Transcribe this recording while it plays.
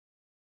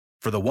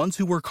For the ones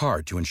who work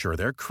hard to ensure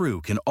their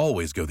crew can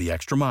always go the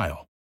extra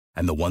mile,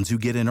 and the ones who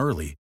get in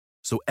early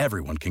so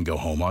everyone can go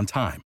home on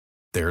time,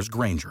 there's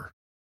Grainger,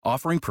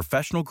 offering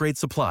professional-grade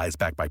supplies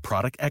backed by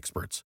product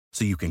experts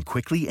so you can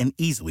quickly and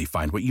easily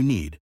find what you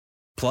need.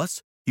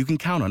 Plus, you can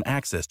count on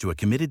access to a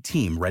committed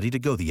team ready to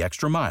go the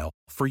extra mile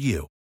for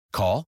you.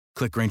 Call,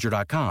 click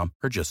Grainger.com,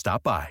 or just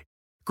stop by.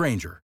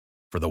 Grainger,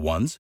 for the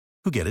ones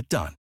who get it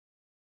done.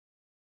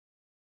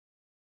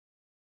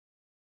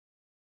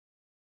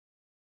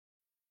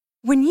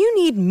 When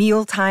you need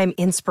mealtime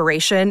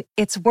inspiration,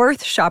 it's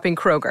worth shopping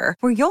Kroger,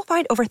 where you'll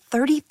find over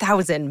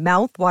 30,000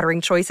 mouth-watering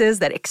choices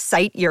that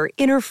excite your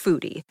inner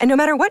foodie. And no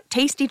matter what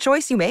tasty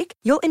choice you make,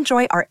 you'll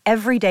enjoy our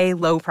everyday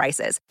low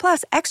prices,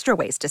 plus extra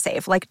ways to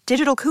save, like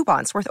digital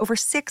coupons worth over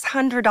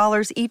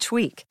 $600 each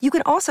week. You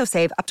can also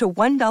save up to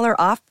 $1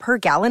 off per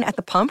gallon at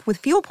the pump with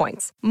fuel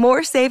points.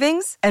 More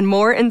savings and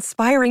more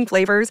inspiring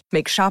flavors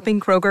make shopping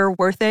Kroger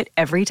worth it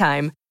every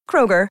time.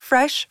 Kroger,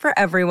 fresh for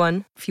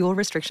everyone. Fuel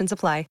restrictions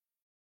apply.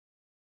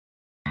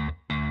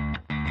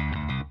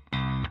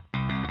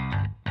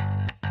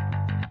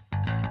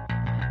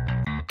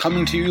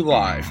 Coming to you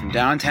live from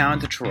downtown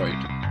Detroit,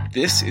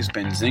 this is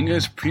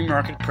Benzinga's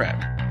Pre-Market Prep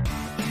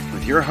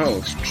with your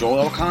host,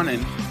 Joel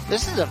Elconin.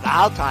 This is a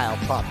volatile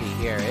puppy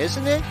here,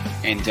 isn't it?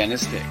 And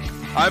Dennis Dick.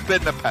 I'm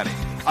bidding a penny.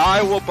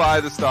 I will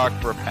buy the stock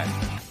for a penny.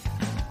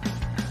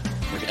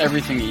 With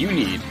everything you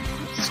need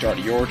to start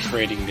your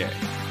trading day.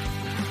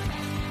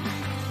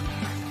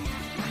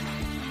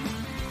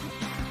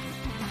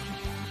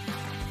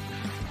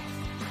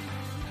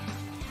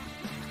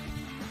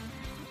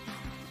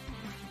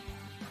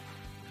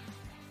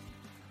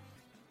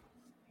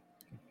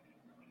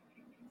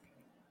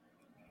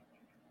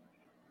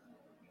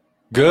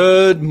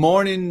 Good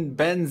morning,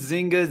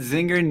 Benzinga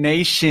Zinger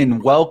Nation.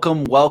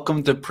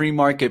 Welcome to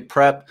Pre-Market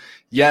Prep.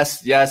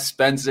 Yes,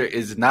 Spencer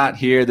is not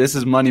here. This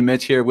is Money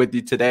Mitch here with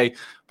you today.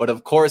 But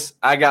of course,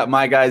 I got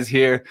my guys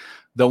here,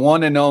 the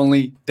one and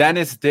only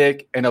Dennis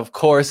Dick, and of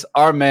course,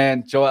 our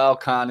man, Joel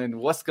Elconin.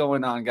 What's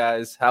going on,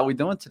 guys? How we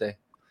doing today?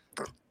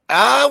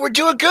 We're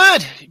doing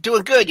good.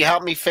 You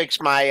helped me fix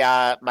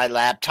my my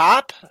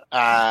laptop.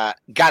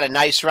 Got a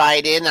nice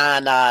ride in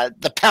on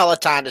the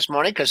Peloton this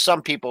morning because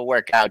some people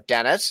work out,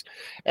 Dennis.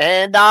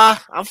 And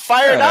I'm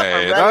fired up.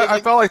 I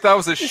felt like that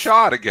was a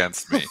shot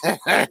against me.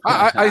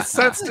 I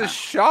sensed a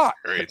shot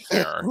right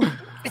there.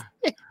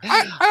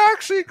 I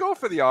actually go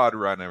for the odd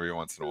run every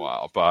once in a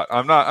while, but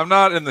I'm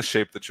not in the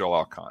shape that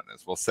Joel Elconin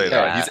is. We'll say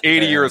that. He's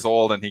 80 years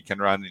old and he can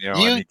run, and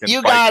he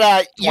can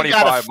bike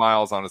 25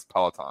 miles on his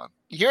Peloton.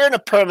 You're in a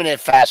permanent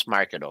fast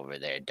market over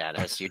there,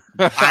 Dennis. You're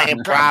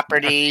buying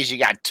properties. You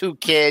got 2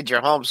 kids.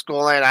 You're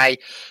homeschooling.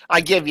 I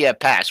give you a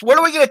pass. What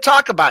are we going to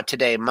talk about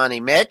today, Money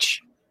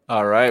Mitch?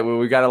 All right. Well,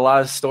 we got a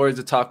lot of stories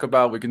to talk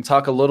about. We can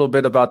talk a little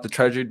bit about the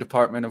Treasury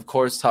Department, of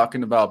course,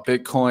 talking about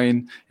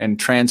Bitcoin and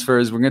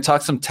transfers. We're going to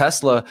talk some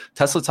Tesla.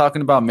 Tesla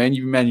talking about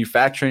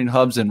manufacturing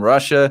hubs in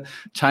Russia,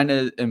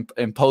 China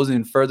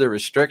imposing further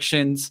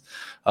restrictions.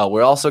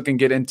 We're also going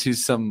to get into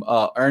some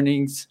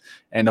earnings.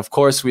 And of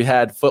course, we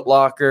had Foot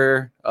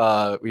Locker,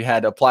 we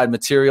had Applied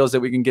Materials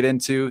that we can get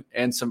into,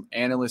 and some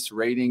analyst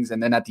ratings.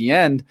 And then at the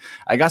end,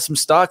 I got some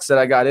stocks that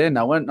I got in.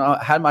 I went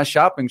and had my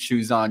shopping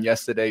shoes on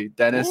yesterday,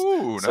 Dennis.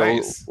 Ooh, so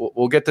nice.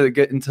 We'll get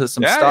into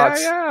some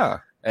stocks.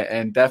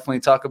 And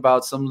definitely talk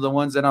about some of the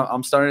ones that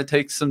I'm starting to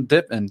take some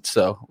dip in.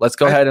 So let's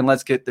go ahead and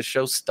let's get the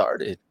show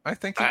started. I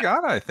think you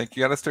got it. I think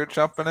you got to start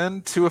jumping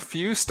into a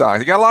few stocks.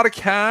 You got a lot of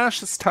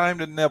cash. It's time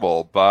to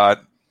nibble,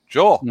 but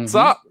Joel, what's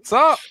up?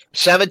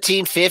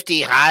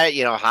 1750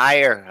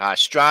 higher.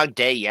 Strong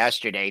day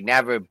yesterday.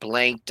 Never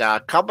blinked.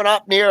 Coming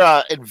up near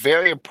a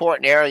very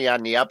important area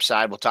on the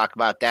upside. We'll talk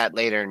about that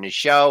later in the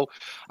show.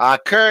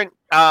 Current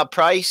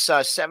price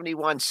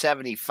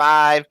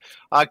 71.75.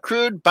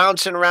 Crude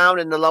bouncing around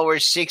in the lower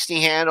 60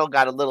 handle.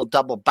 Got a little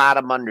double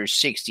bottom under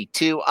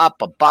 62. Up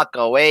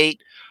 $1.08.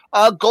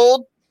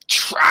 Gold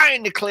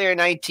trying to clear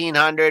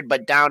 1900,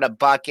 but down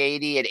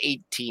 $1.80 at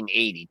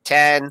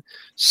 1880.10.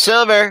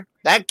 Silver,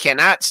 that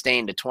cannot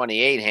stain the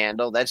 28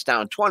 handle. That's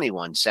down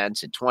 21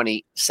 cents at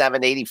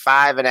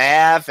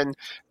 27.85.5. And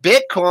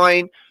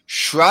Bitcoin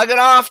shrugging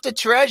off the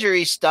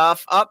Treasury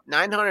stuff, up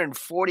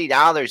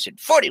 $940 at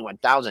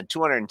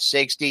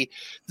 41,260.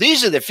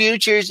 These are the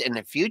futures, and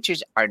the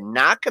futures are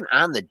knocking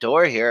on the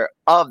door here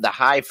of the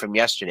high from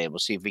yesterday. We'll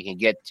see if we can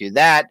get to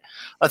that.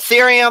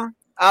 Ethereum,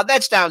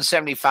 that's down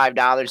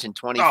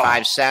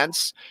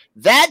 $75.25.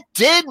 That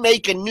did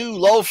make a new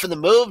low for the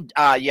move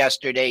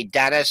yesterday,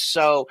 Dennis.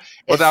 So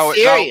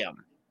Ethereum.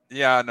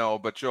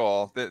 But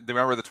Joel,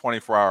 remember the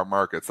 24-hour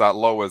markets. That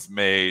low was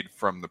made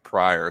from the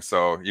prior.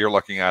 So you're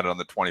looking at it on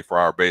the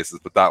 24-hour basis,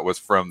 but that was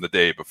from the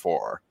day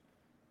before.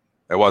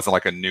 It wasn't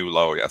like a new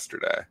low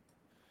yesterday.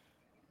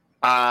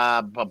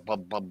 That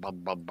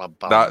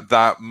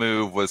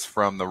move was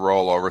from the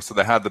rollover. So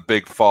they had the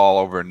big fall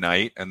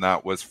overnight, and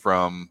that was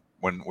from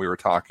when we were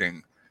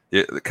talking,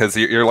 because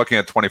you're looking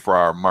at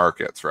 24-hour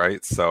markets,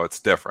 right? So it's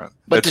different.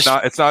 But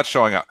it's not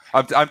showing up.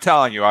 I'm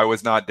telling you, I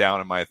was not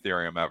down in my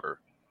Ethereum ever.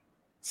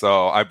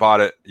 So I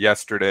bought it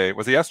yesterday.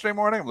 Was it yesterday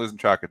morning? I'm losing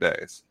track of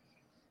days.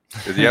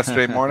 Is it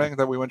yesterday morning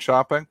that we went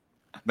shopping,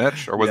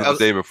 Mitch, or was it the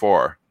day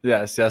before?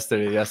 Yes,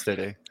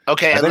 yesterday.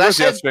 Okay, I think it was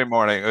yesterday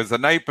morning. It was the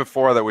night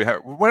before that we had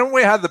when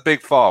we had the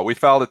big fall. We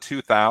fell to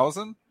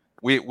 2,000.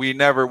 We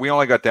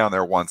only got down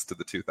there once to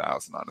the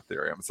 2,000 on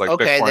Ethereum. It's like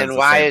okay. Bitcoin's Then the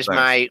why same is thing.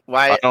 my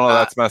I don't know.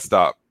 That's messed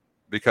up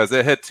because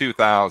it hit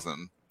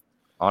 2,000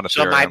 on Ethereum.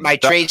 So my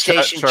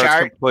TradeStation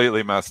chart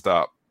completely messed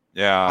up.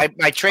 Yeah,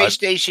 my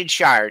TradeStation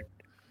chart.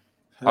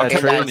 I'm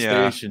telling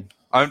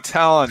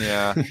you,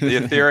 the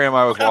Ethereum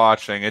I was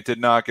watching, it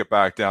did not get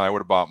back down. I would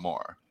have bought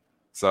more.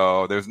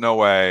 So there's no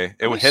way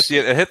it would hit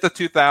the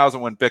 2,000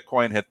 when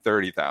Bitcoin hit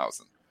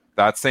 30,000.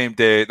 That same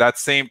day, that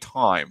same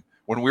time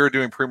when we were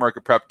doing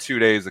pre-market prep 2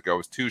 days ago, it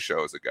was 2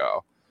 shows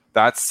ago.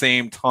 That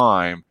same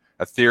time,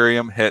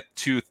 Ethereum hit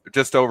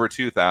just over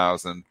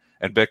 2,000,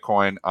 and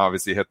Bitcoin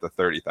obviously hit the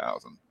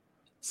 30,000.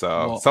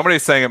 So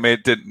somebody's saying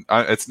it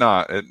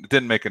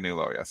didn't make a new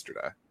low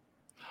yesterday.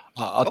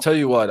 I'll tell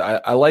you what,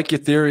 I like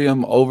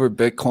Ethereum over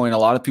Bitcoin. A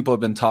lot of people have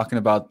been talking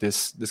about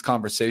this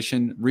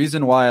conversation.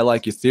 Reason why I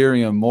like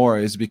Ethereum more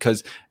is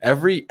because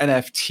every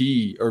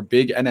NFT or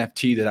big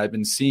NFT that I've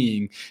been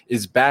seeing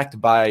is backed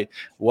by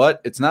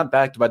what? It's not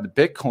backed by the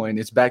Bitcoin,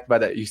 it's backed by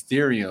the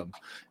Ethereum.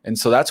 And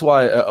so that's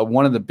why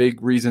one of the big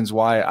reasons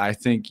why I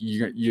think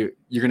you're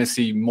going to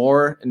see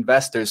more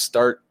investors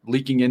start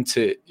leaking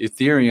into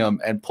Ethereum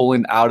and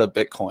pulling out of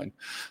Bitcoin.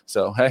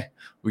 So, hey,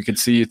 we can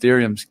see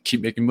Ethereum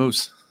keep making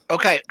moves.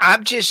 Okay,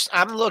 I'm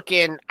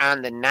looking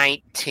on the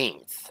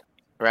 19th,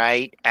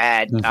 right,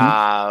 at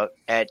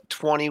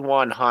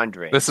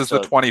 2100. This is the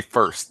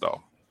 21st,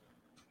 though.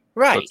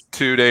 Right. So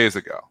 2 days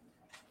ago.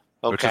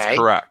 Okay. Which is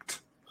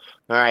correct.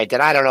 All right,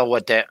 then I don't know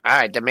what all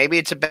right, then maybe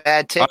it's a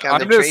bad tick on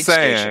the I'm just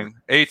saying,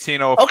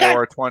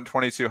 1804,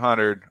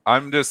 2200.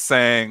 I'm just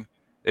saying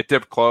it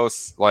dipped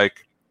close.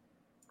 Like,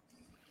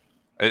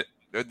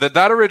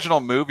 that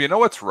original move, you know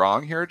what's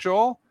wrong here,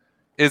 Joel?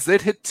 Is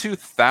it hit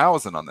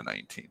 2,000 on the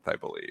 19th, I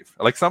believe.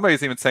 Like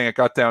somebody's even saying it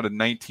got down to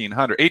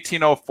 1,900.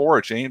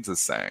 1804, James is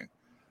saying.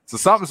 So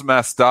something's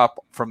messed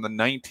up from the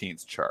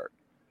 19th chart.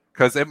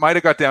 Because it might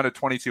have got down to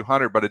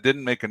 2,200, but it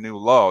didn't make a new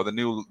low. The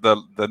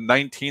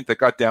 19th, it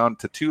got down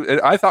to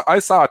I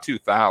saw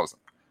 2,000.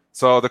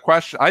 So the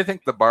question, I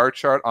think the bar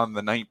chart on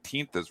the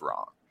 19th is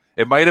wrong.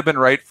 It might have been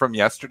right from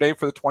yesterday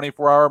for the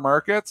 24-hour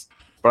markets,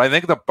 but I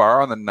think the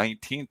bar on the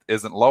 19th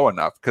isn't low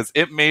enough because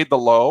it made the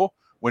low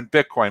when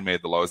Bitcoin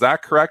made the low. Is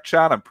that correct,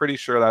 Chad? I'm pretty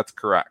sure that's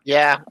correct.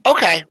 Yeah.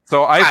 Okay.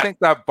 So I think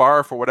that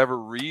bar, for whatever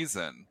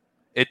reason,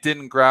 it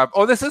didn't grab.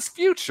 Oh, this is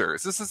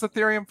futures. This is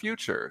Ethereum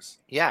futures.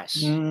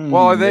 Yes.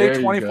 Well, are they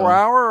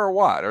 24-hour or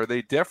what? Are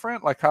they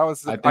different? Like, how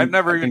is it? I've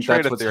never even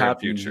traded Ethereum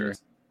futures.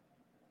 Here.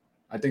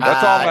 I think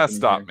that's all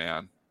messed up,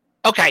 man.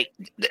 Okay.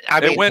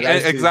 I mean, it went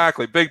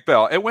exactly. Big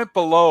Bill. It went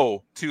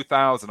below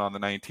 2,000 on the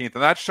 19th,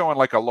 and that's showing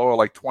like a low of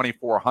like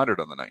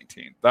 2,400 on the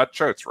 19th. That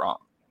chart's wrong.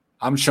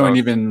 I'm showing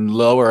even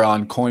lower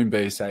on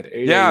Coinbase at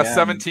 8 Yeah,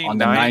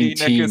 1790.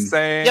 Nick is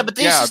saying. Yeah, but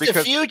this is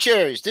the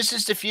futures. This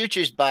is the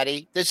futures,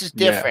 buddy. This is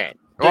different.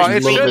 Yeah. Well,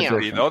 it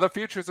should be, though. The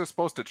futures are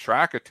supposed to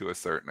track it to a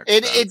certain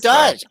extent. It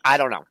does. I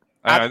don't know.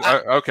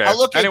 Okay. I'll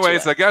look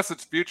Anyways, into I guess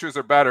its futures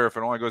are better if it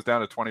only goes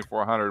down to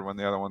 2,400 when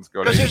the other ones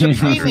go to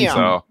 1,800.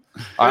 So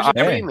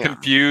I'm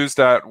confused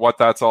at what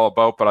that's all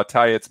about, but I'll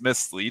tell you, it's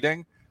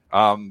misleading.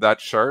 That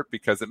chart,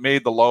 because it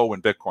made the low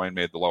when Bitcoin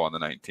made the low on the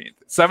 19th.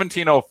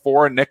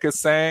 1704, Nick is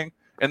saying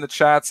in the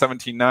chat,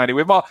 1790.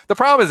 The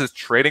problem is it's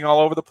trading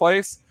all over the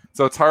place,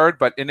 so it's hard,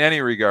 but in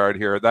any regard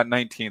here, that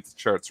 19th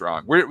chart's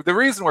wrong. The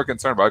reason we're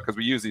concerned about it, because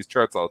we use these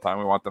charts all the time,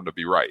 we want them to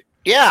be right.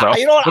 Yeah, so,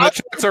 you know what? When the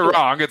charts are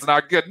wrong, it's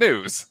not good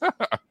news.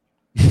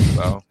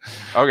 So,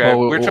 okay,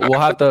 we'll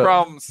have the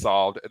problem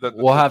solved.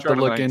 We'll have to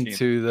look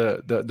into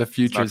the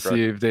futures,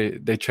 see if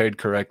they trade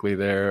correctly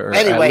there. Or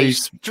anyways, at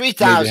least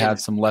 3,000. Have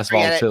some less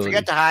volatility.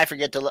 Forget the high,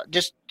 forget the low.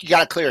 Just you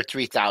got to clear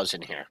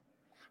 3,000 here.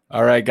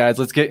 All right, guys,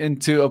 let's get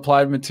into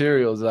applied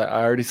materials.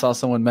 I already saw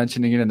someone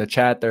mentioning it in the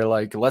chat. They're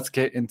like, let's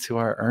get into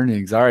our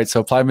earnings. All right,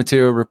 so applied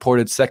material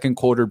reported second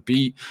quarter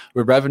beat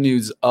with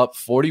revenues up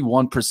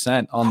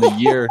 41% on the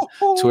year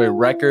to a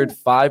record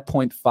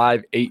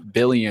 $5.58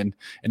 billion,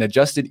 and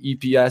adjusted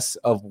EPS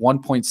of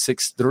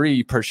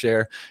 1.63 per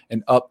share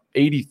and up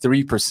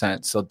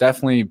 83%. So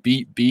definitely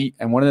beat.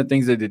 And one of the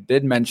things that it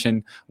did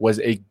mention was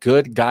a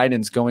good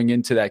guidance going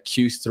into that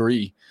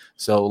Q3.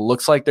 So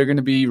looks like they're going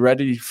to be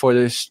ready for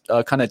this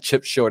kind of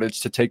chip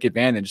shortage to take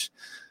advantage.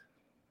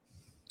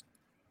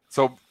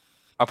 So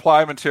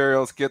Applied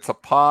Materials gets a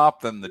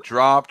pop, then the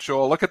drop.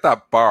 Joel, look at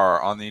that bar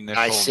on the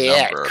initial number. I see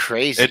it.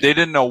 Crazy. They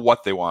didn't know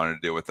what they wanted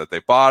to do with it. They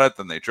bought it,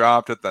 then they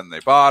dropped it, then they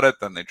bought it,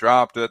 then they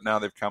dropped it. Now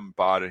they've come and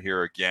bought it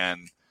here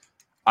again.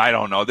 I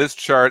don't know. This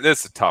chart, this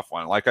is a tough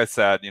one. Like I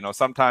said,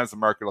 sometimes the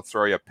market will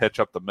throw you a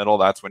pitch up the middle.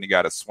 That's when you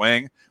got to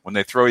swing. When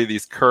they throw you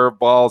these curve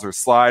balls or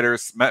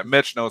sliders,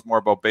 Mitch knows more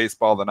about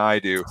baseball than I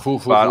do.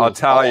 But I'll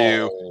tell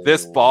you,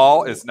 this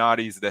ball is not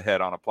easy to hit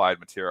on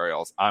Applied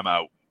Materials. I'm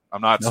out.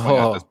 I'm not swinging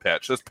at this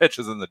pitch. This pitch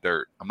is in the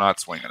dirt. I'm not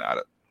swinging at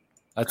it.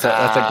 That's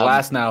a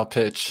glass now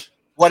pitch.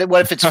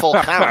 What if it's full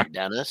count,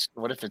 Dennis?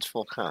 What if it's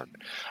full count?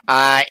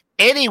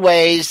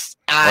 Anyways,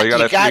 well,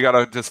 you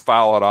gotta just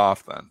foul it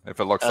off then if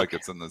it looks like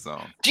it's in the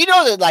zone. Do you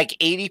know that like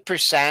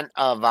 80%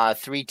 of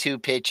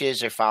 3-2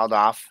 pitches are fouled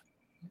off?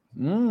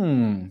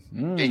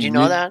 Did you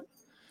know that?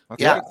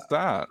 That's a good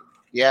stat.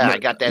 Yeah, I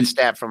got that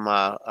stat from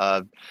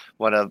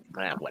whatever.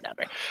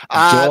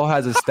 Joel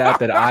has a stat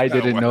that I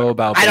didn't know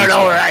about. I don't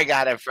know where I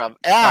got it from.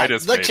 Check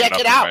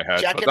it out.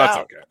 Check it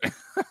out. Okay.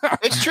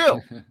 It's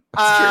true.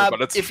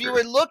 But it's if you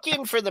were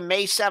looking for the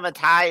May 7th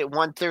high at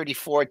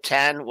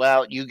 134.10,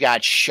 well, you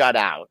got shut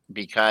out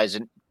because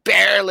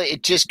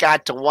it just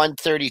got to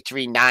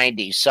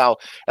 133.90. So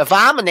if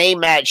I'm an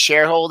AMAT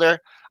shareholder,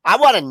 I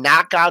want to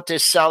knock out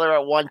this seller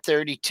at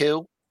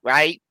 132,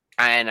 right?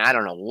 And I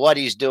don't know what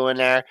he's doing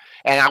there.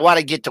 And I want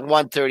to get to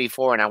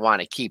 134 and I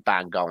want to keep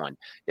on going.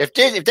 If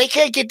they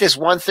can't get this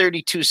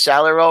 132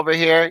 seller over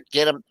here,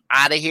 get him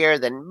out of here,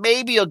 then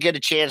maybe you'll get a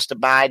chance to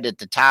buy at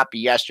the top of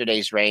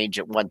yesterday's range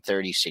at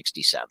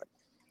 130.67.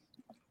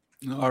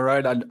 All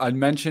right. I'd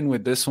mention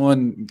with this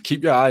one,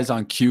 keep your eyes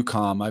on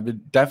QCOM. I've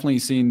been definitely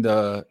seen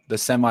the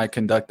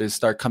semiconductors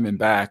start coming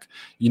back.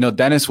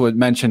 Dennis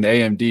mentioned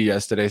AMD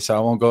yesterday, so I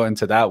won't go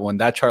into that one.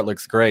 That chart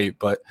looks great,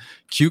 but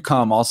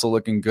QCOM also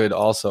looking good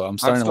also. I'm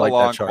starting to like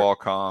that chart.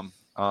 Qualcomm.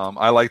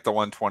 I like the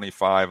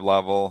 125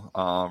 level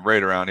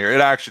right around here.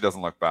 It actually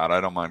doesn't look bad. I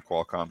don't mind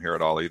Qualcomm here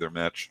at all either,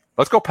 Mitch.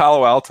 Let's go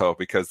Palo Alto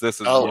because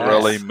this is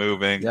really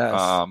moving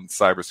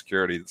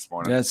cybersecurity this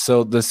morning. Yeah,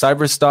 so the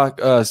cyber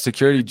stock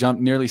security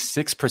jumped nearly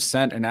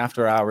 6% in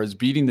after hours,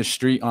 beating the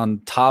street on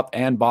top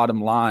and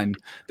bottom line.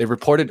 They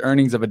reported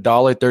earnings of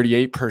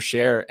 $1.38 per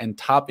share and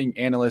topping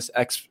analysts'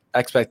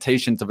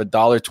 expectations of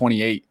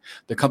 $1.28.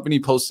 The company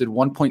posted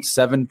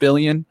 $1.7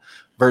 billion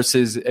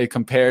versus a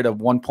comparative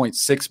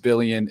 $1.6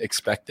 billion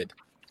expected.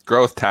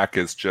 Growth tech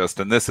is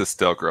and this is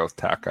still growth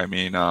tech. I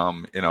mean,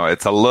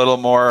 it's a little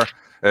more.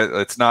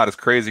 It's not as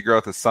crazy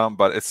growth as some,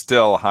 but it's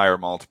still a higher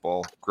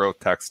multiple growth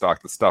tech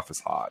stock. The stuff is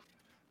hot.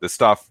 The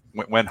stuff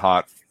went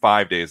hot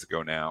 5 days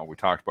ago now. We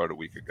talked about it a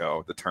week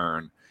ago, the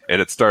turn. It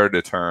had started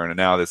to turn, and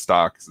now these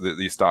stocks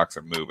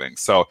are moving.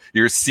 So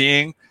you're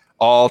seeing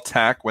all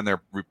tech when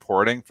they're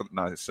reporting.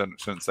 I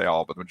shouldn't say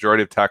all, but the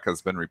majority of tech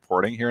has been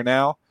reporting here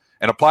now.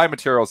 And Applied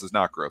Materials is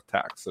not growth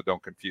tech, so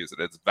don't confuse it.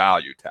 It's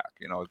value tech.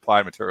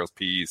 Applied Materials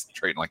PEs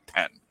trading like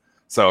 10.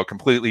 So a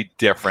completely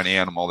different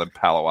animal than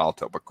Palo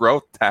Alto. But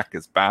growth tech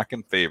is back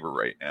in favor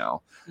right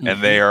now. Mm-hmm.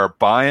 And they are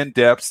buying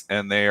dips,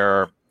 and they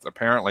are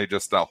apparently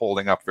just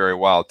holding up very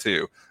well,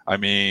 too. I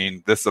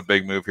mean, this is a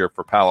big move here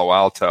for Palo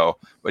Alto.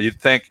 But you'd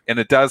think, and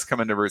it does come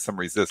into some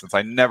resistance.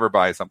 I never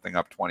buy something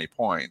up 20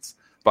 points.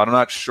 But I'm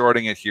not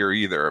shorting it here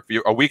either.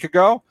 A week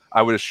ago,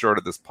 I would have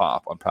shorted this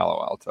pop on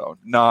Palo Alto.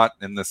 Not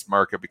in this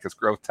market because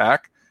growth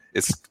tech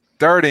is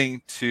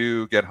starting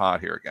to get hot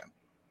here again.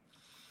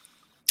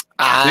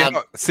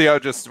 See how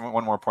just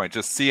one more point.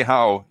 Just see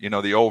how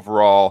the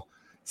overall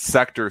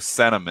sector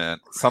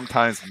sentiment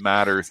sometimes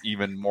matters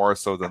even more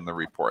so than the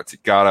reports. You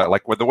gotta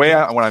with the way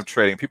when I'm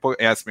trading, people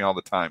ask me all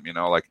the time,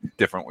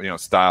 different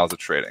styles of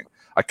trading.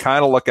 I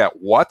kind of look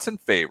at what's in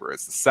favor.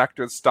 Is the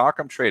sector, the stock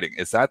I'm trading,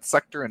 is that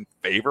sector in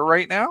favor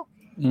right now?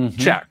 Mm-hmm.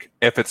 Check.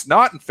 If it's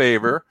not in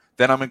favor,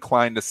 then I'm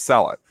inclined to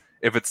sell it.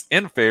 If it's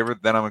in favor,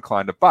 then I'm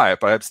inclined to buy it.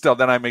 But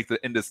then I make the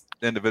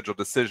individual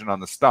decision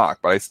on the stock.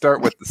 But I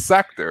start with the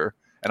sector,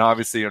 and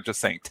obviously, just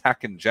saying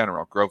tech in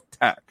general, growth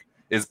tech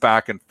is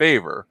back in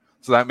favor.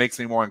 So that makes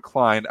me more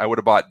inclined. I would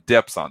have bought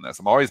dips on this.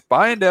 I'm always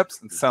buying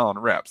dips and selling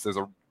rips. This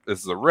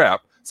is a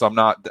rip. So I'm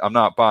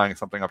not buying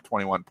something up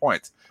 21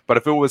 points. But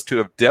if it was to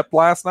have dipped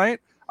last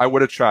night, I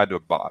would have tried to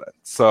have bought it.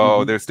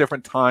 So there's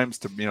different times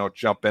to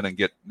jump in and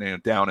get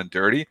down and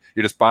dirty.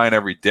 You're just buying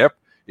every dip.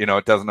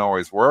 It doesn't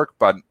always work.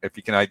 But if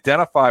you can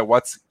identify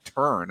what's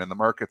turned and the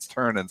market's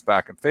turned and it's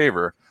back in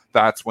favor,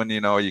 that's when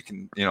you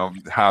can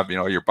have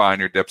you're buying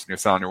your dips and you're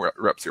selling your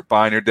rips. You're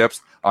buying your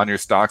dips on your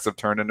stocks that have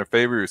turned into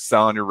favor. You're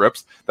selling your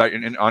rips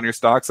on your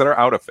stocks that are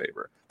out of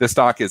favor. This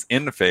stock is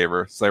in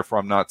favor, so therefore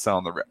I'm not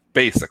selling the rip.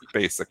 Basic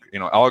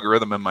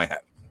algorithm in my head.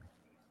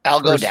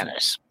 Algo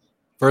Dennis.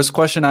 First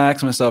question I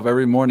ask myself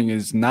every morning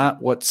is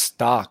not what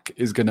stock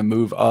is going to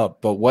move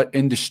up, but what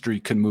industry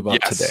can move up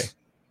today.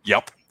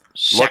 Yep.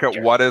 Sector. Look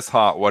at what is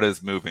hot, what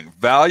is moving.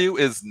 Value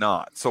is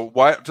not. So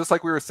why? Just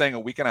like we were saying a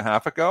week and a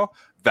half ago,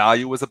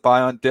 value was a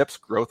buy on dips,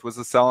 growth was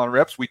a sell on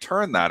rips. We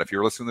turned that. If you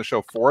were listening to the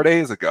show 4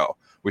 days ago,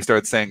 we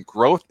started saying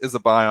growth is a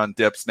buy on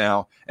dips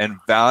now, and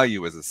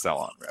value is a sell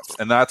on rips.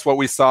 And that's what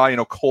we saw.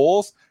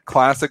 Kohl's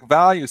classic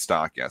value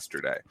stock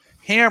yesterday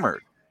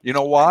hammered. You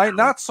know why?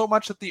 Not so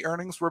much that the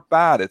earnings were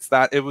bad. It's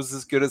that it was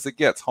as good as it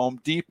gets. Home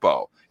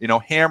Depot,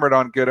 hammered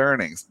on good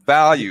earnings.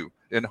 Value.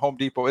 And Home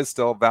Depot is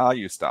still a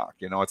value stock.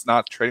 It's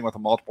not trading with a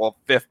multiple of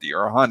 50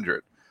 or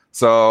 100.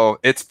 So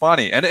it's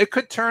funny. And it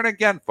could turn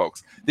again,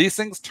 folks. These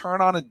things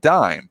turn on a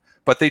dime,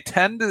 but they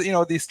tend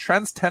to, these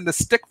trends tend to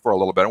stick for a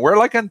little bit. And we're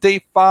like on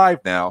day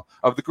 5 now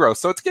of the growth.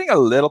 So it's getting a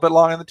little bit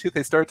long in the tooth.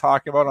 They started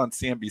talking about it on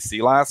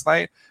CNBC last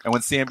night. And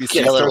when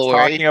CNBC starts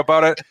talking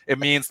about it, it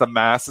means the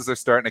masses are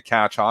starting to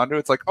catch on to it.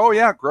 It's like, oh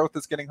yeah, growth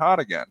is getting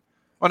hot again.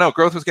 Well, no,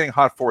 growth was getting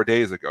hot 4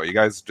 days ago. You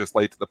guys are just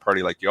late to the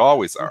party like you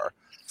always are.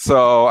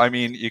 So, I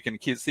mean, you can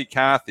see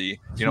Kathy,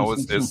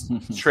 is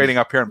trading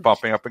up here and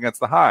bumping up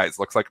against the highs.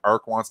 Looks like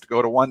ARC wants to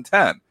go to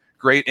 110.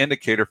 Great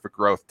indicator for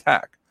growth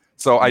tech.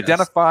 So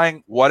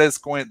identifying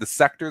the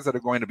sectors that are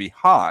going to be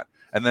hot,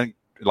 and then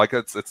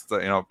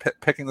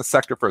picking the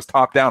sector first,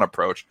 top-down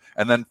approach,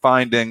 and then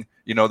finding,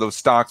 those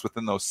stocks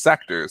within those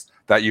sectors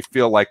that you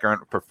feel like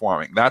aren't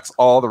performing. That's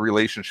all the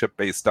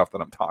relationship-based stuff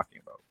that I'm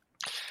talking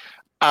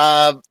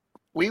about.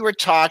 We were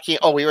talking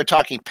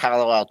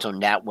Palo Alto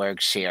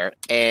Networks here,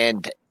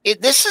 and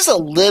this is a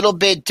little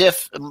bit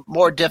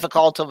more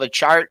difficult of a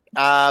chart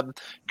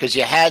because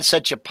you had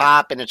such a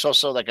pop, and it's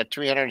also like a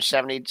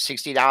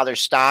 $360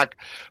 stock.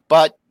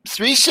 But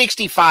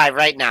 365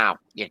 right now,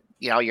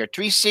 you're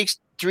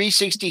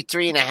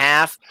 363 and a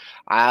half.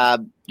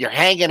 You're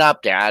hanging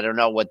up there. I don't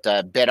know what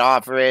the bid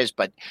offer is,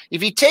 but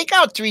if you take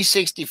out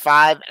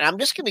 365, and I'm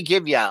just going to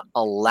give you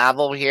a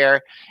level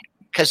here,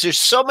 because there's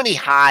so many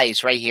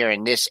highs right here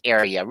in this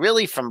area,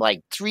 really from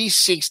like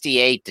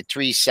 368 to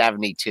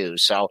 372.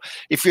 So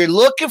if you're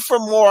looking for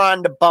more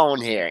on the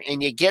bone here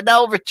and you get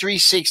over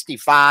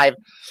 365,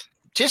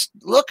 just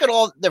look at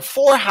all the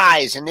 4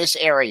 highs in this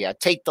area.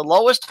 Take the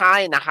lowest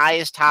high and the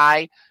highest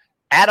high,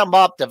 add them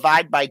up,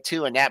 divide by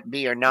 2, and that be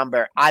your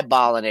number.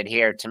 Eyeballing it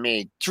here, to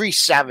me,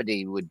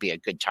 370 would be a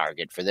good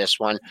target for this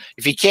one.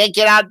 If you can't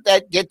get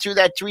through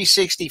that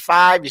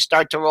 365, you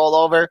start to roll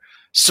over.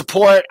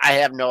 Support, I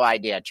have no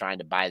idea trying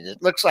to buy this.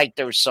 Looks like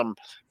there was some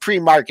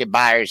pre-market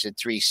buyers at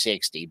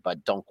 360,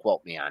 but don't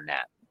quote me on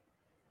that.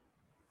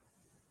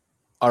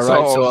 All right.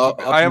 So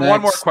I have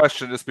one more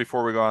question just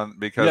before we go on,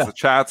 because the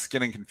chat's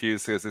getting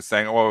confused because they're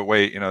saying, oh,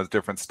 wait, there's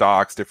different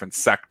stocks, different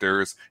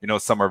sectors,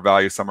 some are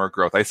value, some are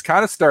growth. I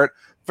kind of start,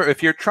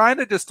 if you're trying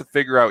to just to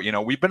figure out,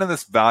 we've been in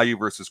this value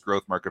versus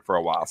growth market for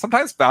a while.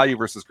 Sometimes value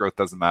versus growth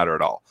doesn't matter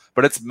at all,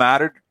 but it's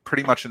mattered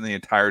pretty much in the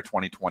entire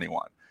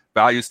 2021.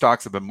 Value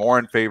stocks have been more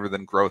in favor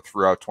than growth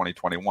throughout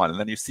 2021. And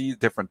then you see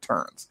different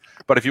turns.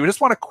 But if you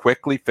just want to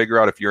quickly figure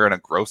out if you're in a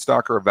growth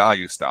stock or a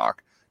value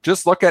stock,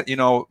 just look at,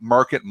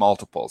 market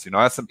multiples.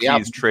 S&P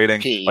is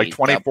trading like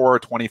 24 or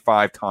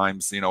 25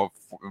 times,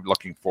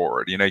 looking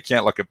forward. You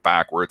can't look at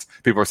backwards.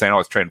 People are saying,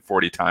 it's trading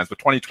 40 times, but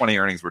 2020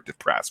 earnings were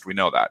depressed. We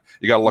know that.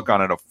 You got to look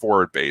on it a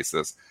forward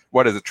basis.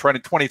 What is it?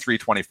 23,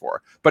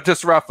 24. But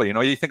just roughly,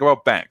 you think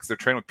about banks. They're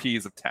trading with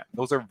P's of 10.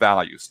 Those are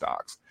value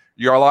stocks.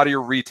 A lot of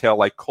your retail,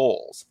 like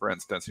Kohl's, for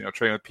instance,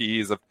 trading with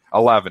PEs of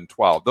 11,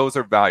 12. Those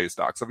are value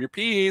stocks. So if your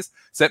PEs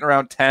sitting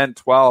around 10,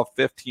 12,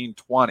 15,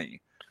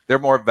 20, they're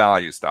more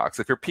value stocks.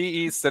 If your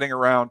PEs sitting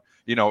around,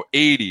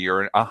 80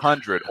 or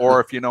 100,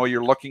 or if,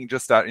 you're looking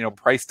just at,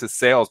 price to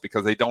sales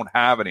because they don't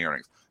have any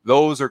earnings,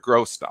 those are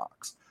growth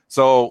stocks.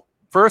 So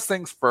first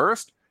things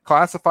first,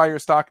 classify your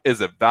stock.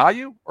 Is it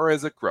value or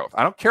is it growth?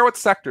 I don't care what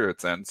sector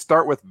it's in.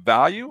 Start with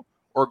value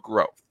or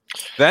growth.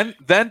 Then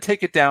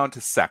take it down to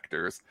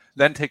sectors.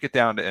 Then take it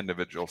down to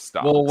individual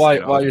stocks. Well,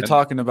 while you're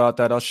talking about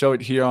that, I'll show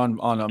it here on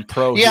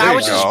Pro. Yeah, I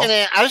was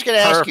gonna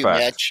ask you,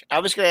 Mitch. I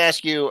was gonna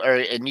ask you,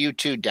 and you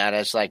too,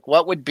 Dennis. Like,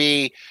 what would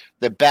be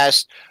the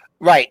best?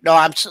 Right.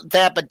 No,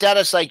 but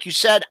Dennis, like you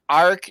said,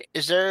 ARC.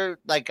 Is there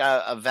like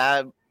a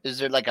value? Is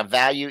there like a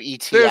value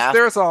ETF?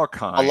 There's all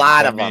kinds. A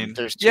lot of them.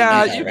 There's too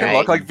many, you can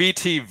look like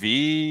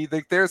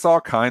VTV. There's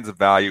all kinds of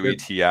value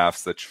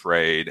ETFs that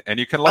trade, and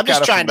you can look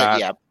at it from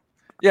that.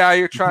 Yeah,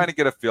 you're trying to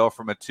get a feel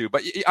from it too.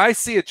 But I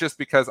see it just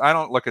because I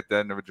don't look at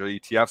the individual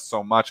ETFs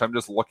so much. I'm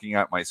just looking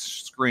at my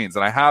screens,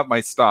 and I have my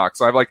stocks.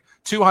 So I have like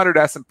 200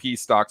 S&P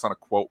stocks on a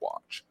quote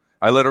watch.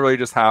 I literally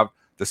just have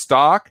the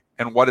stock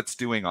and what it's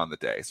doing on the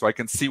day. So I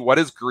can see what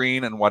is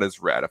green and what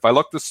is red. If I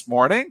look this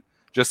morning,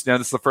 this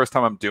is the first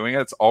time I'm doing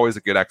it. It's always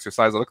a good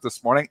exercise. I look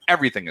this morning,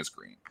 everything is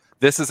green.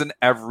 This is an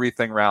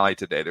everything rally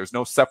today. There's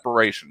no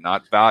separation,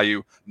 not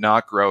value,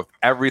 not growth.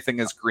 Everything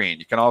is green.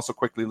 You can also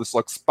quickly just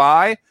look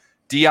SPY.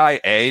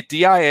 DIA.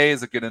 DIA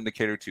is a good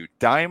indicator too.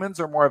 Diamonds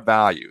are more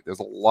value.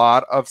 There's a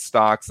lot of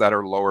stocks that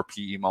are lower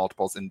PE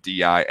multiples in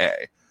DIA.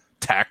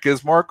 Tech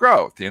is more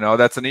growth.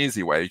 That's an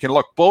easy way. You can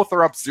look, both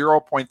are up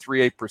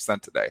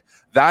 0.38% today.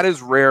 That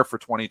is rare for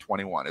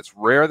 2021. It's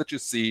rare that you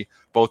see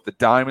both the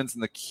diamonds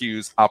and the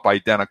Qs up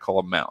identical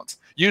amounts.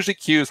 Usually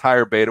Qs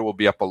higher beta will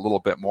be up a little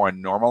bit more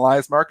in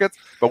normalized markets,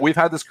 but we've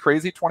had this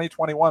crazy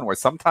 2021 where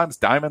sometimes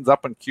diamonds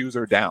up and Qs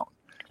are down.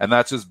 And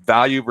that's just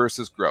value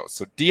versus growth.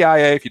 So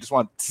DIA, if you just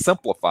want to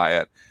simplify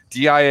it,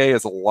 DIA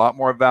is a lot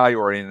more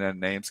value-oriented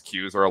names.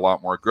 Qs are a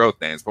lot more growth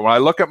names. But when I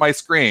look at my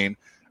screen,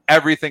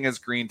 everything is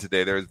green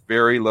today. There's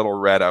very little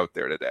red out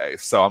there today.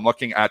 So I'm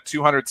looking at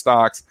 200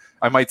 stocks.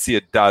 I might see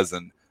a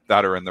dozen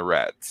that are in the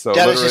red. So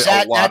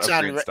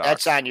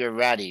that's on your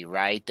Ready,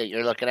 right, that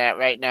you're looking at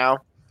right now?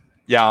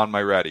 Yeah, on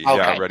my Ready. Okay,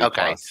 yeah, Ready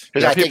okay. Plus.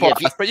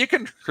 Yeah, but you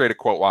can create a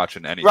quote watch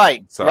in anything.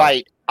 Right, so.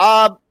 right.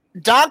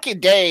 Doc and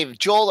Dave,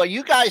 Joel, are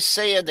you guys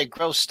saying that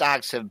growth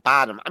stocks have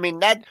bottomed? I mean,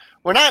 that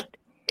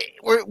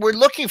we're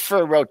looking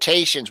for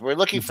rotations. We're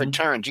looking for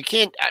turns. You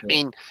can't, I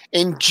mean,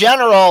 in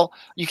general,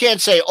 you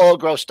can't say all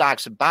growth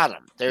stocks have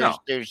bottomed.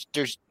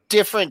 There's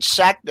different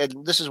sector.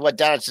 This is what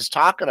Dennis is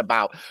talking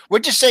about. We're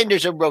just saying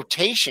there's a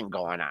rotation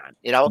going on.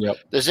 Yep.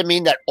 Does it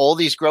mean that all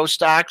these growth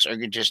stocks are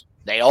just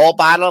they all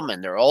bottom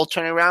and they're all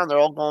turning around, they're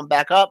all going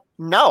back up?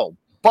 No,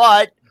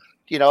 but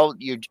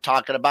you're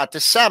talking about the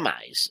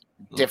semis,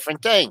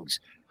 different things.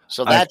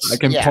 So that's I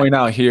can point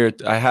out here.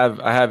 I have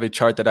a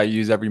chart that I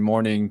use every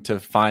morning to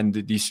find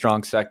these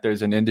strong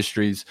sectors and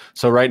industries.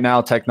 So right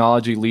now,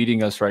 technology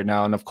leading us right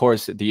now, and of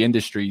course the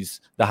industries,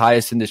 the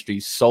highest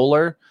industries: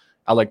 solar,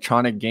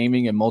 electronic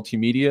gaming and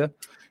multimedia,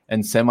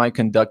 and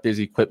semiconductors,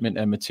 equipment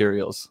and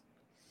materials.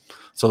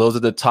 So those are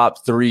the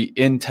top 3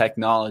 in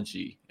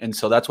technology, and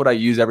so that's what I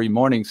use every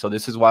morning. So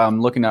this is why I'm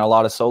looking at a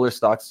lot of solar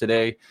stocks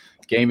today,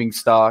 gaming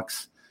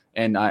stocks,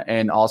 and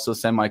also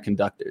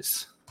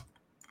semiconductors.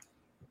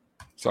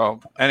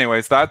 So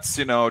anyways, that's,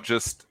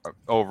 just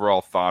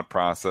overall thought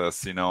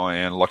process,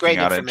 and looking Great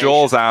at it.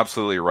 Joel's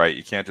absolutely right.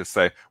 You can't just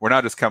say, we're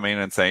not just coming in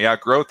and saying, yeah,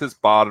 growth is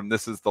bottom.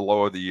 This is the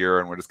low of the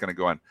year. And we're just going to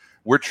go in.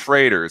 We're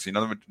traders. A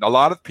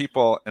lot of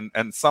people,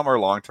 and some are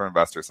long-term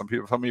investors. Some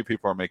of you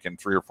people are making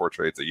 3 or 4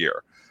 trades a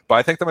year. But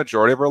I think the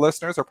majority of our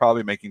listeners are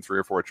probably making 3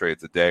 or 4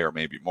 trades a day or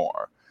maybe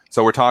more.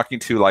 So we're talking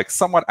to like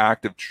somewhat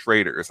active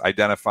traders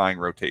identifying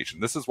rotation.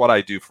 This is what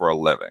I do for a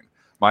living.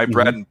 My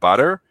bread and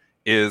butter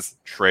is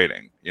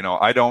trading.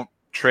 I don't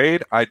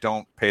trade. I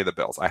don't pay the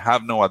bills. I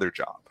have no other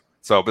job.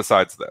 So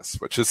besides this,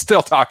 which is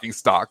still talking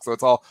stock. So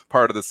it's all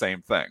part of the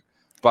same thing.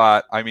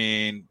 But I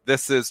mean,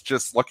 this is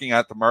just looking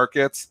at the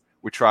markets.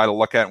 We try to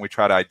look at and we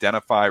try to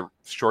identify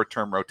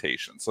short-term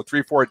rotation. So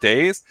 3-4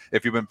 days,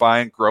 if you've been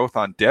buying growth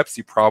on dips,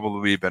 you've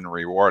probably been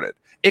rewarded.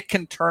 It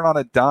can turn on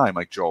a dime,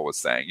 like Joel was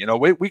saying.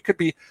 We could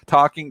be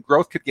talking,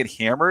 growth could get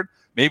hammered.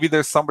 Maybe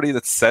there's somebody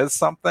that says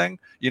something,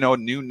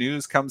 new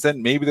news comes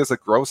in. Maybe there's a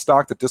growth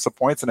stock that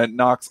disappoints and it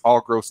knocks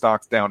all growth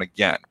stocks down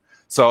again.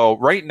 So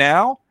right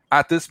now,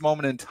 at this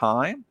moment in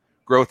time,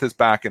 growth is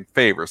back in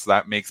favor. So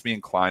that makes me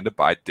inclined to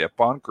buy dip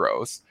on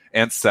growth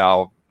and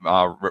sell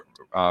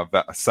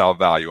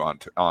value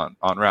on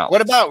rally.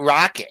 What about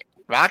Rocket?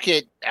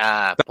 Rocket,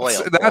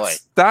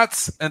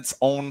 that's its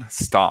own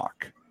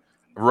stock.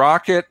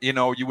 Rocket,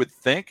 you would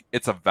think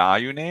it's a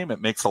value name. It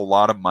makes a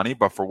lot of money,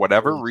 but for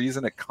whatever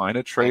reason, it kind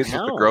of trades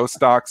with the growth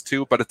stocks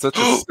too. But it's such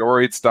a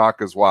storied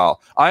stock as well.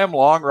 I am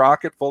long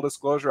Rocket, full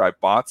disclosure. I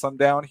bought some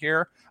down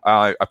here.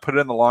 I put it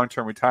in the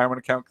long-term retirement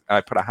account.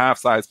 I put a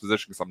half-size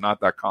position because I'm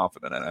not that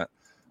confident in it.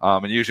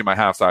 And usually my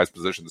half-size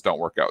positions don't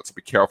work out, so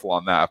be careful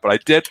on that. But I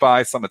did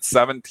buy some at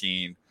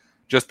 17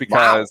 just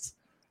because,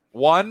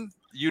 one,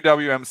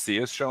 UWMC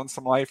has shown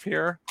some life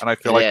here, and I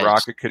feel like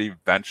Rocket could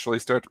eventually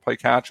start to play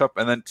catch-up.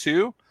 And then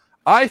 2,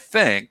 I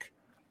think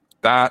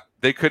that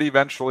they could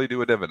eventually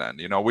do a dividend.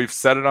 We've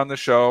said it on the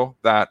show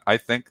that I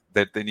think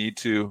that they need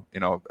to,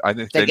 I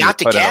think they need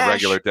to put in a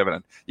regular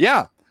dividend.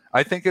 Yeah,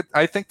 I think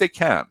they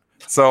can.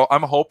 So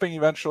I'm hoping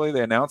eventually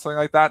they announce something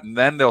like that, and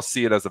then they'll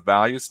see it as a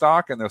value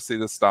stock, and they'll see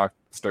the stock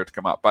start to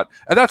come up. And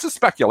that's just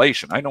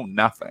speculation. I know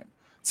nothing.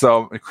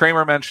 So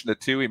Kramer mentioned it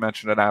too. He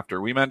mentioned it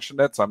after we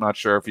mentioned it. So I'm not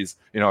sure if he's,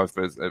 if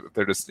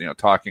they're just,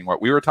 talking what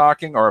we were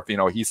talking, or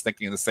if, he's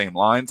thinking the same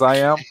lines I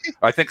am.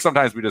 I think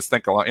sometimes we just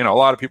think a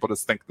lot of people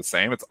just think the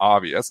same. It's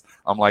obvious.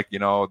 I'm like,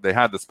 they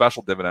had the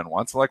special dividend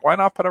once. So like, why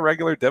not put a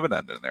regular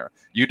dividend in there?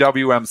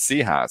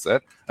 UWMC has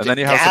it. And then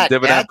you have some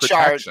dividend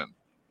protection.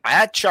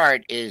 That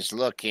chart is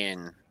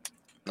looking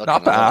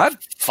not bad.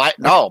 But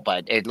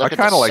look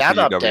at the like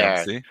setup the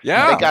there.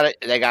 Yeah,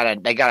 they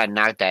gotta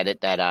knock that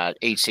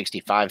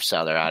 865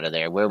 seller out of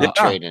there. Where we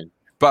trading?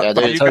 But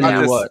you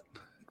got this.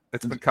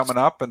 It's been coming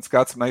up and it's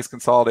got some nice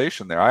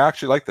consolidation there. I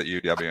actually like that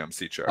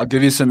UWMC chart. I'll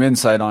give you some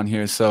insight on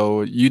here.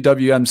 So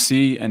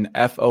UWMC and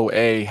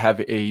FOA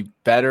have a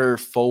better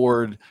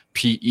forward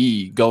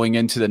PE going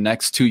into the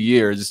next 2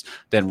 years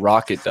than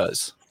Rocket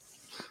does.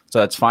 So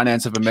that's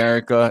Finance of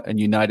America and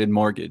United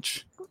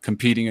Mortgage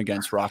competing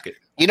against Rocket.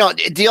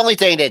 The only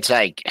thing that's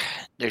like,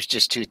 there's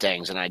just 2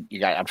 things, and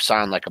I'm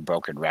sounding like a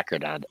broken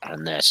record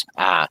on this.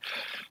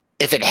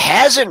 If it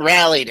hasn't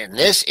rallied in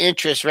this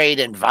interest rate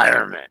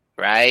environment,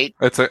 right?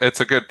 It's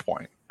a good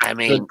point. I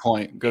mean, good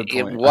point.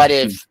 What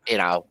if,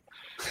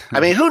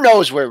 who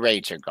knows where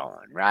rates are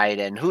going, right?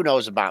 And who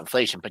knows about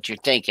inflation? But you're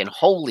thinking,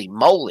 holy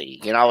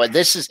moly, and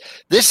this is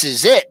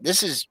it.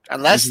 This is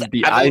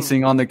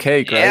icing on the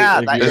cake, right?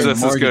 Yeah, this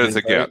is as good as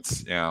it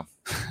gets. Yeah.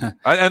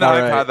 I've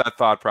had that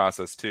thought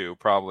process too,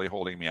 probably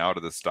holding me out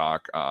of the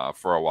stock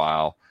for a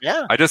while.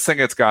 Yeah. I just think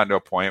it's gotten to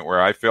a point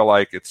where I feel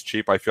like it's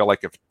cheap. I feel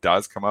like if it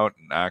does come out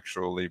and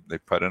actually they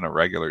put in a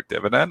regular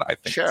dividend, I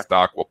think the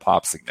stock will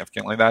pop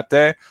significantly that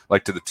day,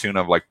 like to the tune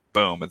of like,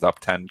 boom, it's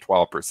up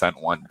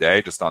 10-12% one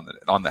day just on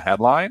the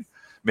headline.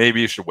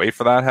 Maybe you should wait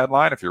for that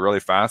headline. If you're really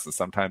fast, and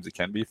sometimes it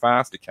can be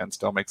fast, you can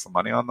still make some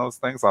money on those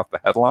things off the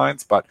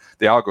headlines, but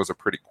the algos are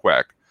pretty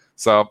quick.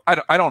 So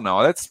I don't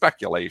know. That's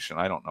speculation.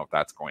 I don't know if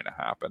that's going to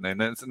happen.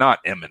 And it's not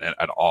imminent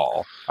at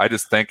all. I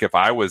just think if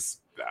I was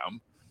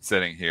them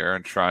sitting here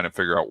and trying to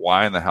figure out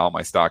why in the hell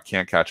my stock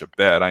can't catch a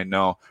bid, I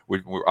know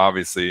we're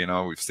obviously,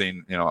 we've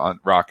seen,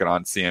 on Rocket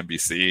on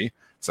CNBC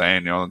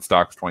saying, the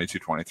stock's 22,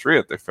 23,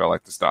 that they feel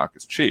like the stock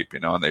is cheap,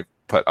 and they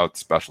put out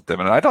special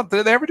dividend.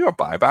 Did they ever do a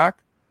buyback?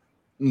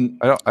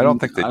 I don't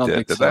think they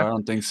did. Did they? I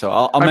don't think so.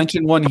 I'll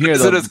mention one here.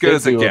 Is it as good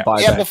as it gets?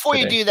 Yeah. Before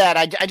you do that,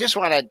 I just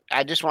want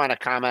to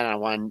comment on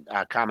one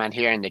comment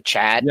here in the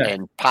chat. Yeah.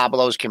 And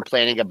Pablo's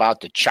complaining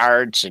about the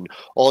charts and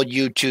old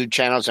YouTube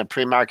channels and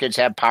pre-markets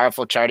have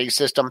powerful charting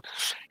system.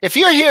 If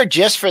you're here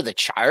just for the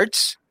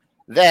charts,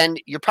 then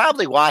you're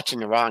probably watching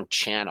the wrong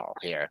channel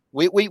here.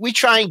 We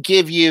try and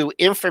give you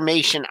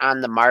information on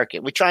the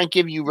market. We try and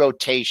give you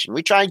rotation.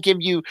 We try and give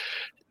you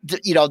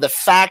the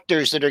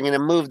factors that are going to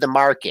move the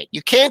market.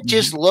 You can't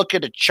just look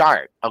at a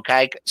chart,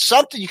 okay?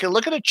 You can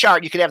look at a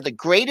chart. You could have the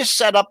greatest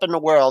setup in the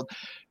world.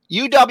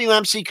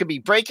 UWMC could be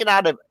breaking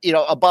out of,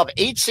 above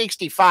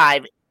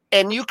 865,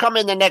 and you come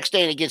in the next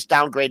day and it gets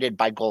downgraded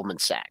by Goldman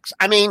Sachs.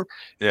 I mean,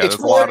 there's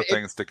a lot of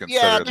things to consider.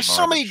 Yeah, there's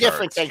so many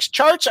different things.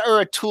 Charts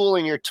are a tool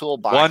in your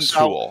toolbox. One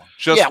tool.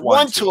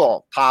 One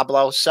tool,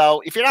 Pablo.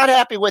 So if you're not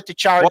happy with the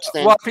charts,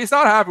 then if he's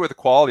not happy with the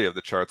quality of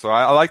the charts, so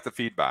I like the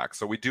feedback.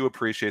 So we do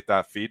appreciate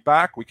that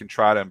feedback. We can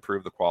try to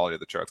improve the quality of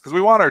the charts because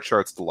we want our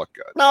charts to look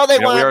good. No, they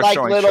want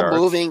little charts.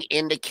 Moving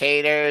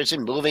indicators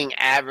and moving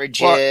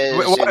averages.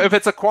 Well, if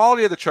it's a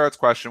quality of the charts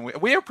question,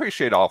 we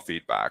appreciate all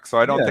feedback. So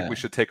I don't think we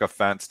should take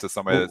offense to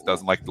somebody that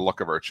doesn't like the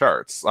look of our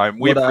charts.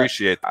 We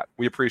appreciate that.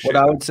 We appreciate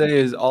what I would say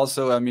is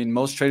also,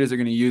 most traders are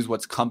going to use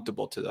what's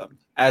comfortable to them.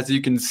 As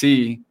you can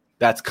see,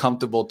 that's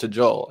comfortable to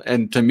Joel.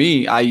 And to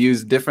me, I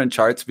use different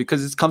charts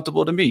because it's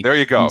comfortable to me. There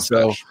you go. And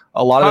so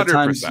a lot of the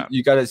times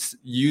you got to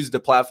use the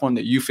platform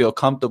that you feel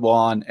comfortable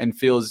on and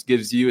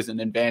gives you as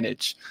an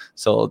advantage.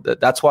 So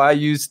that's why I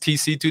use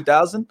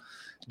TC2000.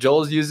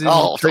 Joel's using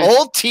old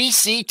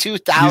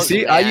TC2000. You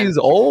see, man. I use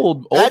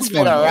old. That's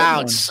been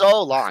around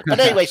so long. But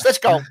anyways, let's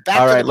go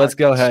back. All right, let's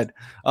go ahead.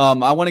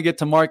 I want to get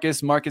to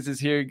Marcus. Marcus is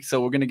here,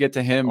 so we're going to get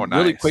to him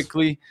really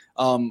quickly.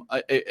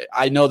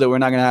 I know that we're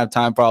not going to have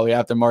time probably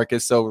after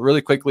Marcus. So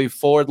really quickly,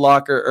 Forward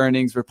Locker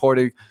earnings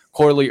reported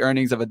quarterly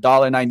earnings of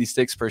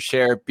 $1.96 per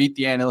share, beat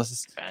the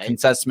analyst's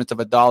assessment of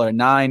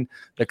 $1.09.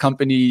 The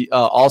company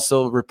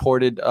also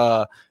reported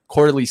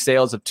quarterly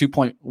sales of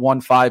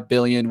 $2.15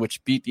 billion,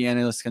 which beat the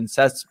analyst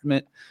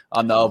assessment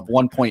of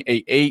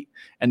 1.88.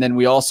 And then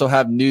we also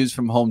have news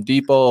from Home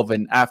Depot of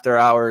an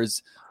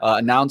after-hours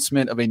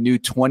announcement of a new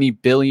 $20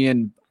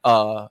 billion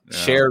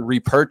share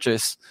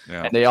repurchase.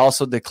 Yeah. And they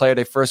also declared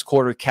a first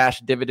quarter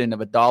cash dividend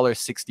of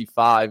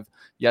 $1.65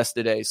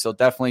 yesterday. So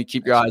definitely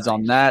keep your eyes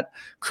on that.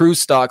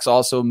 Cruise stocks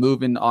also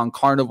moving on.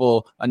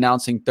 Carnival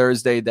announcing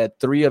Thursday that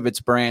 3 of its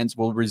brands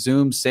will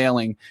resume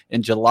sailing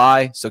in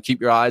July. So keep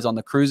your eyes on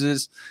the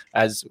cruises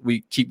as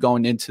we keep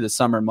going into the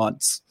summer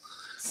months.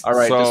 All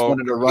right, just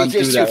wanted to run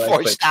through that.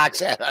 Right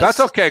stocks at us. That's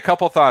okay. A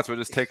couple thoughts. We'll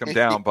just take them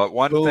down. But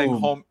one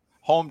thing,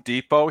 Home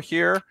Depot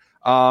here.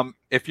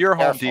 If you're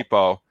Home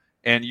Depot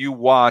and you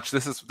watch,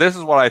 this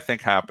is what I think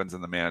happens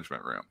in the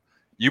management room.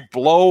 You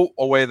blow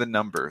away the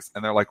numbers,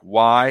 and they're like,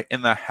 why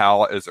in the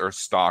hell is our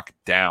stock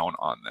down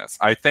on this?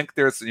 I think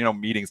there's,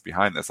 meetings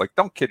behind this. Like,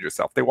 don't kid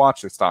yourself. They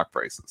watch their stock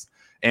prices.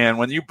 And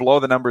when you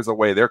blow the numbers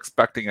away, they're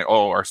expecting it.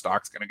 Oh, our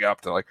stock's going to get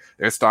up to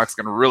their stock's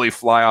going to really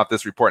fly off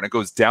this report. And it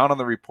goes down on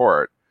the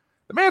report.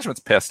 The management's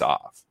pissed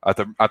off at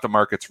the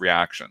market's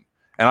reaction.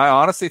 And I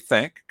honestly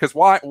think, because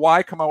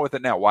why come out with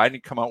it now? Why didn't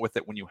you come out with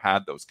it when you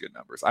had those good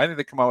numbers? I think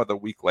they come out with it a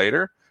week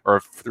later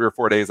or 3 or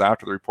 4 days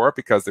after the report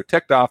because they're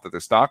ticked off that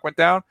their stock went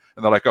down.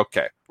 And they're like,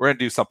 okay, we're going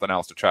to do something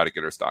else to try to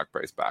get our stock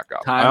price back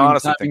up. I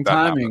honestly think that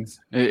happens.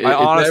 I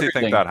honestly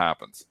think that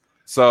happens.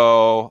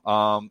 So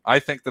I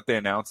think that they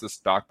announced this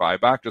stock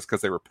buyback just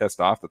because they were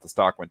pissed off that the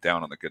stock went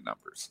down on the good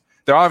numbers.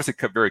 They're obviously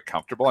very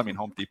comfortable. I mean,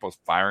 Home Depot's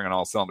firing on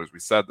all cylinders. We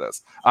said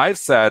this. I've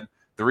said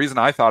the reason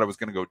I thought it was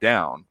going to go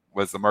down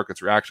was the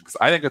market's reaction because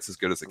I think it's as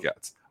good as it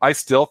gets. I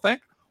still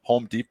think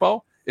Home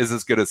Depot is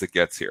as good as it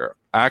gets here.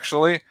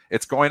 Actually,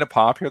 it's going to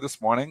pop here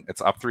this morning. It's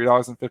up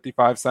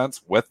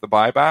 $3.55 with the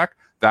buyback.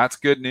 That's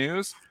good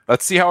news.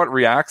 Let's see how it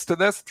reacts to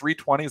this.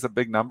 320 is a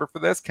big number for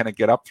this. Can it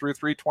get up through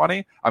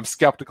 320? I'm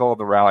skeptical of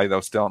the rally,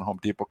 though, still in Home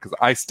Depot because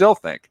I still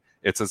think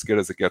it's as good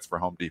as it gets for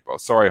Home Depot.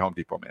 Sorry, Home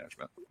Depot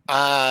management.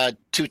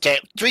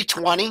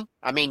 320.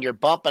 I mean, you're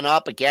bumping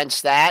up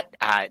against that.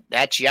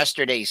 That's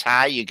yesterday's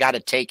high. You got to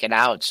take it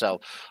out.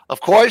 So, of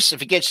course,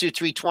 if it gets to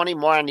 320,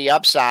 more on the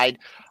upside.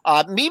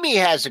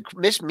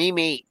 Miss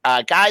Mimi,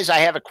 guys, I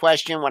have a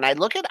question. When I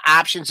look at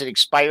options that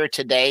expire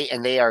today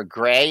and they are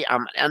gray,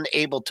 I'm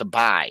unable to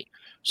buy.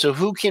 So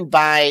who can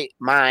buy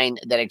mine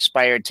that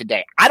expired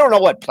today? I don't know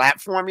what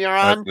platform you're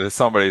on.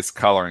 Somebody's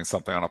coloring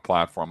something on a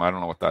platform. I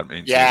don't know what that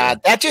means. Yeah,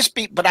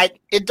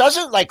 it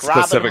doesn't like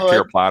Robinhood. Specific to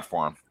your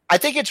platform. I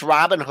think it's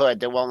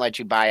Robinhood that won't let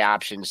you buy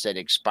options that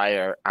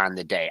expire on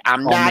the day.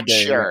 I'm not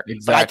sure,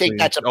 exactly. But I think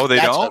that's a. Oh, they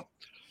don't.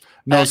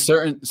 No,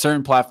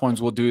 certain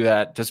platforms will do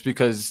that just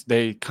because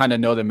they kind of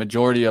know the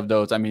majority of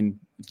those. I mean,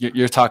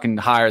 you're talking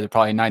higher than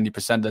probably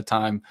 90% of the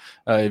time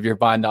if you're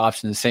buying the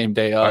option the same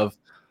day of.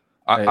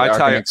 I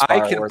tell you,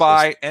 I can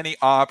buy any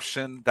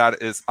option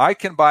that is. I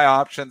can buy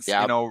options.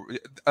 Yeah.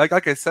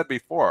 Like I said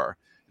before,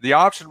 the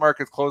option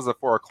market closes at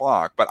 4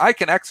 o'clock, but I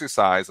can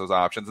exercise those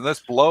options, and this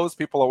blows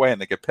people away,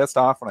 and they get pissed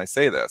off when I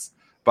say this.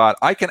 But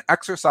I can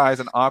exercise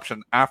an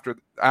option after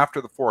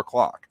the 4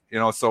 o'clock.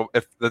 So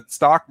if the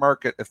stock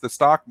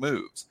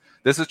moves,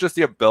 this is just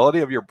the ability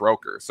of your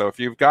broker. So if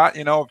you've got,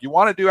 if you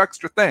want to do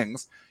extra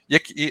things,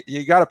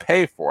 you got to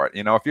pay for it.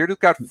 If you're just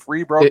got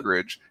free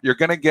brokerage, you're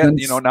going to get,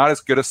 not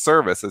as good a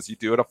service as you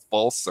do at a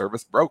full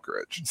service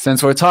brokerage.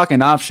 Since we're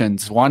talking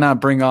options, why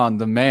not bring on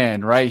the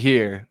man right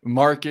here,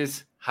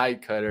 Marcus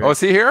Highcutter? Oh, is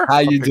he here? How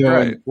you doing?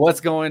 Great. What's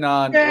going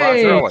on?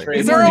 Hey,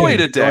 he's early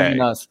today.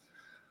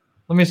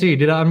 Let me see.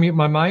 Did I unmute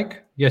my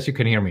mic? Yes, you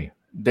can hear me.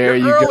 There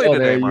you go.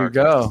 There you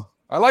go.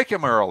 I like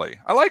him early.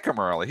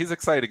 He's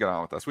excited to get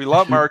on with us. We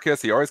love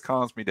Marcus. He always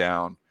calms me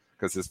down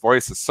because his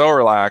voice is so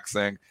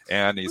relaxing,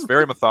 and he's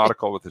very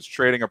methodical with his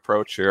trading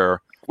approach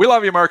here. We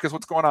love you, Marcus.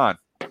 What's going on?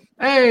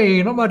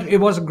 Hey, not much. It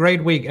was a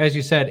great week. As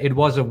you said, it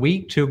was a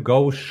week to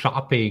go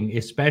shopping,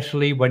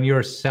 especially when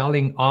you're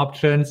selling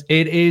options.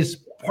 It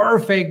is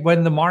perfect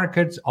when the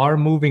markets are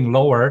moving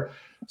lower.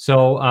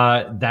 So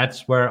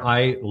that's where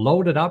I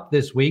loaded up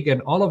this week,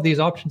 and all of these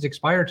options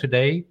expire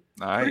today.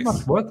 Nice. Pretty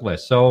much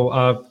worthless.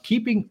 So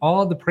keeping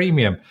all the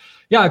premium.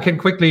 Yeah, I can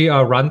quickly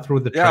run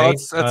through the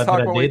trades. Let's talk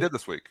about what we did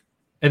this week.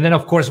 And then,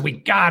 of course, we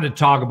got to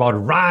talk about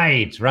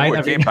right? Ooh,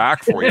 I came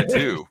back for you,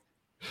 too.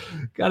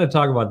 Got to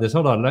talk about this.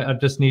 Hold on. I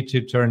just need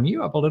to turn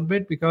you up a little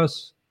bit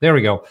because there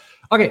we go.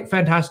 Okay,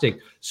 fantastic.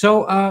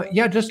 So,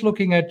 just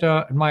looking at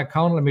my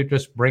account, let me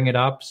just bring it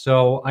up.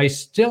 So I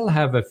still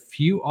have a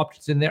few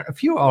options in there. A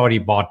few I already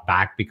bought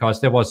back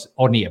because there was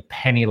only a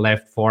penny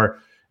left for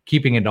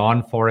keeping it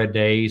on for a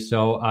day.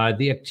 So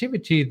the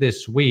activity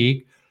this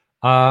week,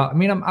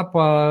 I'm up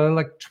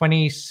like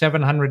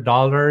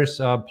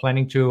 $2,700,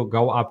 planning to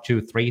go up to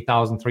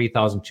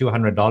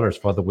 $3,200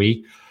 for the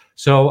week.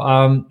 So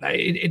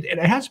it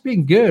has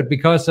been good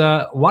because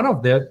one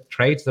of the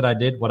trades that I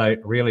did, what I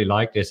really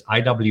liked is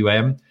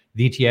IWM,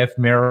 the ETF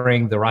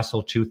mirroring the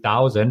Russell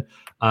 2000.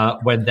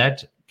 When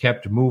that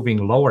kept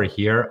moving lower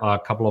here a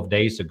couple of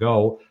days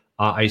ago,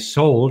 I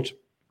sold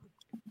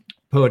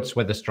puts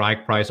with a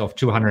strike price of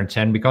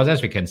 210 because,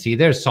 as we can see,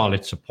 there's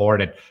solid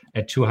support at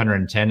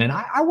 210. And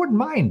I wouldn't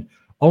mind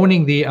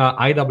owning the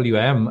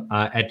IWM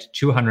at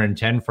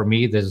 210. For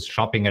me, this is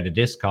shopping at a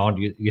discount.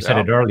 You said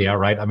it earlier,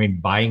 right? I mean,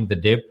 buying the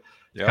dip,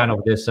 kind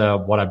of this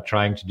what I'm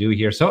trying to do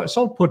here. So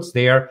sold puts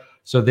there.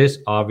 So this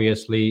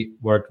obviously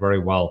worked very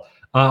well.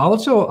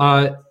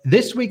 Also,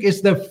 this week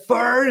is the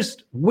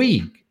first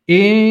week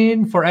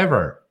in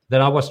forever that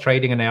I was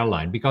trading an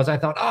airline because I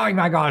thought, oh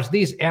my gosh,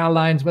 these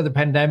airlines with the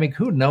pandemic,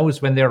 who knows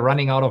when they're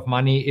running out of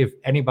money, if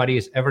anybody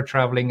is ever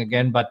traveling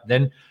again. But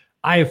then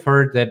I've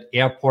heard that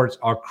airports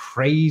are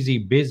crazy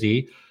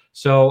busy.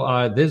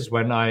 So this is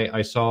when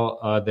I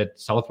saw that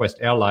Southwest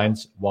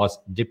Airlines was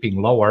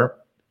dipping lower.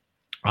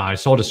 I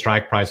sold a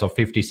strike price of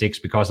 56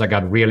 because I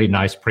got really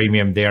nice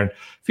premium there. And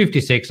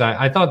 56,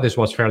 I thought this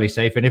was fairly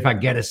safe. And if I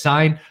get a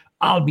sign,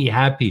 I'll be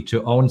happy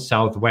to own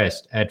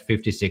Southwest at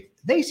 56.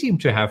 They seem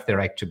to have their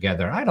act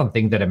together. I don't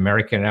think that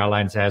American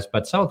Airlines has,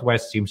 but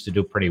Southwest seems to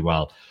do pretty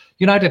well.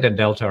 United and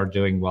Delta are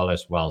doing well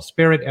as well.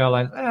 Spirit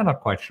Airlines, I'm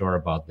not quite sure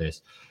about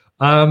this.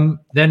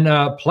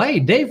 Then Play,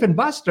 Dave and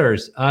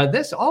Buster's.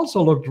 This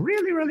also looked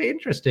really, really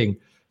interesting.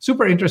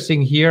 Super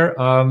interesting here.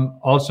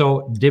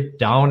 Also dipped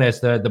down as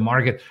the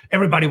market.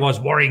 Everybody was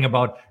worrying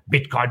about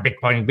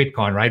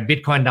Bitcoin, right?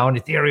 Bitcoin down,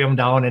 Ethereum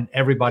down, and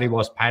everybody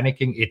was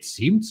panicking. It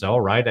seemed so,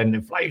 right? And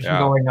inflation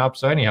going up.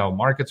 So anyhow,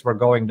 markets were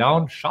going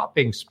down.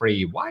 Shopping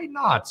spree. Why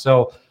not?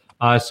 So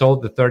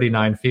sold the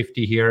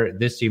 39.50 here.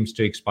 This seems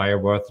to expire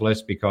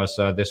worthless because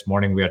this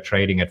morning we are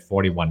trading at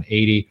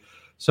 41.80.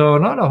 So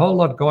not a whole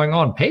lot going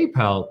on.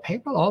 PayPal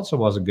also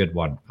was a good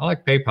one. I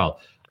like PayPal.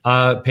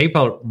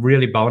 PayPal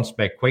really bounced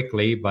back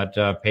quickly, but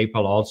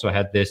PayPal also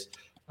had this.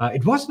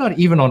 It was not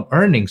even on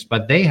earnings,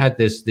 but they had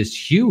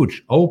this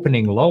huge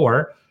opening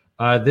lower.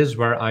 This is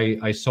where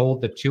I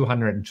sold the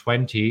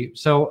 220.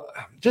 So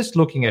just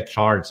looking at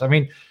charts, I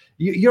mean,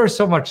 you're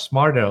so much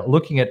smarter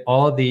looking at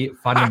all the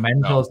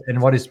fundamentals and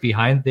what is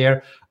behind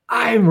there.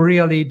 I'm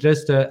really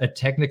just a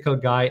technical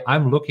guy.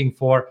 I'm looking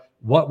for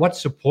what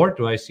support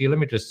do I see? Let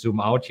me just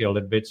zoom out here a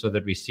little bit so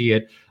that we see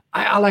it.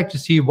 I like to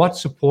see what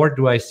support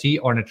do I see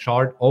on a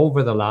chart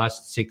over the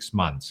last 6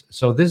 months.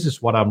 So this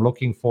is what I'm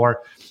looking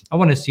for. I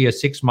want to see a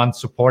 6-month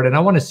support, and I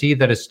want to see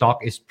that a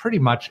stock is pretty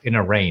much in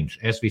a range,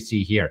 as we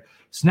see here.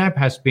 Snap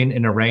has been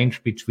in a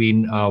range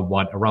between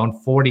around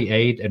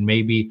 48 and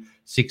maybe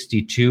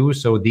 62.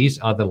 So these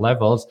are the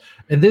levels.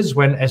 And this is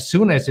when, as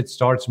soon as it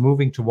starts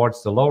moving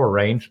towards the lower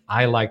range,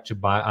 I like to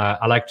buy.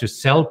 I like to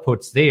sell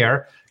puts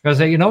there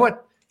because you know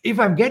what? If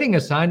I'm getting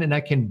a sign and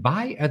I can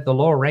buy at the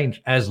lower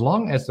range, as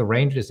long as the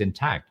range is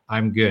intact,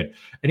 I'm good.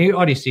 And you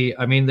already see,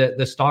 I mean,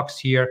 the stocks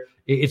here,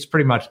 it's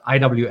pretty much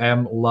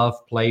IWM,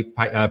 Love, Play,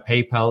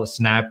 PayPal,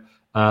 Snap,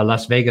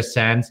 Las Vegas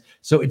Sands.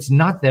 So it's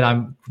not that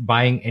I'm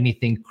buying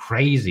anything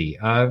crazy,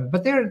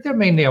 but they're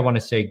mainly, I want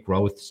to say,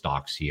 growth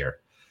stocks here.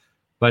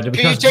 But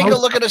can you take a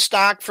look at a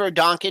stock for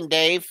Donkin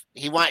Dave?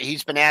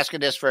 He's been asking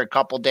this for a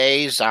couple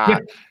days.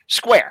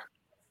 Square.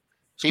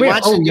 He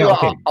wants to do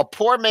okay. a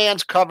poor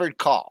man's covered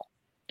call.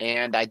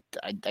 And I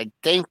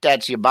think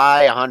that's you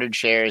buy 100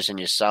 shares and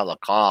you sell a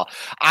call.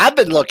 I've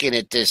been looking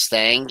at this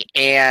thing,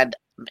 and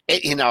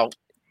if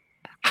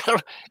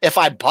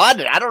I bought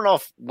it, I don't know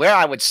where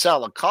I would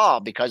sell a call,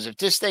 because if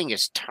this thing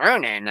is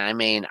turning, I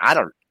mean, I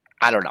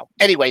don't know.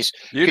 Anyways,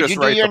 you could just you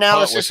do rate your the put,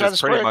 analysis which on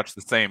is pretty Square? much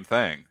the same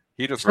thing.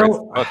 He just rates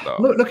the put, though.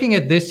 Looking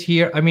at this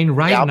here, I mean,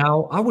 right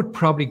now, I would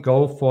probably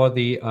go for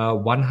the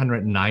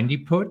 190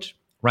 put,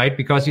 right?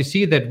 Because you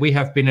see that we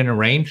have been in a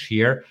range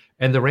here,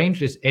 and the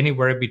range is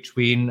anywhere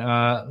between,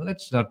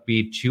 let's not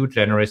be too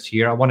generous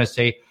here, I want to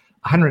say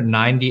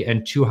 190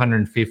 and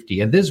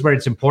 250. And this is where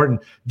it's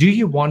important. Do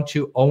you want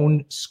to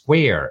own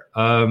Square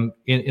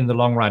in the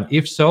long run?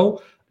 If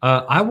so,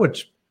 I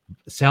would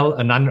sell a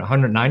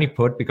 190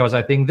 put, because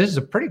I think this is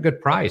a pretty good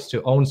price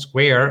to own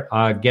Square,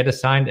 get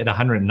assigned at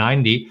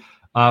 190,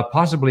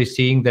 possibly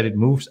seeing that it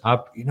moves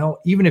up,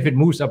 even if it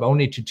moves up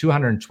only to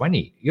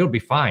 220, you'll be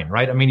fine,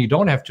 right? I mean, you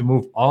don't have to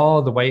move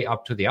all the way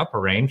up to the upper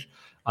range.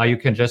 You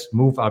can just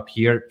move up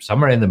here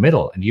somewhere in the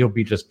middle and you'll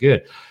be just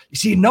good. You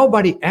see,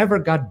 nobody ever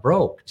got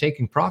broke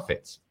taking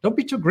profits. Don't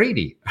be too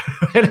greedy.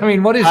 I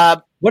mean, what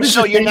is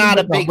so you're not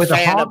a big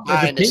fan of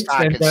buying the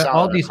stock and selling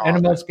all these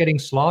animals getting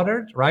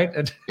slaughtered,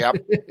 right? Yep.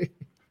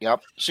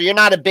 So you're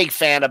not a big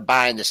fan of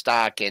buying the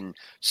stock and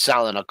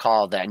selling a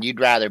call then. You'd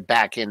rather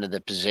back into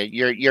the position.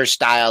 Your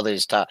style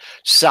is to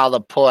sell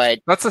the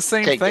put. That's the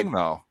same thing,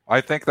 though. I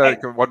think that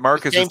what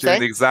Marcus is doing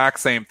the exact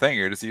same thing.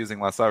 You're just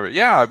using less of it.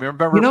 Yeah, I mean,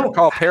 remember put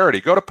call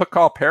parity. Go to put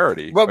call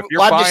parity. Well, if you're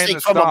buying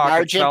the stock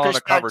and selling a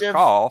covered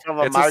call,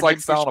 it's just like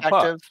selling a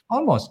put.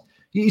 Almost.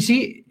 You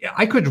see,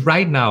 I could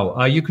right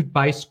now, you could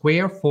buy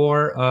Square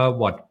for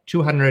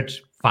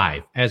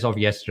 205 as of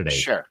yesterday.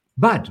 Sure.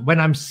 But when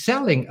I'm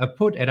selling a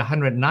put at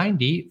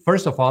 190,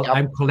 first of all,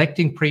 I'm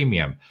collecting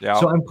premium. Yep.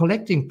 So I'm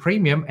collecting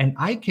premium, and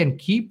I can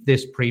keep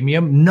this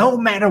premium no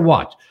matter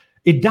what.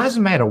 It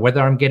doesn't matter whether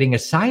I'm getting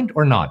assigned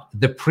or not.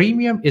 The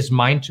premium is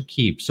mine to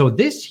keep. So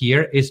this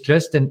here is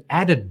just an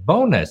added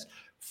bonus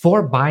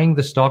for buying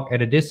the stock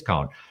at a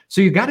discount.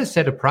 So you got to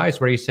set a price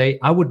where you say,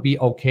 I would be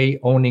okay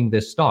owning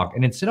this stock.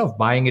 And instead of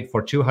buying it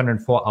for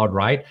 204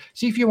 outright,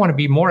 see if you want to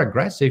be more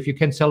aggressive, you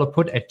can sell a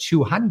put at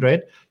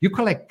 200. You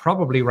collect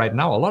probably right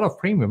now a lot of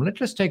premium. Let's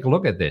just take a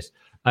look at this.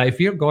 If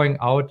you're going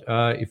out,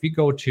 if you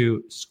go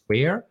to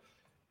Square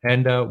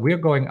and we're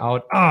going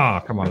out,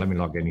 come on, let me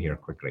log in here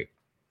quickly.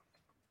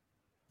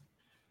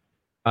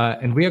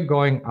 And we are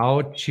going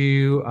out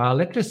to,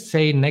 let's just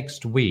say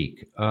next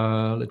week.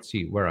 Let's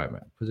see where I'm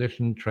at.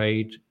 Position,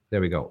 trade.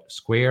 There we go.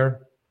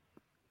 Square.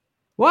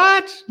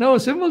 What? No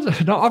symbols,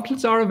 no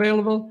options are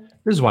available.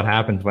 This is what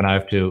happens when I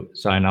have to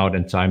sign out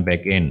and sign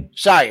back in.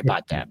 Sorry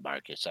about that,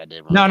 Marcus. I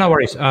didn't. No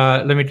worries.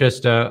 Let me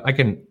just, I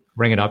can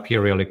bring it up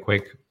here really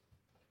quick.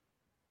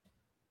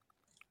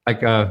 Like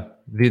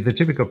the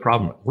typical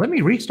problem. Let me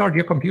restart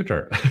your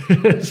computer.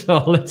 So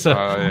let's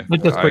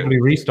just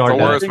quickly restart.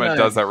 Coercement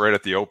does that right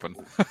at the open.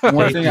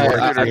 One thing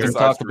I can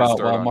talk about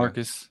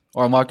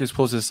while Marcus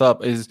pulls this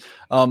up is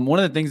one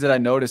of the things that I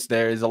noticed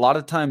there is a lot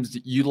of times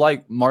you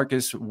like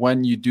Marcus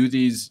when you do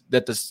these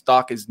that the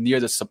stock is near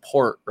the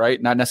support, right?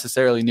 Not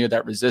necessarily near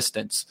that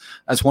resistance.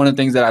 That's one of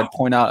the things that I'd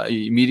point out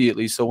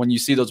immediately. So when you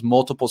see those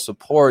multiple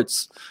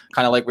supports,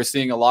 kind of like we're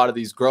seeing a lot of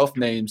these growth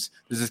names,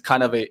 this is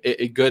kind of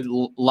a good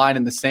line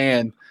in the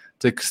sand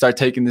to start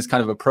taking this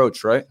kind of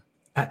approach, right?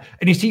 And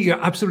you see,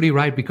 you're absolutely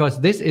right, because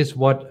this is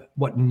what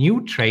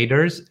new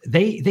traders,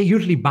 they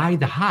usually buy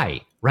the high,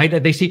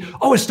 right? They see,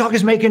 a stock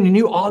is making a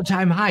new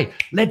all-time high.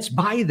 Let's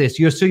buy this.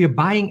 You're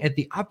buying at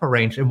the upper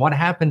range. And what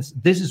happens,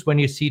 this is when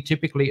you see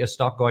typically a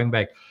stock going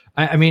back.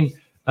 I mean,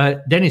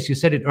 Dennis, you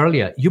said it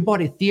earlier. You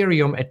bought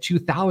Ethereum at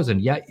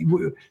 2,000. Yeah.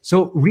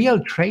 So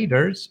real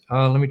traders,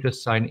 let me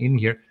just sign in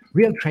here.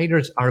 Real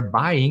traders are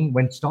buying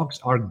when stocks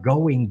are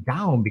going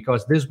down,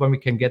 because this is when we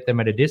can get them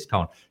at a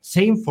discount.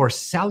 Same for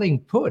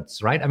selling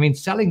puts, right? I mean,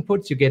 selling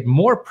puts, you get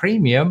more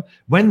premium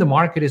when the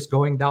market is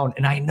going down.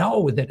 And I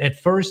know that at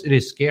first it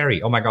is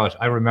scary. Oh my gosh,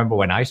 I remember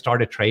when I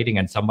started trading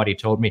and somebody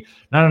told me,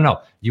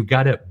 no, you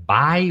got to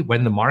buy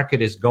when the market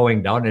is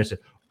going down. And I said,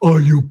 are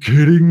you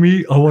kidding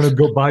me? I want to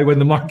go buy when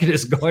the market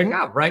is going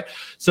up, right?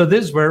 So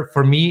this is where,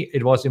 for me,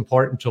 it was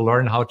important to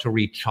learn how to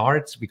read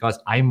charts, because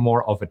I'm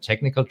more of a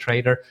technical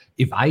trader.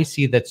 If I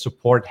see that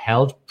support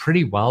held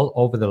pretty well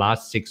over the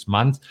last 6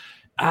 months,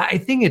 I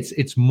think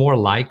it's more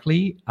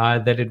likely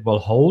that it will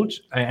hold.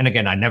 And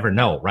again, I never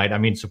know, right? I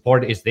mean,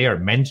 support is there,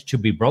 meant to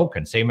be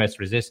broken, same as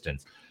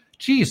resistance.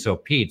 Geez, so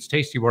Pete's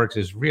Tastyworks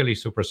is really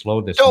super slow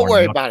this morning. Don't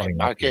worry about it,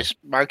 Marcus.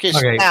 Okay.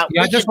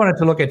 I just wanted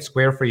to look at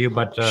Square for you,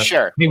 but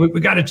sure. I mean,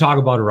 we got to talk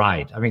about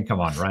right. I mean, come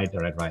on, right.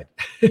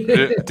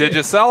 Did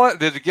you sell it?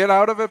 Did you get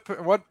out of it?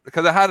 What?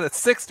 Because it had a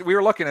 60. We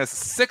were looking at a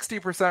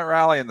 60%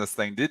 rally in this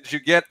thing. Did you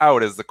get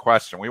out? Is the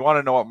question. We want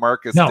to know what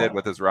Marcus did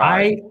with his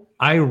rally.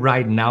 I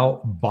right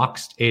now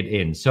boxed it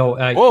in. So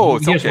whoa,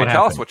 it's okay.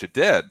 Tell us what you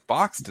did.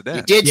 Boxed it in.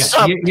 You did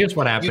something. Here's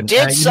what happened. You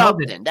did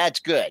something.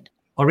 That's good.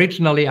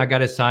 Originally, I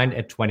got assigned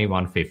at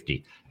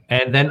 2150,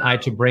 and then I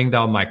had to bring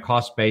down my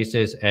cost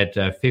basis at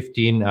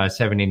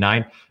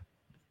 1579.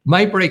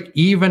 My break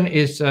even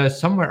is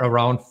somewhere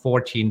around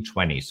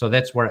 14.20. So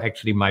that's where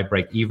actually my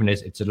break even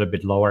is. It's a little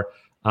bit lower,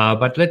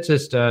 but let's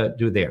just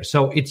do there.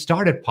 So it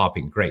started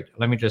popping. Great.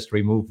 Let me just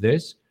remove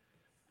this.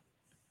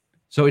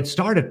 So it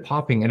started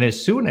popping, and as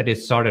soon as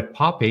it started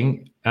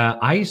popping,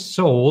 I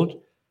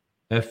sold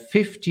a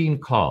 15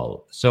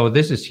 call. So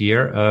this is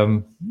here.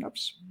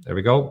 Oops, there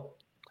we go.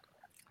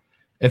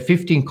 A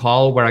 15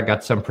 call where I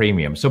got some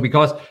premium. So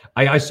because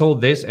I sold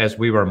this as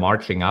we were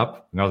marching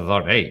up, I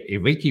thought, hey,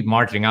 if we keep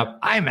marching up,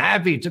 I'm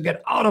happy to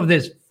get out of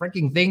this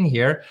freaking thing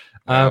here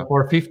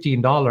for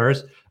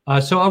 $15.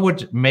 So I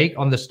would make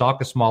on the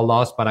stock a small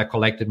loss, but I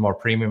collected more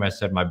premium. I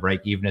said my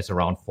break even is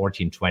around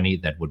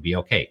 14.20. That would be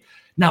okay.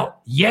 Now,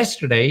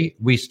 yesterday,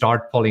 we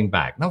start pulling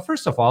back. Now,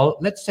 first of all,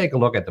 let's take a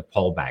look at the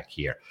pullback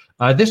here.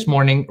 This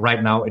morning,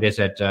 right now, it is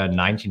at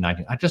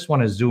 19.19. I just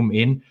want to zoom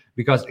in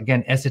because,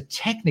 again, as a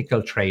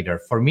technical trader,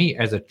 for me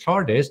as a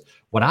chartist,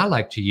 what I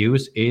like to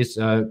use is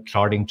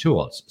charting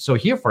tools. So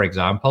here, for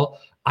example,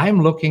 I'm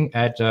looking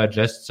at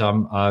just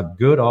some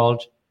good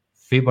old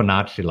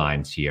Fibonacci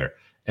lines here.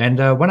 And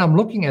when I'm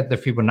looking at the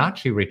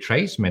Fibonacci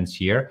retracements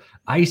here,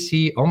 I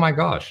see, oh my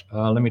gosh,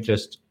 let me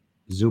just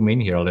zoom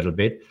in here a little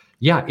bit.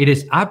 Yeah, it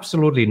is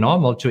absolutely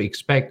normal to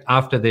expect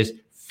after this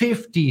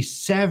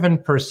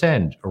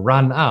 57%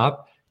 run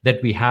up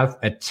that we have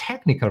a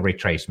technical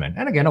retracement.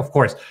 And again, of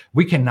course,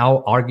 we can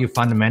now argue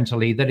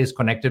fundamentally that is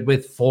connected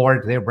with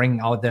Ford. They're bringing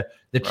out the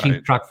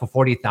cheap truck for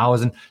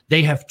 40,000.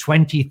 They have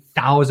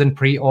 20,000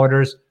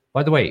 pre-orders.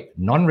 By the way,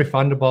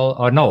 non-refundable,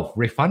 or no,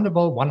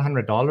 refundable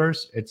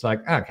 $100. It's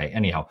like, okay,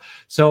 anyhow.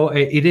 So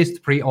it is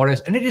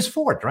pre-orders, and it is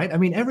Ford, right? I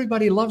mean,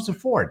 everybody loves a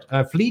Ford.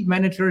 Fleet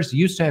managers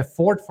used to have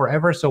Ford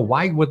forever, so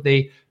why would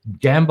they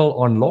gamble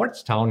on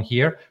Lordstown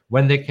here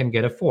when they can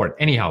get a Ford?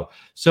 Anyhow,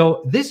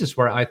 so this is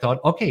where I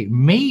thought, okay,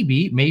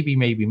 maybe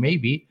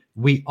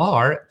we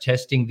are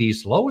testing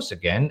these lows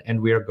again, and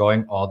we are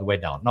going all the way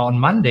down. Now, on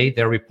Monday,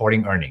 they're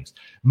reporting earnings.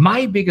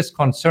 My biggest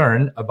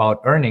concern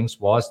about earnings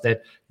was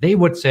that they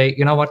would say,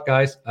 you know what,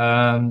 guys,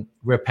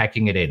 we're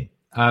packing it in.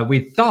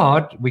 We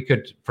thought we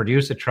could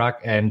produce a truck,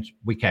 and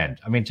we can't.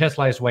 I mean,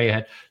 Tesla is way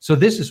ahead. So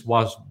this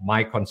was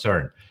my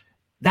concern.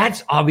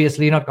 That's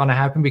obviously not going to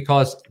happen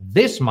because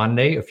this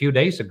Monday, a few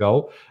days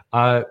ago,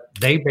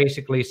 they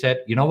basically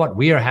said, you know what,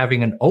 we are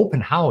having an open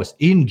house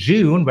in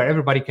June where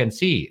everybody can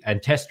see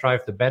and test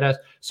drive the betas.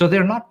 So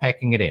they're not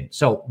packing it in.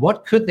 So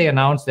what could they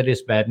announce that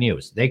is bad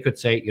news? They could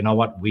say, you know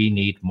what, we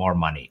need more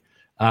money.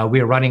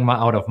 We're running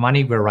out of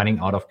money. We're running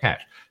out of cash.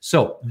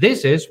 So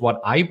this is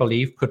what I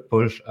believe could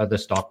push the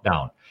stock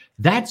down.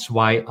 That's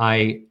why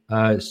I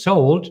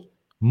sold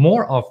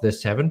more of the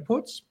 7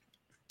 puts.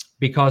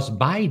 Because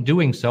by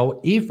doing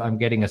so, if I'm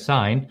getting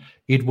assigned,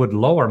 it would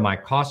lower my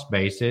cost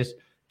basis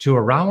to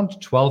around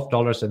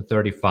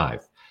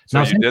 $12.35. So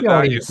now, you did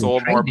that? You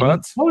sold more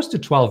puts? Close to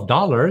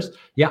 $12.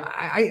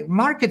 Yeah,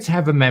 markets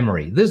have a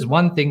memory. This is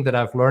one thing that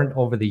I've learned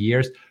over the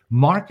years.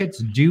 Markets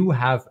do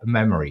have a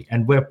memory.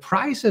 And where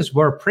prices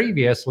were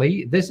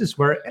previously, this is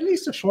where, at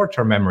least a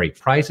short-term memory,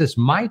 prices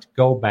might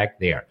go back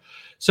there.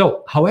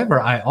 So, however,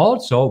 I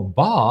also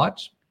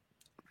bought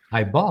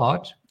 8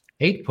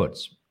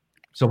 puts.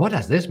 So what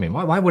does this mean?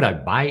 Why would I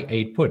buy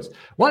 8 puts?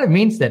 Well, it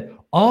means that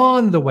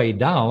on the way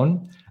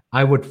down,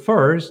 I would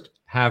first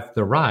have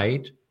the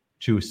right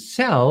to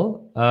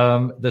sell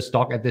the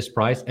stock at this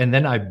price, and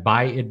then I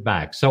buy it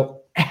back.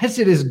 So as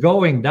it is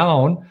going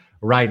down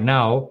right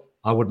now,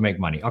 I would make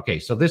money. Okay,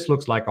 so this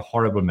looks like a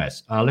horrible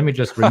mess. Let me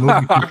just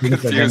remove I'm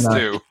confused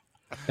too.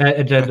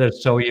 And then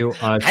show you.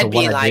 I'd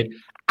be like,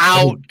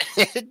 out.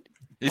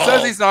 He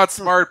says he's not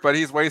smart, but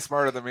he's way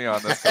smarter than me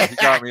on this one. He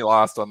got me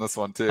lost on this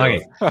one too.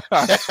 Okay.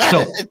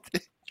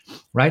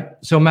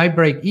 So my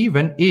break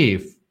even,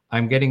 if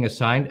I'm getting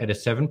assigned at a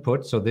 7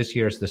 put, so this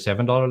here is the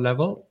 $7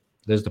 level,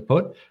 there's the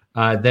put,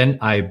 then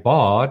I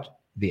bought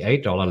the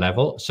 $8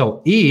 level.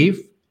 So if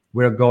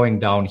we're going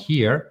down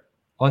here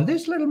on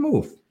this little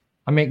move,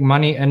 I make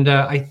money, and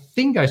I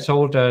think I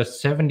sold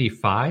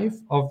 75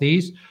 of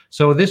these.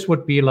 So this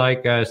would be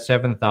like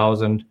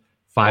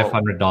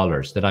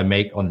 $7,500 that I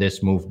make on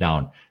this move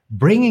down,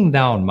 bringing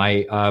down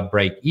my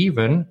break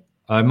even,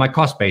 my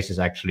cost basis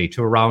actually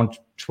to around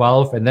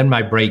 12, and then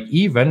my break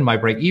even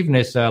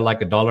is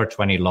like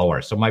 $1.20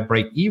 lower. So my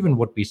break even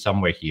would be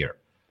somewhere here.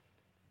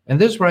 And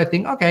this is where I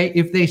think, okay,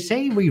 if they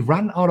say we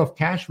run out of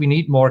cash, we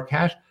need more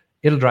cash,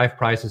 it'll drive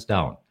prices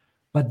down.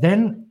 But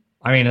then,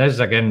 I mean, this is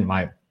again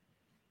my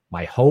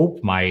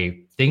hope, my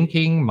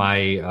thinking,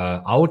 my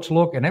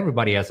outlook, and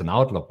everybody has an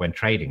outlook when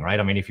trading, right?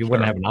 I mean, if you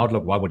wouldn't have an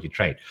outlook, why would you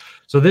trade?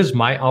 So this is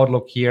my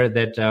outlook here,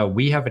 that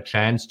we have a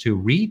chance to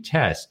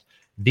retest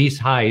these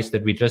highs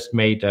that we just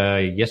made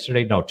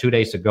 2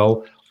 days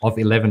ago of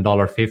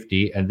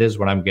 $11.50. And this is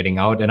what I'm getting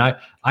out. And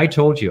I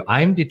told you,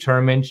 I'm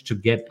determined to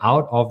get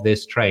out of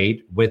this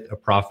trade with a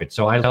profit.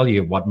 So I'll tell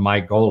you what my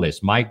goal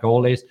is. My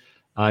goal is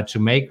to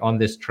make on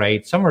this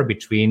trade somewhere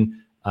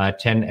between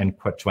 10 and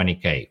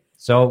 20K.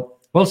 So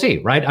we'll see,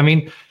 right? I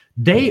mean,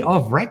 day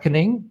of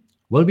reckoning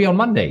will be on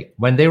Monday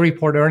when they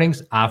report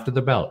earnings after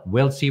the bell.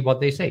 We'll see what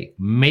they say.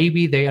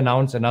 Maybe they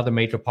announce another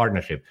major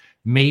partnership.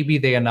 Maybe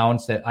they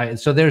announce that.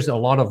 So there's a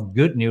lot of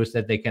good news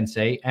that they can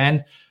say.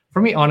 And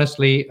for me,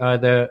 honestly,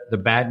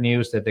 the bad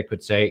news that they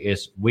could say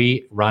is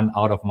we run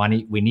out of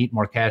money. We need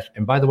more cash.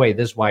 And by the way,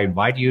 this is why I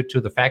invite you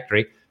to the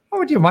factory. Why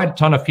would you invite a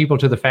ton of people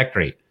to the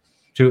factory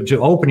to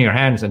open your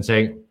hands and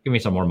say, give me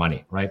some more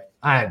money, right?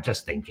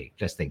 Just thinking,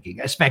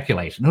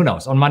 speculation. Who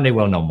knows? On Monday,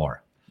 we'll know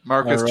more.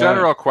 Marcus,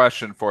 general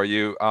question for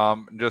you.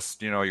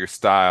 Just, your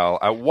style.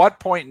 At what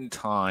point in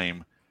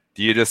time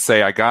do you just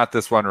say, I got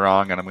this one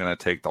wrong and I'm going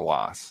to take the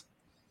loss?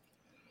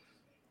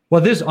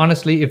 Well, this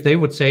honestly, if they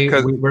would say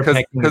we're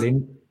packing it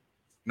in.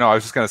 No, I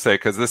was just going to say,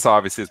 because this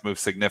obviously has moved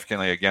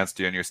significantly against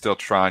you and you're still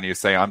trying. You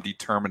say, I'm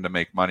determined to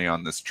make money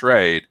on this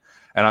trade.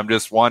 And I'm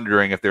just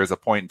wondering if there's a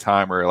point in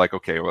time where you're like,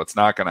 okay, well, it's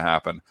not going to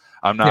happen.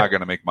 I'm not going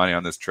to make money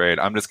on this trade.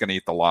 I'm just going to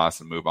eat the loss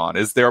and move on.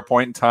 Is there a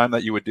point in time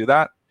that you would do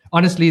that?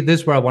 Honestly,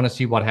 this is where I want to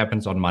see what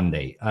happens on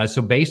Monday. So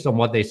based on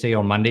what they say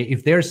on Monday,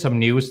 if there's some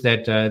news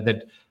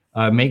that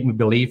make me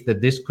believe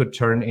that this could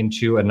turn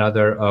into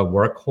another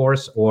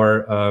Workhorse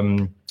or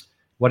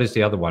what is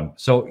the other one?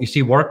 So you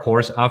see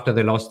Workhorse, after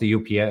they lost the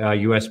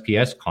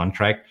USPS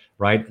contract,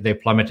 right? They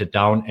plummeted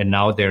down and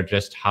now they're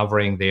just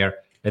hovering there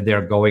and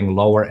they're going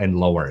lower and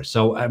lower.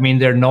 So, I mean,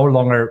 they're no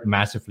longer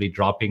massively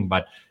dropping,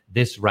 but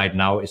this right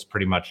now is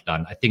pretty much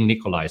done. I think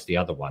Nikola is the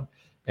other one.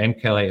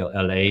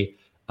 NKLA,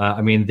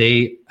 I mean,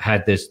 they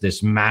had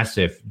this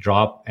massive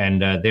drop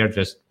and they're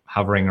just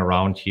hovering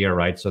around here,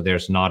 right? So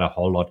there's not a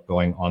whole lot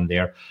going on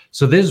there.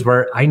 So this is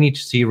where I need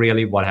to see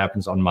really what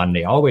happens on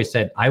Monday. I always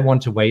said I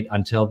want to wait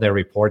until they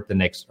report the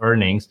next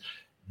earnings.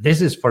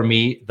 This is for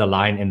me the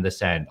line in the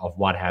sand of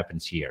what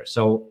happens here.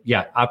 So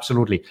yeah,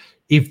 absolutely.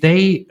 If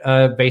they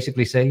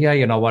basically say, yeah,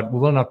 you know what, we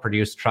will not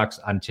produce trucks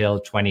until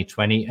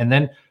 2020. And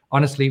then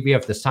honestly, we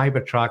have the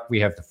Cybertruck, we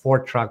have the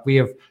Ford truck, we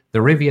have the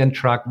Rivian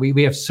truck,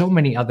 we have so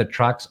many other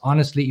trucks.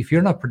 Honestly, if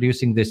you're not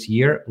producing this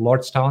year,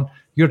 Lordstown,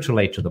 you're too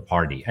late to the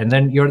party. And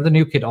then you're the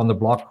new kid on the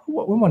block.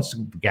 Who wants to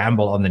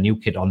gamble on the new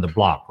kid on the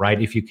block, right?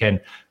 If you can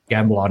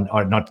gamble on,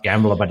 or not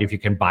gamble, but if you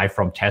can buy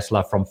from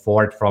Tesla, from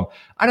Ford, from,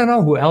 I don't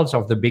know who else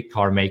of the big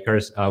car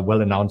makers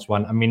will announce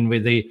one. I mean,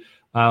 with the,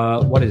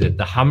 what is it?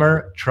 The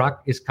Hummer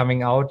truck is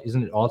coming out.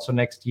 Isn't it also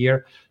next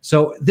year?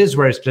 So this is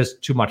where it's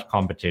just too much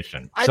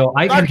competition. So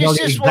I can tell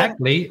you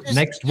exactly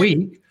next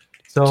week.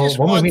 So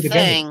when we meet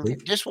again,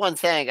 just one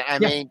thing. I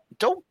mean,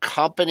 don't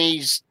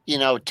companies,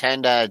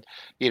 tend to,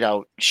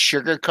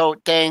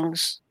 sugarcoat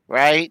things,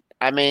 right?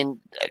 I mean,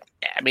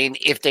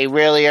 if they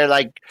really are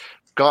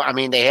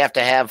they have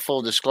to have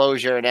full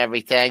disclosure and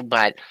everything,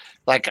 but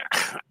I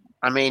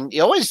think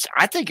you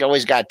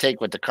always got to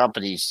take what the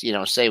companies,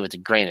 say with a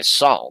grain of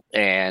salt.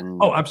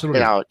 And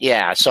absolutely,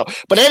 So,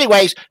 but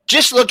anyways,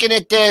 just looking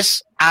at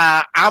this,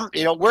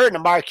 we're in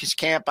the Marcus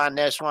camp on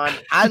this one.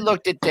 I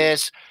looked at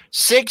this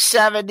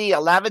 670,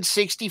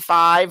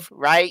 1165,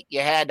 right?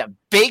 You had a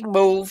big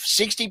move,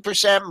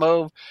 60%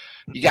 move.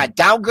 You got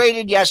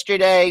downgraded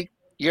yesterday.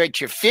 You're at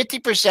your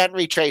 50%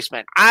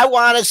 retracement. I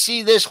want to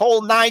see this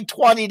whole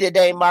 920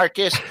 today,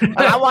 Marcus. And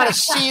I want to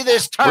see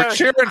this turn. We're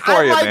cheering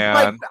for you,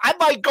 man. I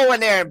might go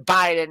in there and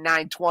buy it at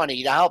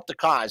 920 to help the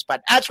cause.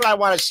 But that's what I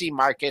want to see,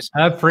 Marcus.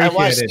 I appreciate it. I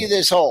want to see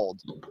this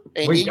hold.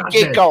 And you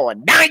get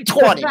going.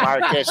 920,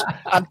 Marcus.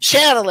 I'm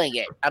channeling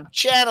it.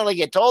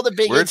 To all the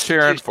big We're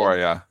cheering for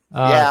you.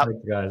 Yeah,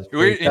 guys.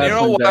 And you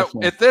know what?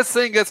 Definitely. If this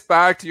thing gets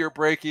back to your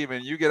break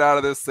even, you get out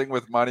of this thing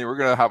with money, we're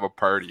gonna have a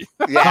party.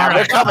 Yeah,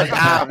 we're coming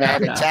down, man,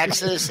 to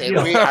Texas,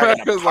 and we are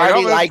gonna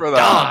party like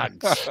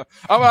dogs.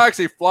 I'm gonna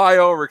actually fly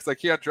over because I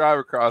can't drive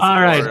across the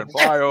border and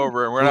fly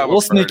over, and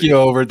we'll sneak you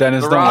over,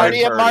 Dennis.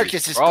 Party at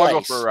Marcus's place. I'll go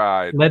for a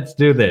ride. Let's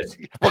do this.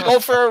 We'll go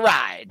for a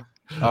ride.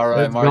 All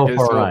right, Marcus.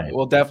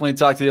 We'll definitely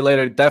talk to you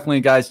later. Definitely,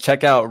 guys,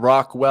 check out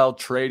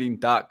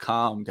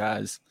rockwelltrading.com,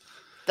 guys.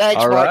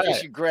 Thanks,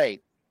 Marcus. You're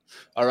great.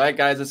 All right,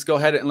 guys, let's go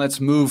ahead and let's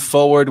move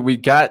forward. We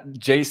got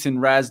Jason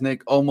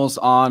Raznick almost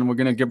on. We're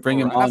going to bring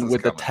him on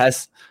with the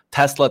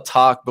Tesla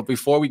talk. But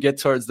before we get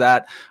towards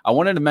that, I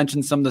wanted to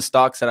mention some of the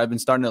stocks that I've been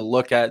starting to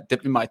look at,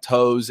 dipping my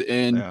toes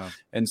in. Yeah.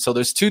 And so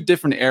there's two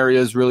different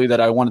areas really that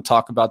I want to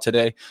talk about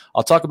today.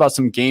 I'll talk about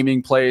some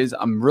gaming plays.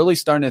 I'm really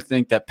starting to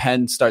think that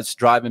Penn starts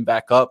driving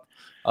back up.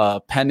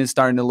 Penn is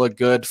starting to look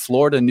good.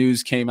 Florida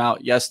news came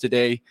out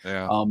yesterday,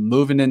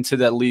 moving into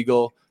that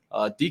legal.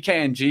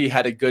 DKNG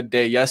had a good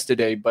day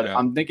yesterday, but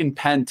I'm thinking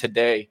Penn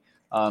today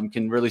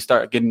can really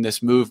start getting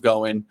this move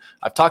going.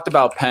 I've talked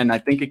about Penn. I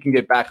think it can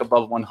get back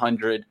above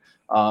 100.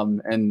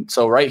 And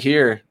so right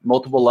here,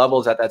 multiple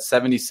levels at that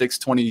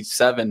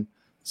 76.27.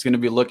 It's going to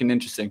be looking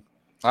interesting.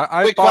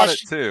 I bought it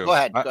too. Go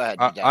ahead.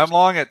 I'm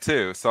long it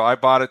too. So I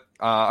bought it.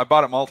 I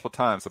bought it multiple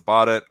times. I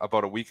bought it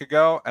about a week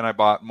ago, and I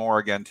bought more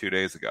again 2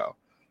 days ago.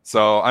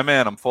 So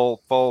I'm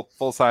full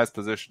size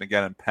position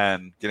again in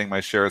Penn, getting my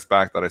shares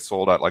back that I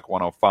sold at like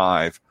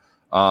 105.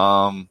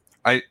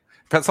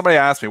 Somebody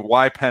asked me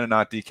why Penn and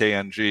not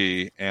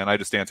DKNG, and I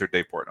just answered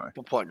Dave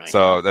Portnoy.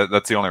 So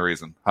that's the only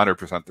reason,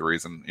 100% the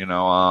reason.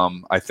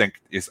 I think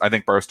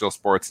Barstool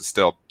Sports is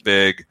still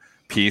big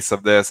piece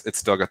of this. It's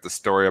still got the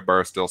story of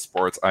Barstool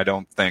Sports. I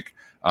don't think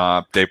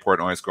Dave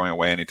Portnoy is going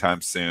away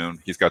anytime soon.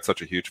 He's got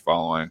such a huge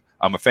following.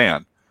 I'm a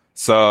fan.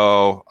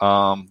 So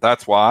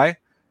that's why.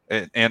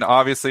 And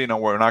obviously,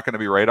 we're not going to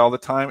be right all the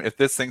time. If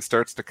this thing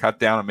starts to cut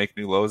down and make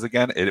new lows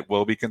again, it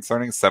will be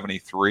concerning.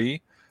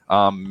 73.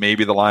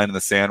 Maybe the line in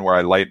the sand where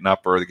I lighten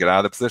up or get out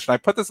of the position. I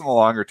put this in the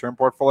longer term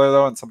portfolio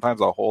though, and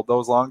sometimes I'll hold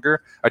those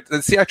longer. I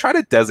try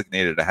to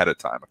designate it ahead of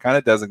time. I kind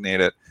of designate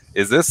it.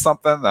 Is this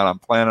something that I'm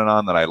planning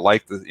on that I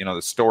like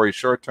the story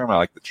short term? I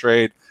like the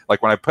trade.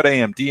 Like when I put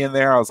AMD in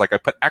there, I was like, I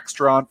put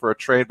extra on for a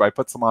trade, but I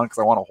put some on because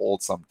I want to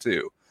hold some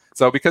too.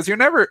 So because you're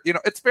never,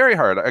 it's very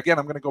hard. Again,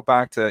 I'm going to go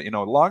back to,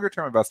 longer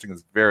term investing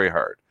is very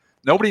hard.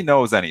 Nobody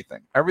knows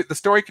anything. The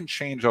story can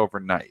change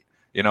overnight.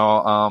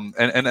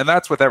 And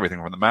that's with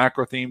everything from the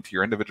macro theme to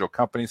your individual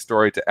company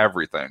story to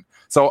everything.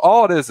 So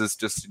all it is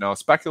just,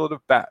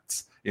 speculative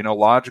bets,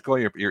 logical,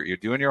 you're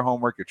doing your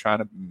homework. You're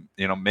trying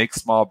to, make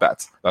small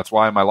bets. That's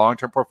why in my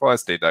long-term portfolio, I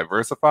stay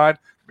diversified.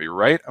 I'm going to be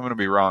right. I'm going to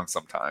be wrong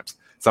sometimes.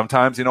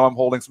 Sometimes, I'm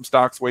holding some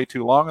stocks way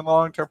too long in the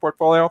long-term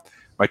portfolio.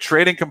 My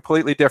trading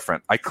completely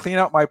different. I clean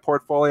out my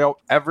portfolio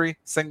every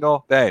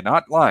single day,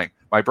 not lying.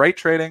 My Bright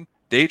Trading,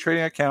 day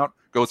trading account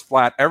goes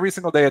flat every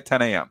single day at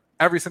 10 a.m.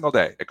 Every single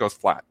day, it goes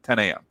flat, 10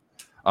 a.m.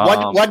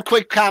 One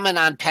quick comment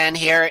on Penn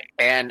here,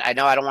 and I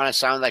know I don't want to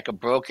sound like a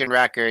broken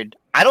record.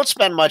 I don't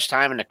spend much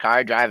time in the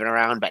car driving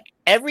around, but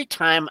every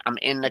time I'm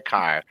in the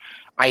car,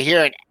 I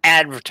hear an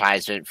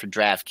advertisement for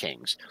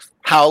DraftKings.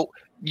 How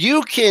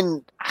you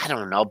can, I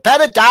don't know, bet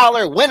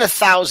 $1, win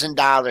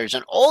 $1,000,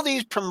 and all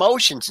these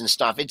promotions and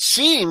stuff. It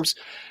seems,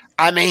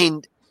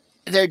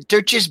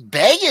 they're just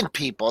begging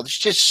people. There's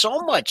just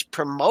so much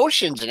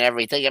promotions and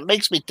everything. It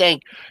makes me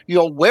think,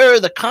 where are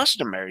the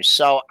customers?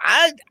 So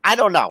I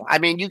don't know.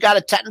 You got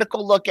a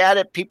technical look at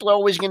it. People are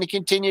always going to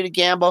continue to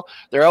gamble.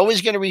 They're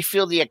always going to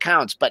refill the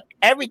accounts. But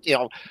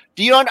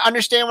do you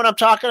understand what I'm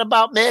talking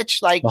about,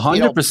 Mitch? Like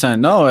 100%.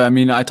 No,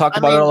 I talk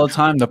about it all the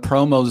time. The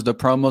promos.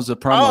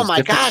 Oh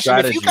my gosh!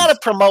 And if you got to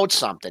promote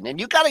something and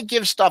you got to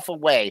give stuff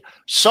away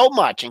so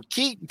much, and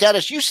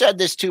Dennis, you said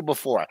this too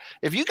before.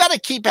 If you got to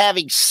keep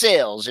having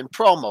sales and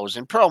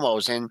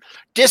promos and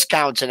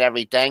discounts and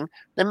everything,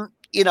 then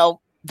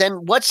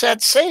what's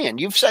that saying?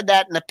 You've said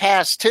that in the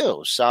past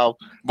too. So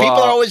people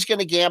are always going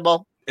to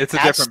gamble. It's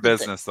a different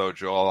business, though,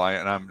 Joel.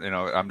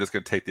 I'm just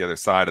going to take the other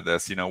side of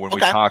this. When we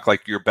talk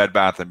like your Bed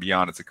Bath and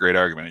Beyond, it's a great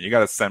argument. And you got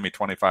to send me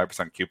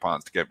 25%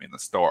 coupons to get me in the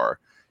store.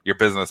 Your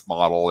business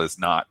model is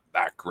not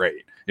that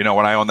great. When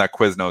I owned that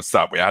Quiznos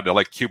sub, we had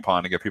to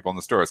coupon to get people in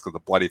the stores because the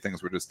bloody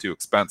things were just too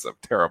expensive.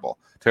 Terrible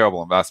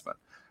investment.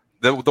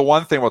 The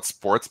one thing about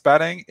sports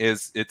betting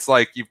is it's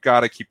like you've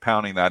got to keep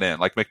pounding that in.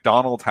 Like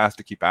McDonald's has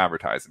to keep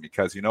advertising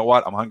because you know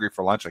what? I'm hungry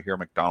for lunch. I hear a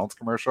McDonald's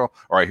commercial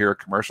or I hear a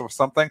commercial for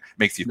something,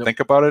 makes you think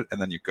about it, and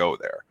then you go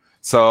there.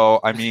 So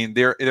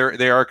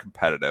they are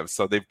competitive.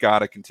 So they've got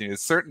to continue.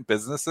 There's certain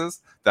businesses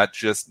that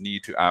just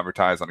need to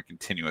advertise on a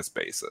continuous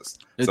basis.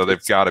 So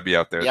they've got to be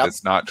out there. Yep.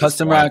 It's not just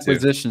customer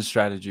acquisition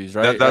strategies,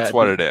 right? That's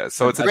what it is.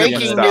 So it's a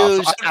different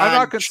style. I'm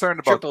not concerned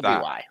about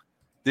that.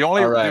 The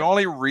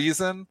only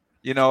reason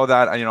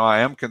that I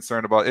am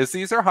concerned about is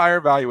these are higher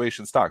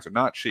valuation stocks. They're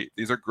not cheap.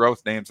 These are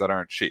growth names that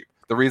aren't cheap.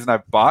 The reason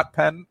I've bought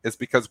Penn is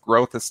because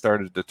growth has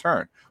started to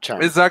turn.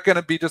 Is that going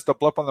to be just a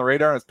blip on the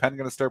radar? Is Penn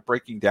going to start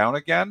breaking down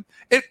again?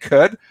 It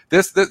could.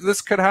 This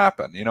could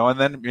happen, and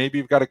then maybe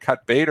you've got to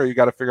cut bait or you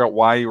got to figure out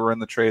why you were in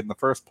the trade in the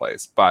first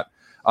place. But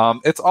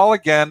it's all,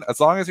 again, as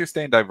long as you're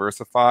staying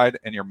diversified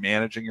and you're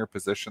managing your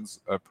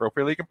positions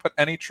appropriately, you can put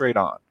any trade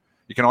on.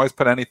 You can always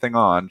put anything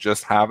on,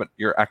 just have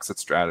your exit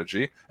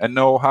strategy and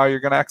know how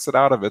you're going to exit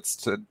out of it,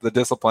 to the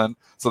discipline,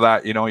 so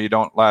that, you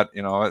don't let,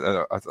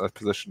 a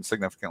position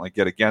significantly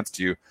get against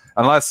you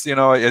unless,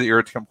 you're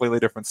a completely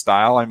different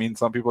style.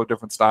 Some people have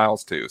different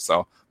styles too.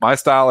 So my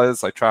style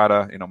is I try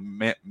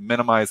to,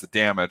 minimize the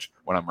damage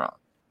when I'm wrong.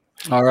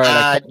 All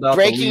right.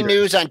 Breaking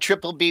news on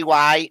Triple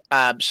BY.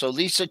 So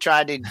Lisa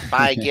tried to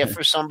buy a gift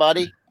for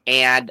somebody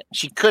and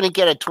she couldn't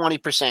get a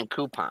 20%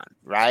 coupon,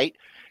 right?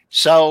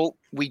 So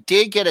we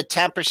did get a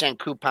 10%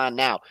 coupon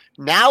now.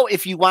 Now,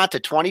 if you want the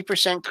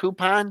 20%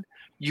 coupon,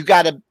 you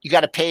gotta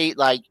pay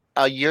like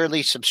a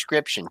yearly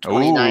subscription.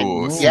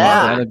 $29.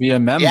 Yeah, gotta be a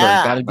member.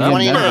 Yeah, gotta be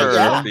a member.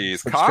 Yeah.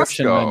 These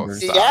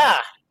Costco.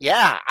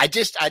 Yeah.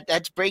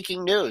 That's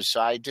breaking news.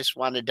 So I just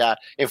wanted to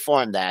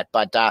inform that.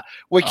 But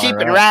we're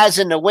keeping Raz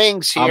in the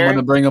wings here. I'm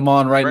gonna bring them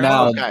on right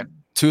now. Okay.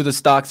 Two of the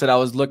stocks that I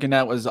was looking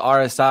at was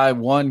RSI,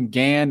 one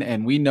GAN,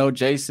 and we know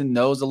Jason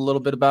knows a little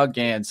bit about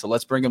GAN, so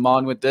let's bring him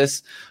on with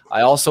this.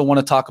 I also want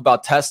to talk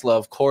about Tesla,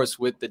 of course,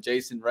 with the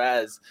Jason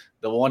Raz,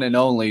 the one and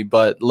only.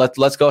 But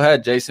let's go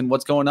ahead, Jason.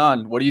 What's going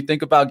on? What do you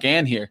think about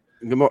GAN here?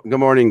 Good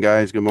morning,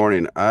 guys. Good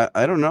morning.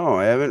 I don't know.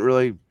 I haven't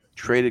really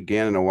traded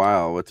GAN in a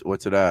while.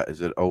 What's it at?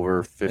 Is it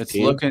over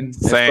 15?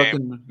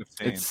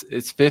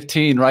 It's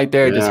 15 right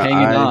there, just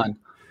hanging on.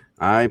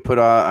 I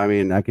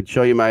could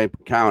show you my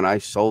account. I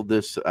sold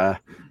this.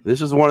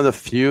 This is one of the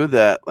few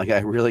that I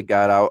really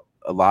got out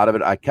a lot of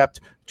it. I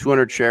kept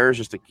 200 shares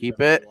just to keep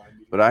it.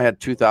 but I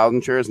had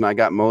 2,000 shares, and I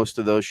got most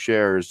of those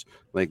shares,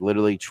 like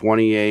literally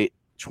 28,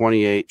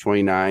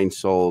 29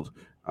 sold.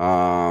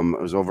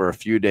 It was over a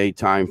few day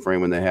time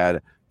frame when they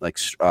had like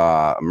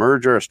a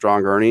merger, a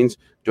strong earnings.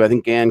 Do I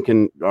think GAN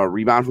can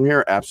rebound from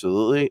here?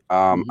 Absolutely.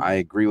 I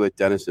agree with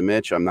Dennis and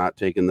Mitch. I'm not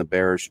taking the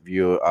bearish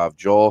view of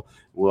Joel.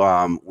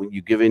 When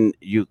you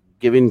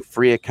giving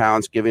free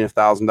accounts, giving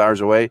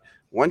 $1,000 away,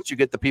 once you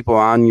get the people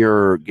on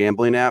your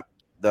gambling app,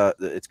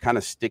 it's kind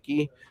of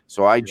sticky.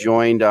 So I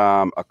joined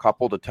a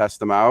couple to test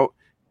them out,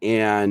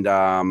 and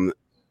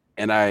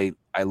I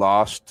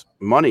lost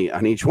money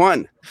on each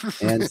one.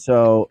 And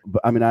so,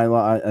 I mean,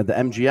 the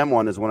MGM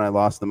one is one I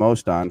lost the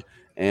most on,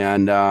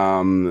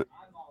 and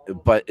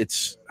but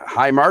it's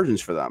high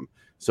margins for them.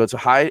 So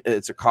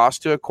it's a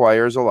cost to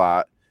acquire is a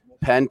lot.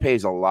 Penn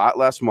pays a lot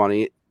less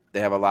money.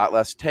 They have a lot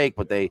less take,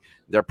 but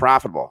they're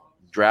profitable.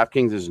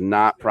 DraftKings is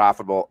not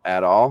profitable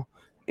at all,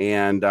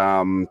 and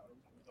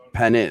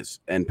Penn is.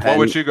 And Penn, what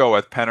would you go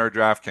with, Penn or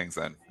DraftKings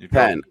then?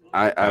 Penn.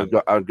 I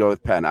would go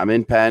with Penn. I'm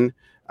in Penn.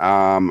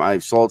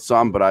 I've sold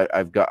some, but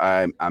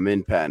I'm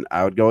in Penn.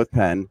 I would go with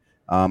Penn.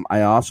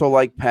 I also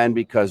like Penn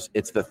because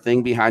it's the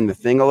thing behind the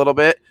thing a little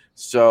bit.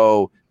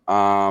 So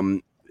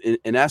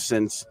in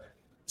essence,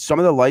 some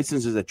of the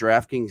licenses that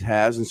DraftKings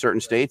has in certain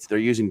states, they're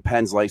using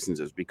Penn's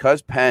licenses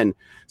because Penn.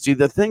 See,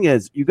 the thing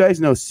is, you guys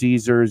know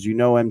Caesars, you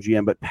know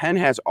MGM, but Penn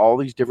has all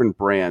these different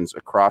brands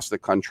across the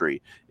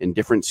country in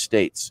different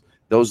states.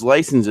 Those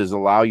licenses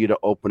allow you to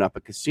open up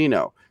a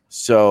casino.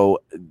 So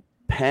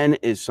Penn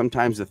is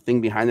sometimes the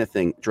thing behind the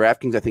thing.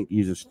 DraftKings, I think,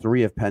 uses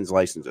 3 of Penn's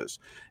licenses.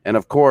 And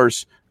of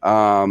course,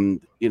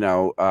 Penn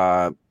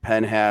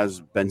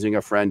has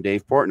Benzinga friend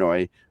Dave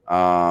Portnoy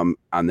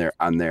on their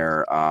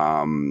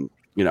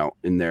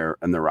in their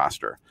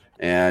roster.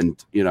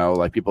 And,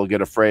 like people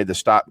get afraid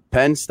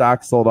Penn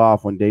stock sold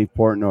off when Dave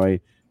Portnoy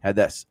had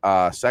that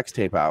sex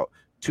tape out.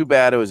 Too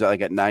bad it was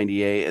like at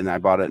 98 and I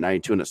bought it at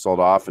 92 and it sold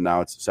off and now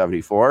it's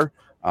 74.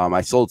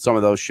 I sold some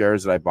of those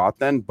shares that I bought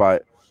then,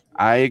 but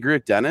I agree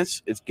with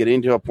Dennis. It's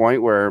getting to a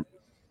point where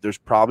there's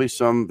probably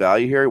some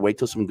value here. Wait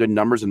till some good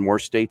numbers and more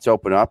states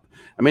open up.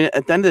 I mean,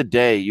 at the end of the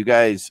day, you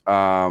guys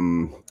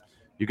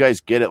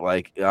get it.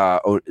 Like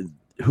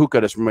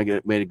Hookah just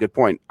made a good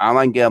point.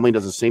 Online gambling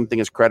does the same thing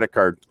as credit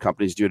card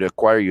companies do to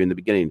acquire you in the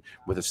beginning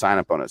with a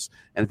sign-up bonus.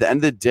 And at the end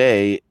of the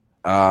day,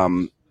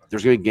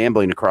 there's going to be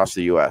gambling across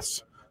the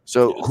U.S.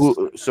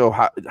 So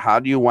how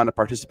do you want to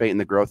participate in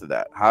the growth of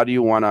that? How do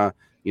you want to,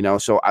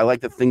 so I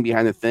like the thing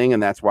behind the thing,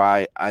 and that's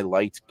why I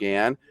liked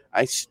GAN.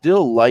 I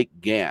still like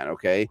GAN,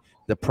 okay?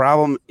 The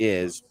problem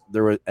is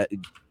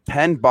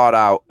Penn bought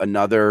out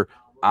another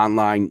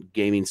online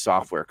gaming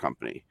software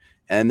company.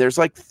 And there's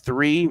like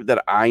 3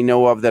 that I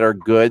know of that are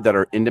good, that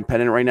are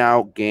independent right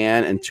now,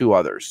 GAN and 2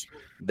 others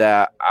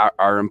that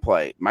are in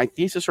play. My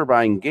thesis for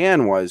buying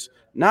GAN was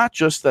not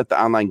just that the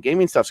online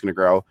gaming stuff's going to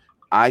grow.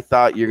 I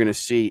thought you're going to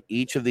see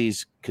each of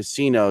these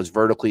casinos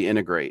vertically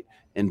integrate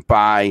and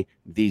buy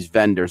these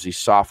vendors, these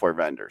software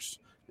vendors.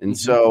 And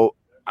so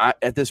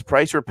at this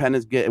price where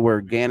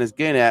where GAN is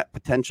getting at,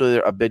 potentially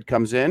a bid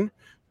comes in,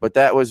 but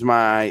that was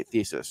my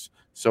thesis.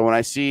 So when I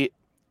see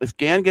if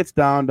GAN gets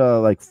down to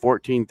like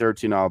 14,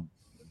 13, I'll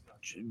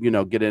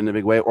get in a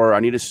big way, or I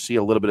need to see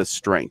a little bit of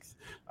strength.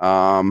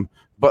 But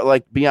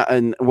like beyond,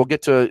 and we'll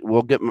get the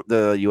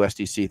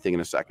USDC thing in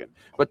a second.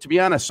 But to be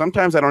honest,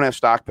 sometimes I don't have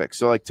stock picks.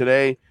 So like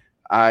today,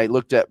 I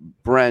looked at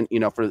Brent,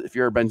 if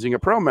you're a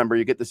Benzinga Pro member,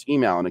 you get this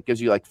email and it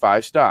gives you like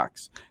 5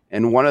 stocks.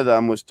 And one of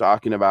them was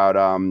talking about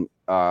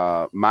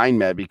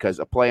MindMed, because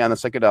a play on the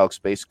psychedelic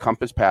space,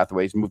 Compass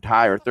Pathways, moved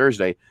higher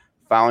Thursday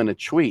following a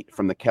tweet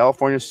from the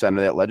California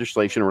Senate that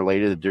legislation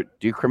related to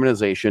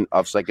decriminalization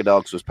of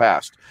psychedelics was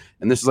passed.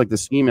 And this is like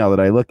this email that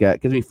I look at.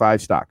 It gives me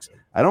 5 stocks.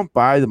 I don't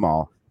buy them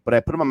all, but I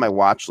put them on my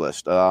watch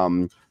list.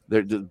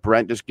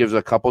 Brent just gives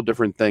a couple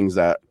different things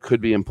that could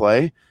be in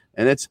play.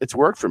 And it's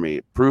worked for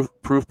me. Proof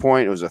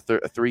point. It was a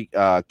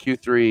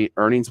Q3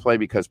 earnings play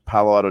because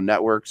Palo Alto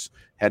Networks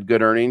had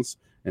good earnings.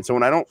 And so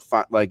when I don't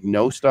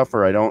know stuff,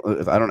 or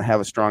if I don't have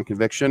a strong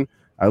conviction,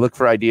 I look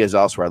for ideas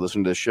elsewhere. I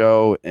listen to the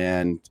show,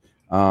 and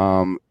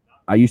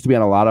I used to be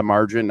on a lot of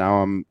margin.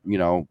 Now I'm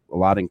a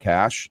lot in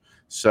cash.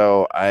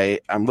 So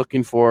I'm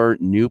looking for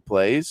new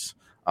plays.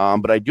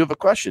 But I do have a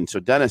question.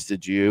 So Dennis,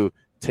 did you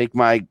take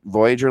my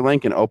Voyager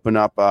link and open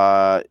up?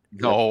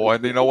 No,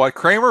 and you know what?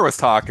 Kramer was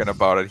talking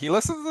about it. They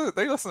listened to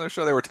the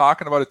show. They were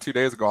talking about it 2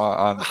 days ago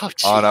on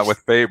with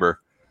Faber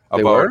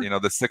about the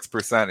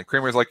 6%. And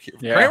Kramer's like,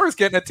 Kramer's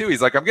getting it too.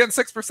 He's like, I'm getting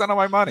 6% of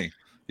my money.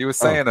 He was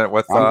saying it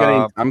with.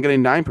 I'm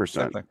getting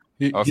 9%.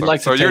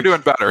 You're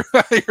doing better.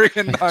 You're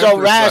getting 9%. So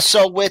Raz,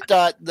 with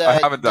I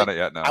haven't done it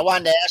yet. No, I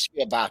wanted to ask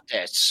you about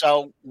this.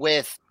 So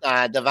with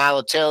the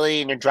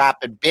volatility and the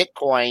drop in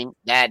Bitcoin,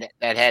 that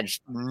has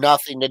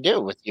nothing to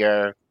do with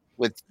your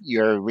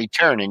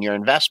return and your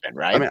investment,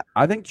 right? I mean,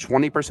 I think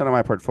 20% of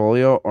my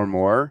portfolio or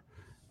more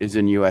is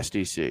in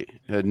USDC.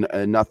 It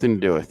had nothing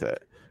to do with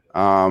it.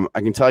 I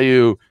can tell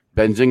you,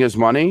 Benzinga's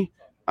money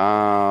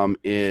how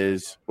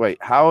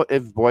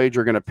if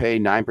Voyager going to pay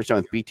 9%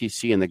 with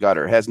BTC in the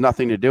gutter? It has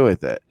nothing to do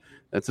with it.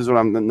 This is what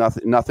I'm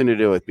nothing to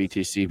do with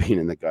BTC being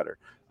in the gutter.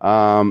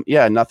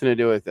 Yeah, nothing to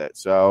do with it.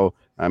 So,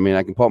 I mean,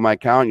 I can pull up my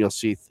account. You'll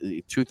see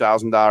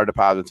 $2,000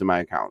 deposits in my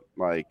account.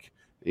 Like,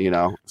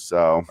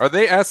 so are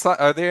they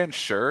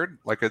insured?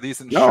 Like, are these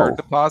insured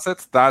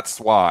deposits? That's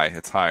why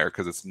it's higher,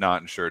 because it's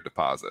not insured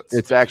deposits.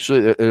 It's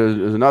actually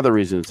there's another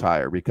reason it's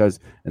higher, because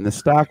in the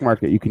stock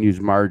market you can use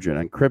margin.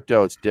 In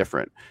crypto, it's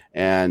different.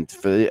 And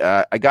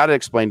for I got it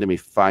explained to me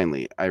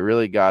finally. I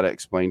really got it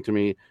explained to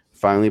me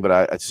finally,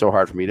 but it's so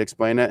hard for me to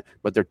explain it.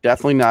 But they're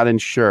definitely not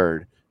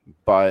insured.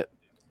 But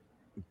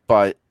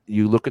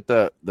you look at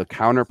the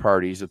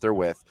counterparties that they're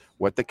with,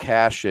 what the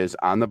cash is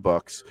on the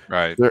books,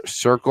 right?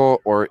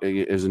 Circle or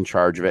is in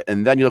charge of it,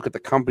 and then you look at the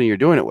company you're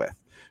doing it with.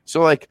 So,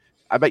 like,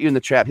 I bet you in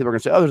the chat people are going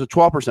to say, "Oh, there's a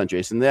 12%,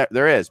 Jason."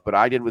 There is, but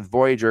I did with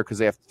Voyager because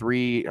they have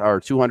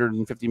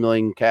 250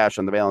 million cash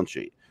on the balance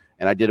sheet,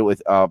 and I did it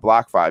with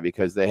BlockFi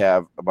because they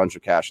have a bunch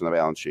of cash on the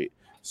balance sheet.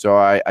 So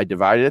I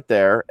divided it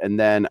there, and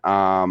then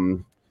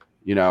and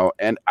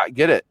I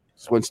get it.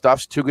 So when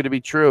stuff's too good to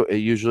be true, it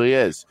usually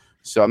is.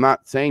 So I'm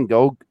not saying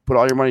go put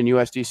all your money in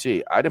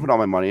USDC. I didn't put all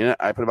my money in it.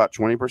 I put about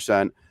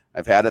 20%.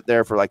 I've had it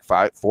there for like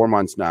 4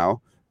 months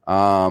now.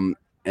 And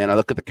I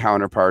look at the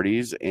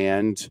counterparties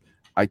and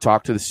I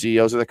talk to the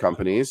CEOs of the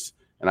companies.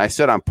 And I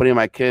said, I'm putting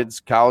my kids'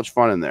 college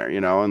fund in there,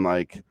 and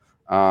like,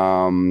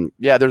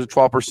 there's a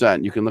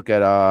 12%. You can look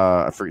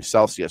at for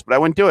Celsius, but I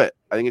wouldn't do it.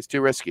 I think it's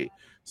too risky.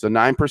 So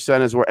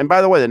 9% is where, and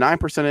by the way, the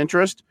 9%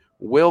 interest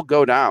will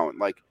go down.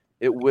 Like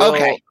it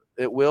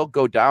will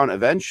go down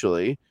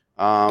eventually.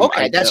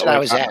 That's what I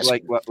was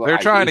asking. They're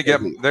trying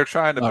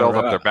to build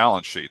up their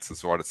balance sheets,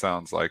 is what it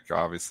sounds like.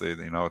 Obviously,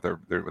 they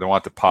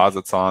want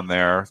deposits on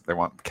there, they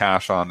want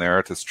cash on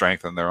there to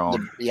strengthen their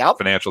own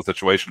financial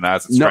situation.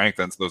 As it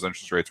strengthens, those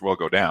interest rates will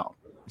go down.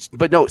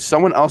 But no,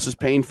 someone else is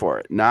paying for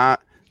it. Not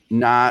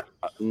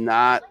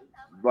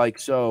like,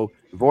 so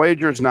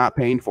Voyager's not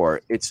paying for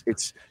it.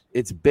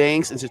 It's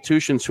banks,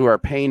 institutions who are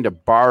paying to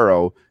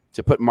borrow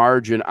to put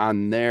margin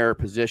on their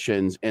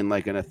positions in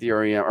like an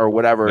Ethereum or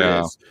whatever it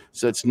is.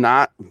 So it's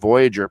not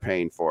Voyager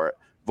paying for it.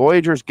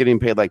 Voyager's getting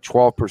paid like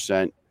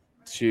 12%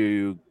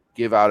 to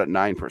give out at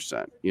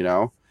 9%,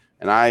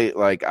 And I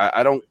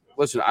don't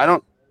listen. I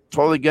don't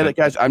totally get it,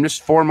 guys. I'm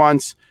just 4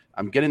 months.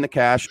 I'm getting the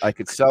cash. I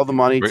could sell the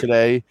money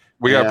today.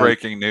 We got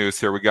breaking news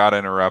here. We got to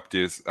interrupt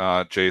you,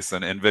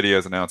 Jason. NVIDIA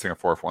is announcing a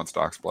 4-for-1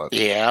 stock split.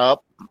 Yep.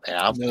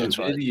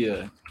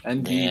 NVIDIA.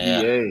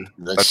 NVDA.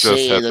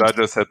 That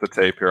just hit the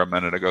tape here a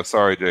minute ago.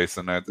 Sorry,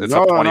 Jason. It's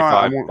up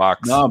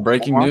 $25. No,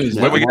 breaking news.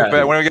 When we get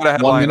a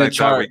headline like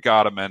that, we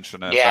got to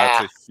mention it.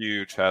 Yeah. That's a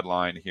huge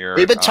headline here.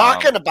 We've been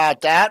talking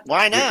about that.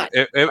 Why not?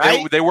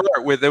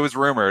 It was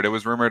rumored. It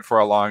was rumored for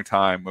a long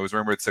time. It was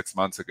rumored 6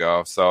 months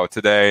ago. So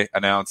today,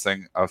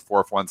 announcing a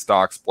 4-for-1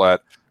 stock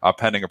split,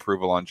 pending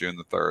approval on June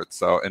the 3rd.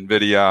 So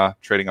NVIDIA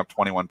trading up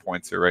 21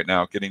 points here right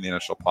now, getting the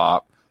initial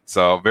pop.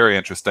 So very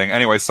interesting.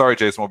 Anyway, sorry,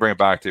 Jason. We'll bring it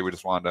back to you. We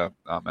just wanted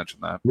to mention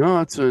that. No,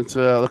 it's look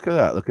at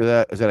that. Look at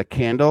that. Is that a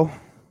candle?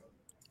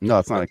 No,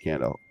 it's not a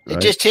candle. Right?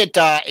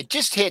 It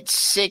just hit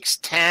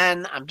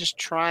 610. I'm just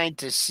trying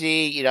to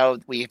see.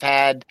 We've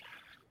had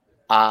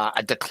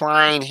a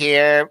decline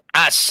here.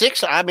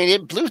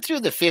 It blew through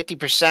the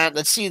 50%.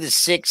 Let's see the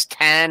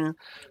 610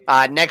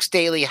 next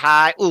daily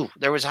high. Ooh,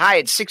 there was a high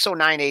at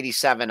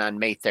 609.87 on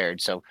May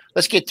 3rd. So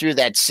let's get through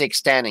that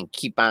 610 and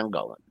keep on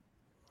going.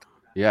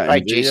 Yeah,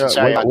 right, NVIDIA, Jason.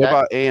 Sorry what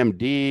about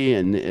AMD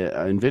and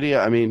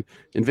NVIDIA? I mean,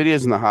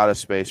 NVIDIA's in the hottest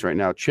space right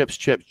now. Chips,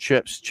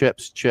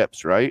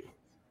 right?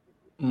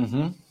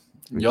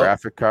 Mm-hmm.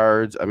 Graphic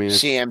cards. I mean,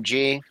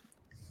 CMG.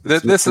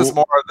 This is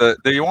more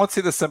you won't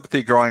see the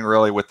sympathy growing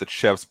really with the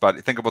chips,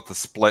 but think about the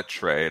split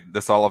trade.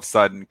 This all of a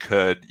sudden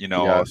could,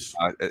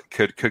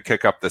 could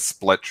kick up the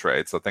split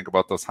trade. So think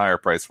about those higher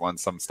price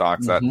ones, some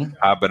stocks that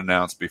have been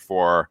announced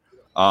before.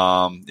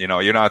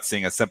 You're not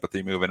seeing a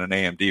sympathy move in an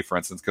AMD, for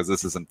instance, because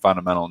this isn't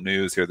fundamental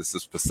news here. This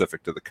is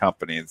specific to the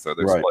company, and so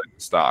they're splitting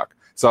stock.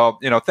 So,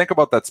 think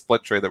about that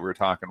split trade that we were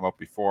talking about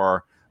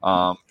before,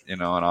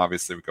 and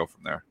obviously we go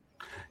from there.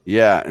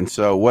 Yeah, and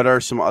so what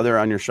are some other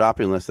on your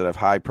shopping list that have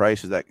high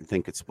prices that you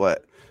think could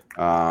split?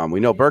 We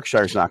know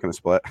Berkshire's not going to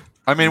split.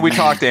 I mean, we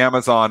talked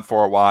Amazon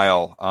for a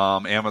while.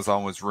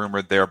 Amazon was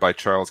rumored there by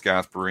Charles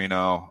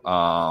Gasparino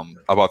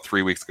about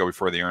 3 weeks ago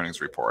before the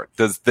earnings report.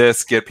 Does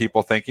this get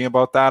people thinking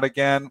about that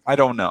again? I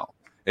don't know.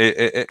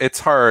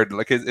 It's hard.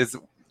 Like,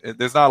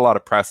 there's not a lot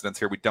of precedence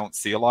here. We don't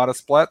see a lot of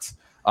splits.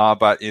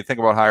 But you think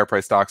about higher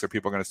price stocks, are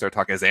people going to start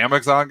talking? Is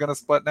Amazon going to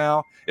split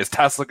now? Is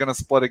Tesla going to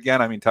split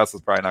again? I mean,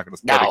 Tesla's probably not going to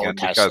split again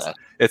because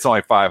it's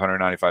only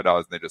 $595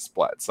 and they just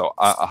split. So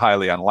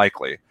highly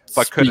unlikely.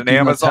 But could an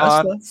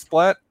Amazon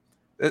split?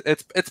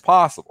 It's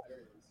possible.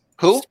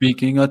 Who?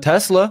 Speaking of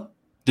Tesla,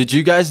 did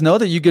you guys know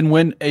that you can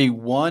win a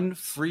 1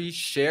 free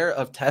share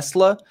of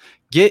Tesla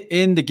Get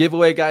in the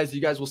giveaway, guys.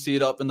 You guys will see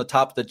it up in the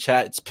top of the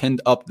chat. It's pinned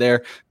up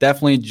there.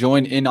 Definitely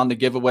join in on the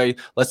giveaway.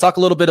 Let's talk a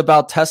little bit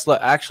about Tesla.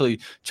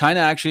 Actually, China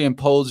actually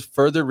imposed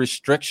further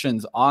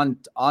restrictions on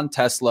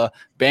Tesla,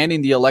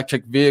 banning the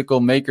electric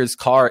vehicle maker's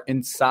car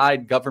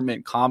inside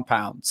government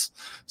compounds.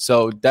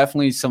 So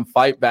definitely some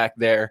fight back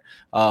there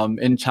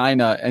in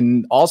China.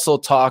 And also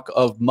talk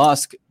of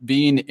Musk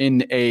being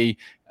in a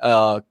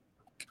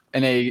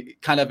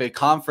kind of a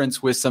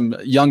conference with some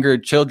younger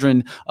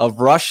children of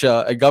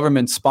Russia, a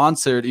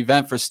government-sponsored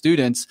event for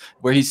students,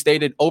 where he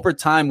stated over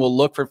time we'll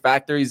look for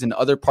factories in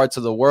other parts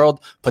of the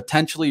world,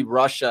 potentially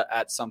Russia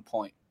at some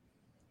point.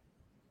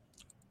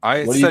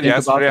 I said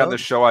yesterday on the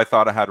show I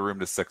thought I had room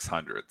to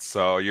 600.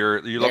 So you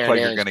look like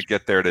you're going to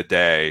get there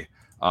today.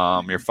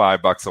 You're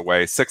 $5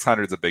 away.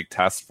 600 is a big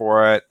test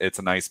for it. It's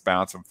a nice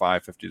bounce from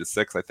 550 to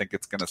 6. I think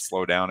it's going to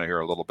slow down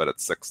here a little bit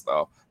at 6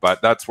 though,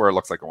 but that's where it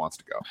looks like it wants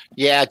to go.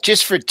 Yeah,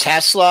 just for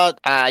Tesla,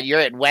 you're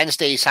at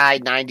Wednesday's high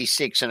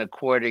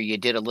 96.25. You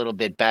did a little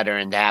bit better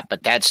in that,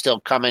 but that's still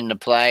coming to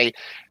play.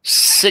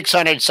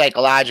 600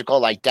 psychological,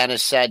 like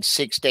Dennis said,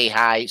 6-day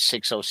high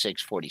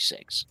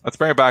 606.46. Let's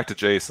bring it back to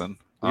Jason.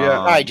 Yeah.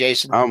 All right,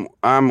 Jason.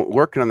 I'm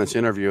working on this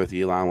interview with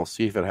Elon. We'll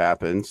see if it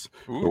happens.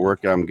 Ooh. We're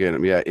working on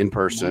getting in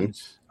person.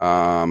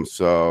 Nice.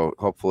 So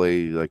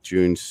hopefully like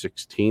June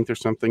 16th or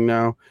something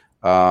now.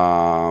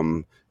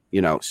 So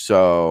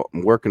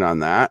I'm working on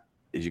that.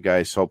 You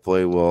guys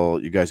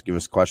you guys give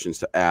us questions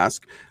to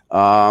ask.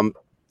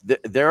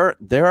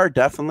 There are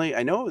definitely,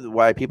 I know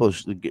why people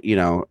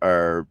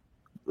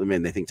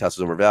they think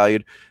Tesla's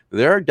overvalued.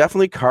 There are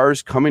definitely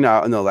cars coming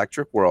out in the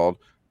electric world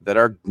that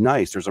are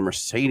nice. There's a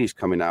Mercedes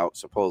coming out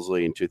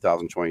supposedly in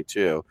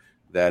 2022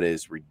 that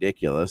is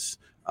ridiculous,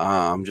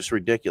 just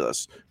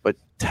ridiculous. But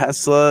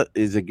Tesla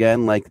is,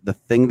 again, like the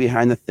thing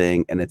behind the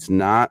thing, and it's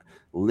not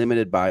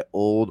limited by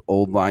old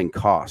line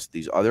costs.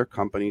 These other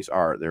companies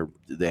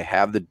they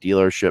have the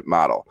dealership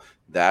model.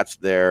 That's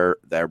their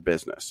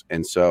business.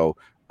 And so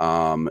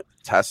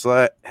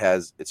Tesla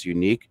has its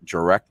unique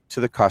direct to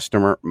the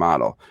customer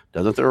model.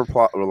 Doesn't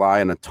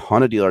rely on a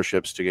ton of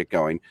dealerships to get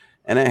going,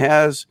 and it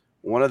has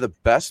one of the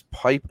best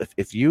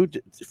if you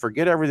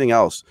forget everything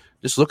else,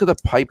 just look at the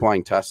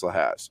pipeline Tesla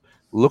has.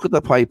 Look at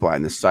the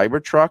pipeline, the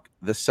Cybertruck,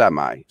 the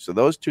Semi. So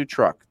those two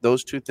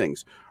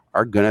things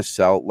are going to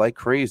sell like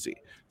crazy.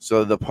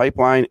 So the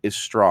pipeline is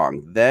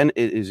strong. Then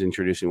it is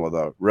introducing,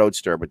 the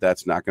Roadster, but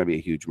that's not going to be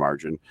a huge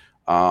margin.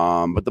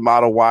 But the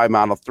Model Y,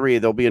 Model 3,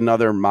 there'll be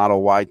another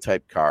Model Y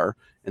type car,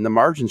 and the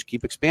margins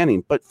keep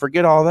expanding. But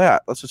forget all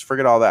that. Let's just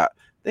forget all that.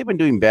 They've been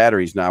doing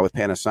batteries now with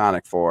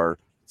Panasonic for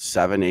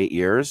 7-8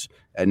 years,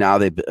 and now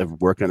they've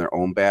worked on their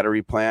own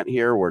battery plant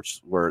here,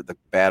 where the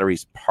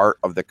battery's part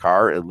of the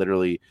car. It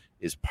literally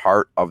is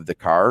part of the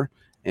car.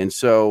 And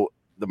so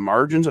the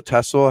margins that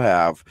Tesla will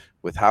have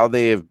with how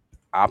they have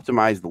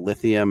optimized the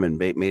lithium and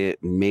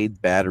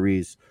made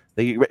batteries,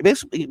 they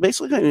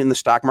basically in the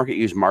stock market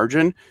use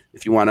margin.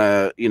 If you want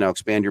to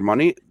expand your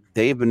money,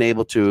 they've been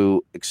able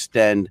to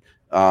extend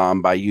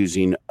by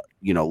using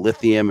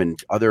lithium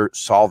and other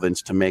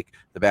solvents to make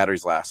the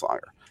batteries last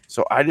longer.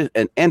 So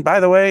and by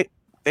the way,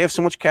 they have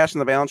so much cash on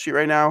the balance sheet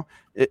right now.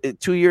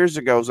 2 years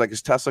ago, it was like,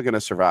 is Tesla going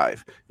to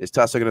survive? Is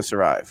Tesla going to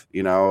survive? They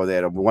had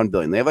 $1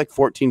 billion. They have like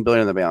 $14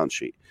 billion on the balance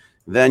sheet.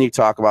 Then you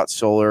talk about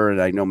solar,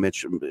 and I know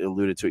Mitch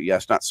alluded to it.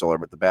 Yes, not solar,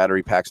 but the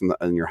battery packs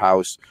in your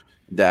house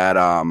that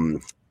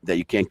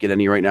you can't get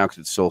any right now because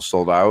it's still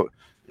sold out.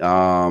 You're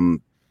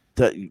going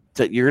to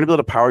be able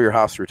to power your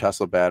house through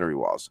Tesla battery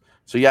walls.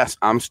 So yes,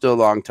 I'm still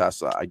long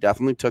Tesla. I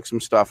definitely took some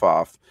stuff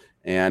off.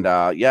 And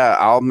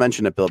I'll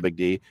mention it, Bill Big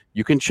D.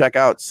 You can check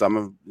out some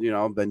of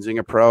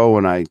Benzinga Pro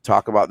when I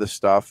talk about this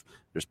stuff.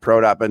 There's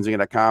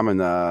pro.benzinga.com, and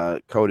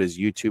the code is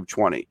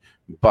YouTube20.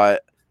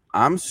 But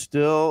I'm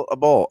still a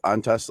bull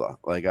on Tesla.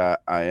 Like I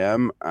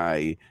am.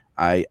 I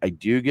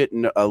do get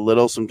a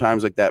little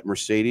sometimes like that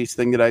Mercedes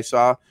thing that I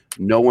saw.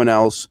 No one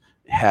else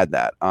had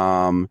that.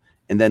 And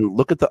then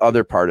look at the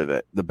other part of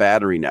it, the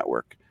battery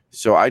network.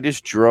 So I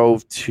just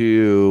drove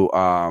to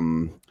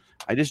where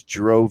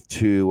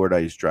did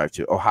I just drive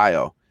to?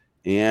 Ohio.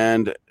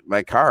 And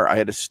my car, I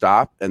had to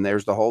stop, and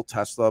there's the whole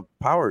Tesla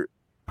power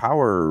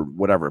battery,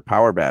 whatever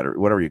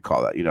you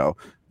call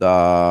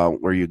that,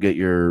 where you get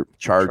your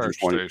charge in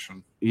 20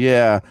 station.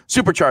 Yeah,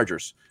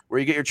 superchargers, where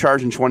you get your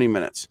charge in 20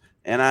 minutes.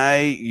 And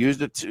I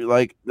used it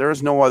to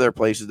there's no other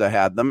places that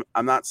had them.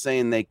 I'm not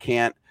saying they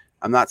can't.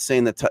 I'm not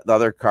saying that the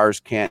other cars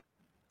can't.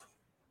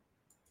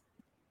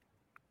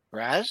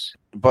 Raz?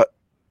 But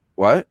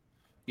what?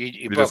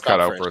 You just cut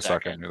out for a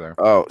second. You're there.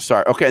 Oh,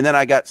 sorry. Okay, and then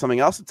I got something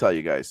else to tell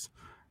you guys.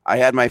 I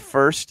had my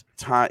first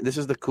time. This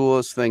is the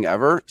coolest thing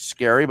ever.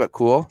 Scary, but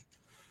cool.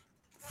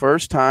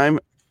 First time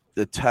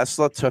the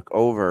Tesla took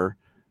over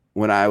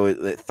when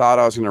thought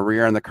I was going to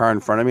rear-end the car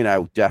in front of me, and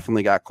I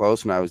definitely got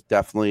close, and I was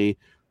definitely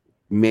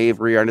may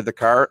have rear-ended the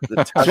car.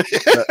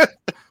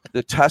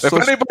 The Tesla.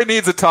 If anybody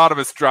needs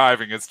autonomous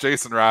driving, it's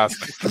Jason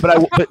Rasnick.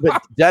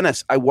 But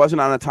Dennis, I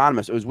wasn't on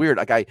autonomous. It was weird.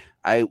 Like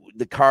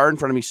the car in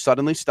front of me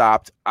suddenly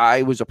stopped.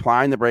 I was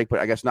applying the brake, but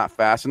I guess not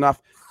fast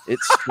enough.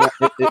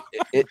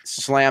 It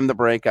slammed the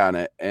brake on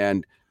it,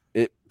 and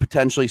it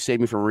potentially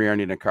saved me from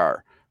rear-ending a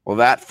car. Well,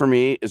 that for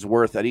me is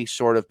worth any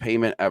sort of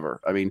payment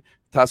ever. I mean,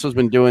 Tesla's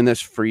been doing this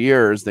for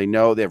years. They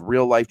know they have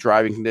real life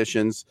driving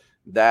conditions.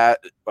 That,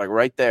 like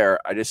right there,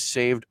 I just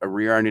saved a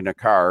rear end in a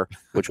car,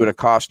 which would have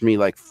cost me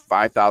like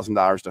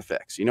 $5,000 to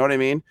fix. You know what I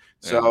mean?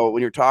 Yeah. So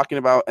when you're talking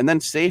about, and then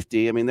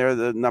safety, I mean, they're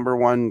the number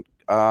one.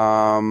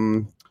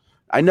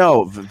 I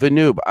know the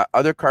noob.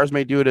 Other cars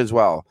may do it as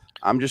well.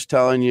 I'm just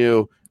telling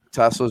you,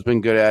 Tesla's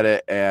been good at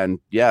it, and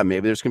yeah,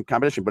 maybe there's some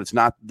competition, but it's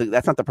not.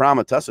 That's not the problem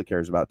that Tesla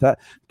cares about.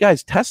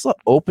 Guys, Tesla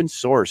open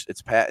sourced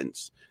its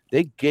patents.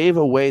 They gave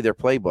away their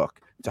playbook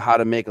to how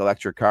to make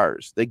electric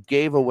cars. They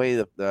gave away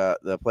the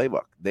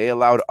playbook. They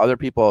allowed other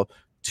people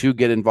to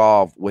get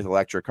involved with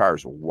electric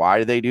cars. Why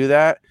do they do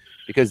that?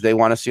 Because they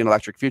want to see an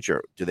electric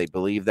future. Do they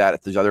believe that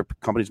if these other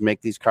companies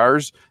make these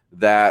cars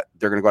that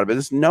they're going to go out of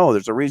business? No,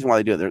 there's a reason why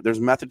they do it. There's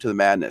a method to the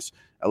madness.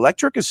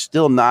 Electric is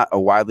still not a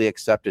widely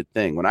accepted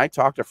thing. When I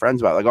talk to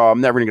friends about it, like, oh,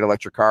 I'm never going to get an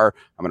electric car.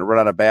 I'm going to run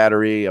out of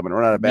battery.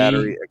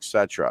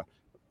 Etc.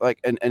 Like,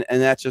 and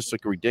that's just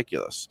like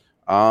ridiculous.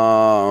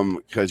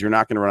 Because you're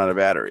not going to run out of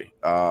battery.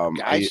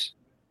 Guys,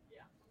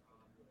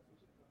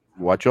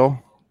 what,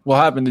 Joel? What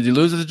happened? Did you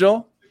lose us,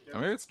 Joel? I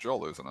mean, it's Joel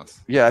losing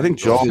us. Yeah, I think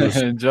Joel's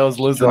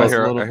losing us a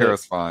little bit. I hear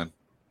us fine.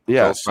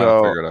 Yeah, Joel's trying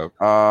to figure it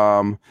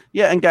out.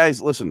 Yeah, and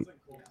guys, listen,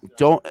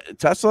 don't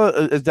Tesla,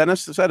 as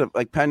Dennis said,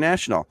 like Penn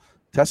National,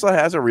 Tesla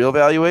has a real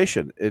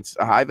valuation. It's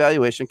a high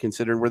valuation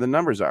considering where the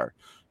numbers are.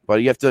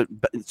 But you have to.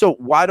 So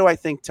why do I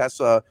think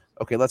Tesla?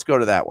 Okay, let's go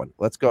to that one.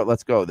 Let's go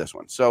with this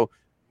one. So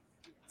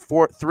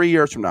 3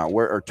 years from now,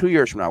 or 2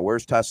 years from now,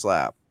 where's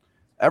Tesla at?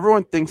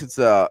 Everyone thinks it's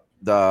the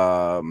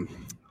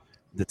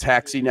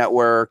taxi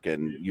network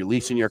and you're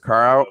leasing your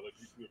car out.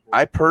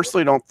 I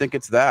personally don't think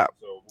it's that.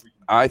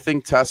 I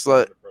think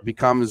Tesla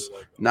becomes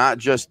not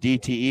just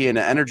DTE and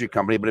an energy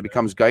company, but it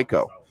becomes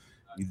Geico.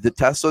 The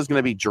Tesla is going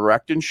to be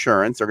direct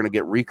insurance. They're going to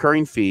get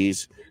recurring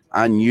fees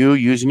on you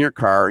using your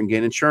car and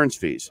gain insurance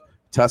fees.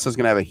 Tesla's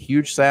going to have a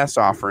huge SaaS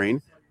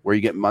offering where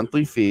you get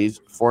monthly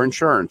fees for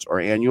insurance or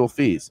annual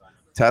fees.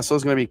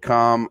 Tesla's going to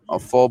become a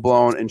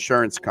full-blown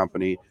insurance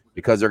company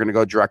because they're going to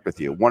go direct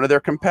with you. One of their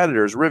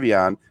competitors,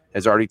 Rivian,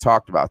 has already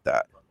talked about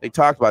that. They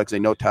talked about it because they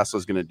know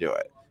Tesla's going to do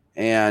it.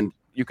 And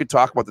you could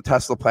talk about the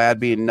Tesla Plaid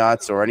being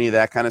nuts or any of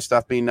that kind of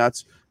stuff being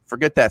nuts.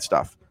 Forget that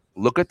stuff.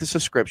 Look at the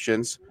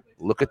subscriptions.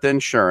 Look at the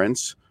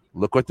insurance.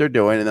 Look what they're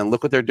doing. And then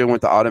look what they're doing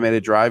with the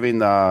automated driving,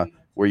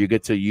 where you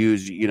get to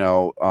use,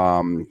 the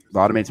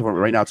automated.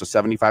 Right now, it's a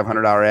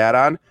 $7,500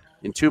 add-on.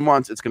 In 2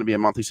 months, it's going to be a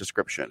monthly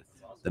subscription.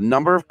 The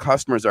number of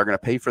customers that are going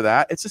to pay for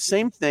that, it's the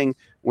same thing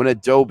when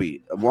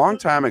Adobe, a long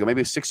time ago,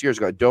 maybe 6 years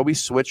ago, Adobe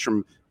switched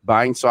from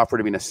buying software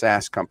to being a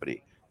SaaS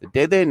company. The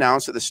day they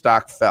announced it, the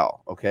stock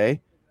fell,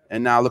 okay?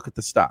 And now look at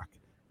the stock.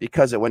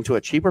 Because it went to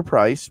a cheaper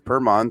price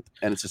per month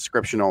and it's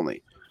subscription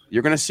only.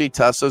 You're going to see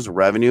Tesla's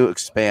revenue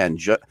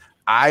expand.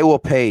 I will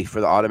pay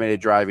for the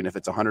automated driving if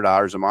it's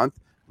 $100 a month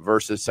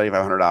versus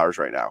 $7,500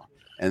 right now.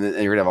 And then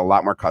you're going to have a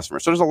lot more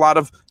customers. So there's a lot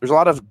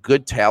of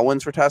good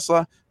tailwinds for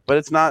Tesla, but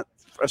it's not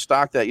a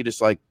stock that you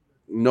just like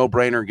no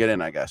brainer get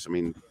in, I guess. I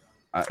mean,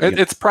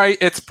 it's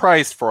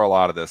priced for a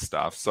lot of this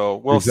stuff. So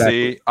we'll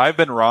see. I've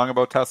been wrong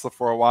about Tesla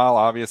for a while.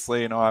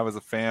 Obviously, I was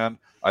a fan.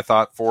 I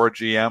thought Ford,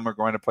 GM are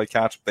going to play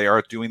catch up. They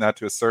are doing that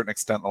to a certain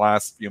extent in the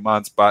last few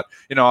months. But,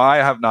 I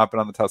have not been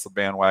on the Tesla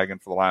bandwagon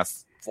for the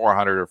last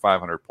 400 or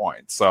 500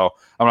 points. So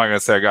I'm not going to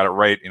say I got it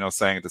right,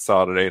 saying to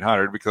sell it at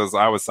 800 because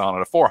I was selling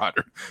it at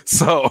 400.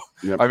 So,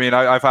 yep. I mean,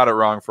 I've had it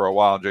wrong for a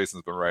while and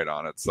Jason's been right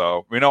on it.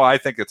 So, I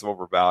think it's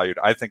overvalued.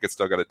 I think it's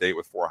still got a date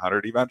with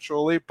 400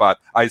 eventually, but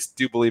I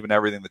do believe in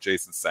everything that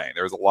Jason's saying.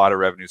 There's a lot of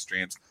revenue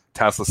streams.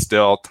 Tesla's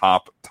still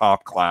top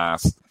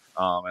class.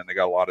 And they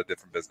got a lot of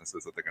different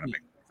businesses that they're going to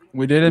make.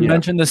 We didn't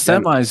mention the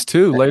semis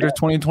too. Later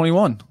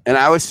 2021. And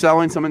I was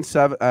selling some in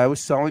seven. I was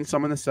selling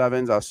some in the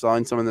sevens. I was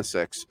selling some in the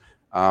six.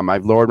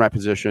 I've lowered my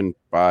position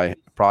by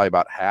probably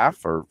about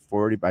half or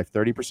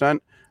 30%.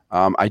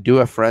 I do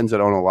have friends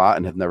that own a lot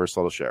and have never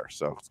sold a share,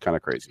 so it's kind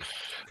of crazy.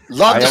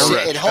 Love to see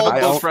it hold.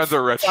 Those friends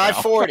are rich.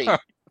 540.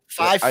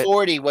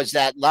 540 was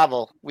that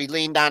level. We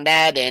leaned on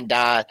that, and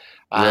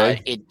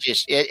really?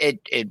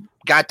 it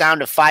got down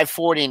to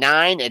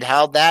 549. It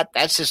held that.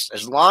 That's just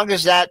as long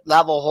as that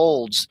level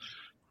holds.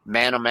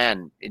 Man, oh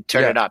man,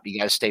 turn it up. You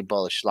got to stay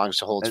bullish as long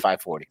as it holds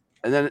 540.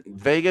 And then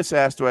Vegas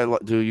asked,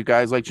 do you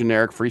guys like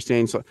generic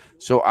freestanding?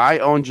 So I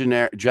own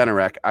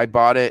Generic. I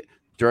bought it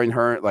during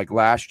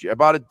last year. I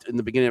bought it in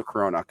the beginning of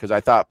Corona because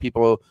I thought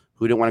people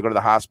who didn't want to go to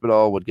the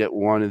hospital would get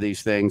one of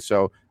these things.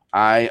 So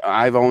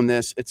I've owned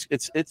this.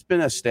 It's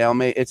been a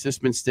stalemate. It's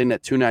just been staying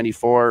at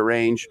 294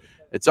 range.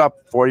 It's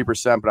up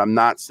 40%, but I'm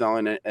not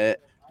selling it.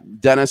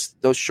 Dennis,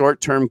 those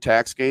short-term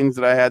tax gains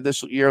that I had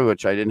this year,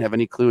 which I didn't have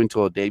any clue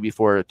until a day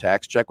before a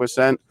tax check was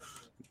sent,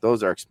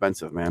 those are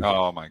expensive, man.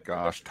 Oh my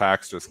gosh,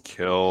 tax just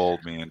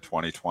killed me in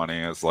 2020.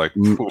 It's like,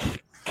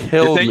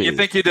 killed me. You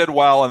think you did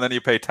well, and then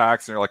you pay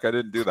tax, and you're like, I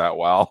didn't do that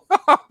well.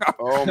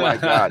 Oh my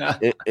god,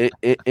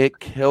 it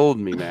killed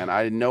me, man.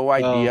 I had no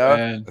idea.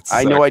 Man. I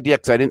had no idea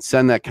because I didn't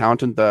send the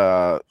accountant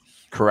the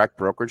correct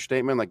brokerage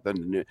statement, like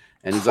and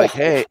he's like,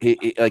 hey,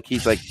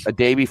 he's like a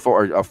day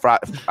before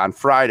on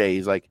Friday,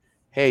 he's like,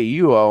 hey,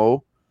 you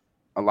owe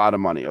a lot of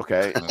money,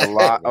 okay, a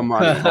lot of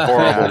money. A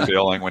horrible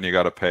feeling when you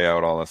got to pay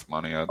out all this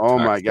money. Oh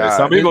my day. god!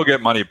 Some people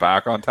get money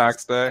back on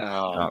tax day.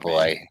 Oh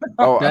boy!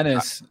 Oh,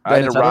 Dennis, I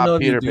had to don't know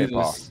rob if you Peter do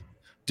Paul. this.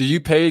 Do you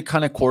pay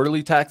kind of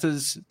quarterly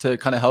taxes to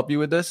kind of help you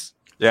with this?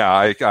 Yeah,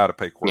 I got to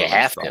pay quarterly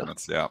have to.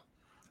 installments. Yeah.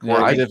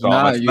 Yeah, if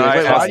not, you why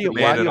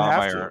do you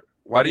have to?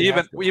 But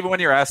even when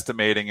you're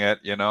estimating it,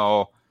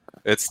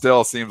 it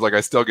still seems like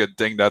I still get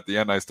dinged at the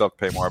end. I still have to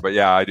pay more. But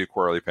yeah, I do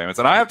quarterly payments,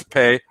 and I have to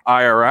pay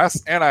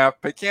IRS and I have to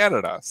pay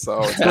Canada.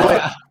 So,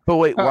 but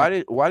wait,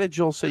 why did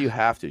Joel say you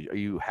have to?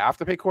 You have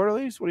to pay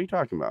quarterlies? What are you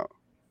talking about?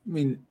 I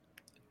mean,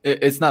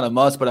 it's not a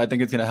must, but I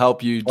think it's going to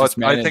help you. Well, Just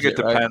manage I think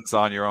it right? depends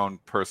on your own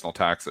personal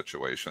tax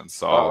situation.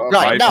 So,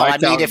 Right? No, I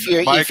mean, if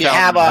you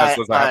have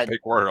pay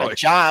quarterly. a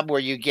job where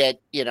you get,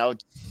 you're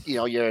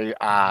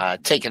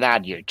taking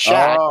out your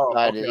check,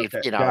 but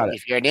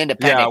if you're an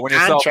independent when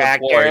you're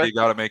contractor, self-employed, you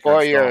got to make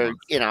or your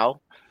you're,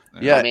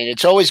 Yeah. I mean,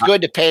 it's always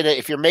good to pay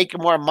if you're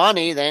making more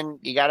money, then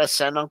you got to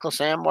send Uncle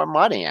Sam more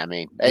money. I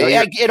mean,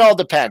 it all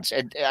depends.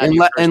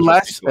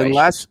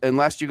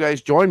 Unless you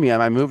guys join me on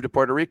my move to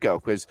Puerto Rico,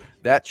 because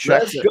that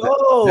check. Let's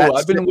go.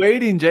 I've been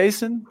waiting,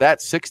 Jason. That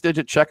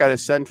 6-digit check I had to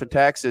send for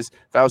taxes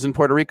if I was in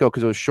Puerto Rico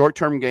because it was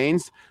short-term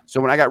gains. So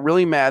when I got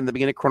really mad in the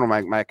beginning of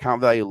Corona, my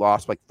account value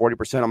lost like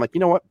 40%. I'm like, you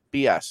know what?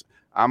 BS.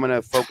 I'm going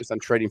to focus on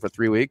trading for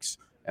 3 weeks,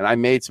 and I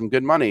made some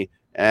good money.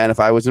 And if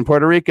I was in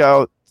Puerto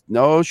Rico,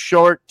 no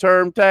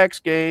short-term tax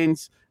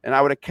gains, and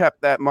I would have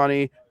kept that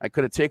money. I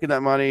could have taken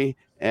that money,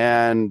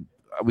 and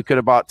we could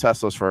have bought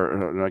Teslas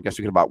for. I guess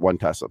we could have bought one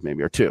Tesla,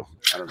 maybe, or two.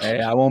 I don't know. Hey,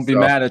 I won't be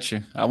mad at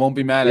you. I won't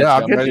be mad at you.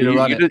 I'm ready to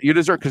run it. You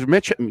deserve, because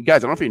Mitch,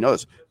 guys, I don't know if you know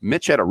this.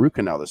 Mitch had a root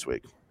canal this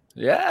week.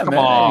 Yeah, Come man.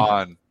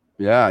 on.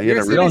 Yeah, he had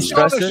a You don't root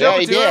canal. stress it. Yeah,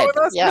 he did.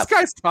 Yeah. This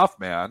guy's tough,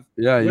 man.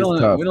 Yeah, We he's don't,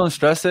 tough. we don't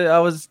stress it. I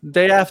was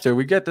day after.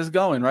 We get this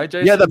going, right,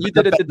 Jason? Yeah, you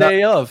did it the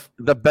day of.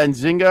 The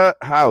Benzinga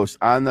house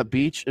on the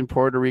beach in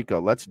Puerto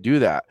Rico. Let's do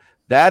that.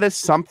 That is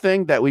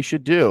something that we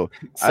should do.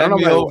 Send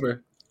me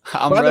over.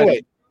 I'm By ready. the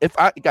way, if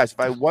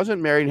I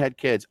wasn't married and had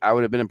kids, I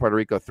would have been in Puerto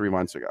Rico 3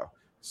 months ago.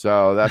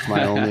 So that's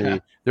my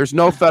only. There's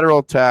no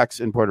federal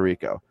tax in Puerto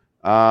Rico,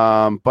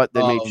 but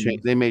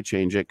they may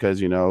change it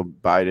because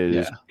Biden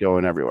is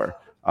going everywhere.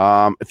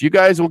 If you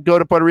guys will go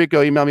to Puerto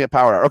Rico, email me at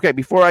Power Hour. Okay,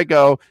 before I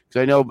go,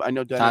 because I know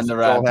Dennis Time to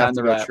wrap, has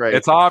to go trade.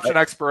 It's option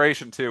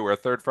expiration too. We're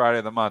third Friday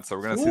of the month, so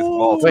we're going to see some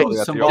volatility.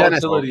 Some at the open.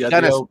 volatility at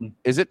Dennis, the open.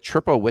 is it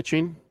triple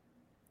witching?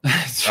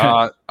 It's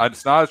not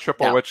a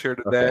triple witch here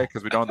today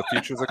because we don't have the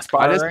futures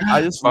expiring.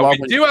 I just but love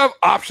we do have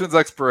options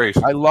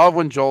expiration. I love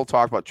when Joel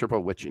talked about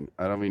triple witching.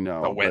 I don't even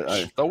know. The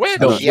witch.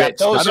 I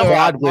Those Not are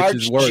broad witch March,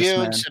 is worse,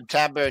 June, man.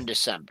 September, and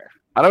December.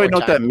 don't even know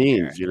what that time of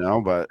means,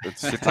 year. but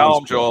it's. You tell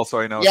him, Joel, so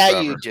he knows. Yeah,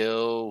 forever. you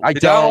do. I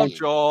Tell don't. him,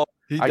 Joel.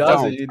 He I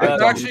does don't. it. He It's does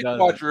it. actually He does it.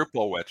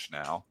 quadruple witch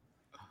now.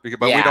 But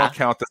we Yeah. don't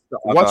count this.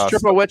 What's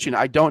triple witching?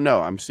 I don't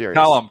know. I'm serious.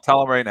 Tell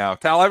him right now.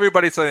 Tell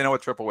everybody so they know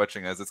what triple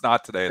witching is. It's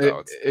not today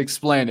though.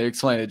 Explain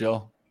it,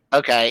 Joel.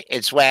 Okay,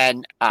 it's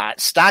when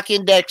stock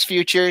index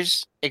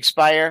futures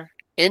expire,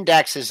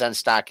 indexes on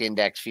stock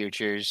index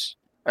futures,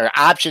 or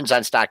options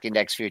on stock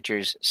index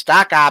futures,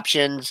 stock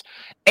options,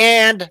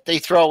 and they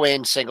throw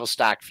in single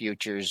stock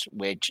futures,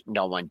 which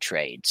no one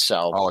trades.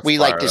 So we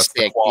like to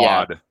stick.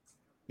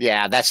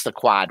 Yeah, that's the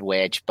quad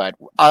witch. But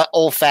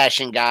old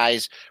fashioned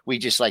guys, we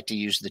just like to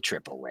use the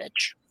triple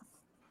witch.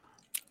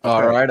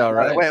 All right.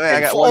 Wait, I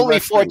got one only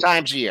last 4 thing.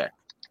 times a year.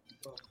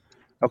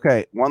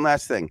 Okay, one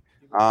last thing.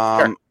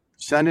 Sure.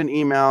 Send an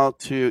email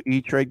to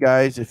E-Trade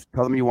guys.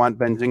 Tell them you want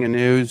Benzinga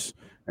news,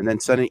 and then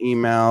send an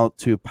email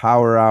to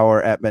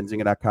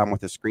powerhour@benzinga.com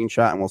with a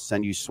screenshot, and we'll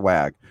send you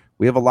swag.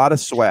 We have a lot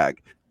of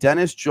swag.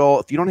 Dennis, Joel,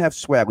 if you don't have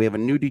swag, we have a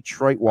new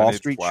Detroit Wall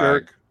Street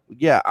shirt.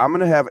 Yeah, I'm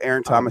gonna have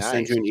Aaron Thomas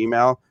send you an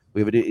email. We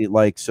have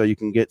a so you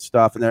can get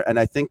stuff in there, and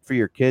I think for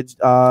your kids,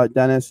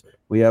 Dennis,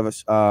 we have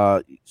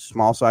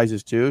small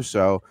sizes too.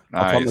 So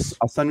nice.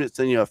 I'll send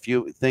you a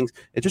few things.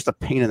 It's just a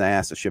pain in the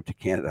ass to ship to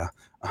Canada.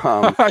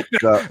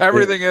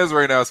 Everything is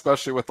right now,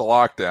 especially with the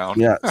lockdown.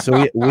 Yeah,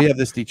 so we have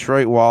this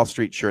Detroit Wall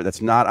Street shirt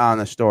that's not on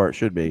the store. It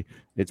should be.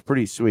 It's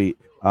pretty sweet.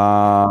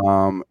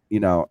 And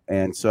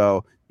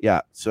so.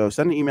 Yeah, so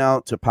send an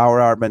email to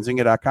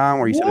powerhour@benzinga.com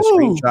where you send a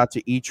screenshot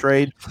to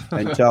E-Trade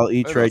and tell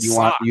E-Trade you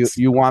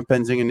want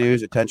Benzinga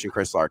news. Attention,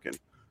 Chris Larkin.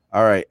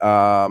 All right,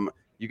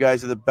 you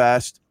guys are the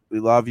best. We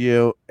love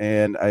you,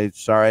 and I'm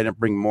sorry I didn't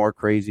bring more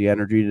crazy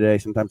energy today.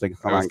 Sometimes I can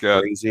come on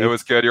crazy. It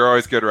was good. You're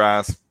always good,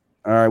 Raz.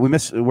 All right, we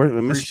miss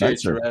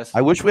Spencer.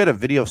 I wish we had a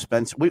video of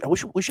Spencer. We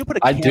should put a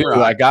camera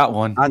I got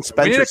one on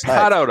Spencer's We need a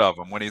head. cutout of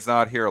him when he's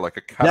not here, like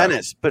a cutout.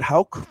 Dennis, but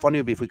how funny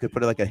it would be if we could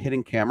put like a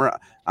hidden camera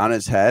on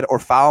his head or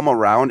follow him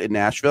around in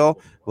Nashville,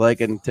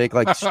 and take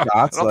shots.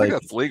 I don't think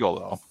that's legal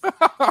though.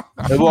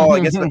 Well, I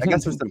guess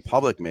it's in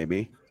public,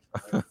 maybe.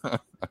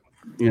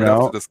 You We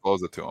know, have to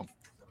disclose it to him.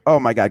 oh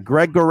my God,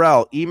 Greg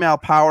Gorell, email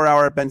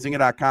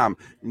powerhour@benzinga.com.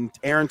 And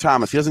Aaron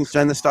Thomas, he doesn't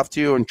send this stuff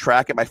to you and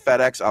track it by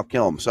FedEx, I'll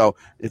kill him. So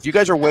if you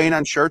guys are waiting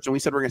on shirts and we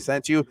said we're going to send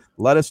it to you,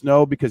 let us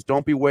know, because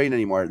don't be waiting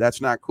anymore.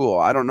 That's not cool.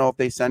 I don't know if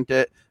they sent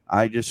it.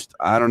 I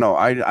don't know.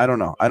 I don't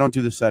know. I don't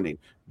do the sending.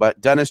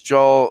 But Dennis,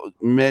 Joel,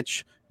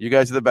 Mitch, you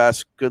guys are the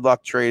best. Good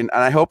luck trading.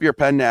 And I hope your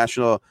Penn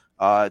National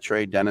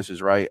trade, Dennis,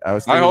 is right. I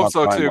hope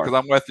so too, because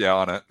I'm with you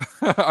on it.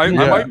 I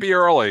might be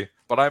early,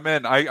 but I'm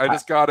in. I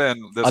just got in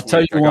this week. I'll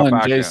tell you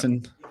one,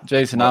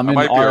 Jason, I'm in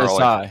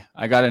RSI.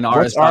 I got an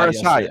RSI.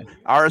 RSI?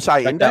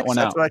 RSI index?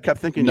 That's what I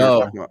kept thinking you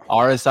were talking about.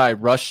 RSI,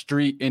 Rush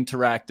Street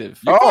Interactive.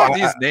 You got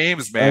these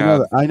names,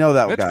 man. I know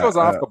that Mitch guy. goes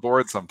off the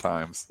board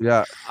sometimes.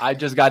 Yeah. I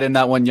just got in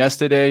that one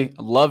yesterday.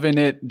 Loving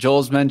it.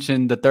 Joel's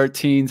mentioned the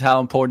 13s, how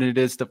important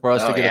it is for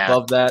us to get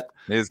above that.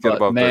 He's get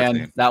above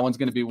 13. That one's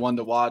going to be one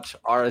to watch.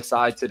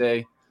 RSI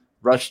today,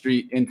 Rush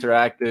Street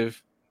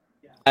Interactive.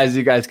 As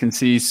you guys can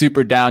see,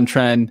 super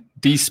downtrend,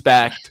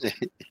 de-spacked.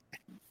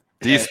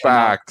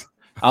 De-spacked.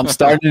 I'm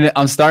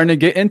starting to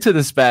get into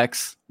the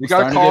specs. You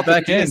got to call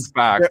back in.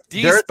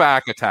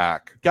 De-spack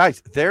attack.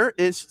 Guys, there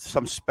is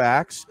some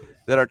SPACs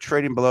that are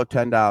trading below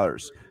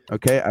 $10.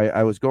 Okay,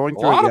 I was going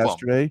through it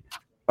yesterday.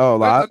 Oh, a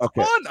lot.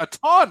 A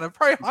ton.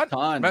 Probably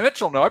 100.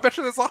 Mitchell, no, I bet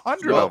you there's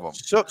 100 of them.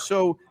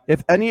 So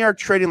if any are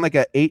trading like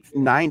at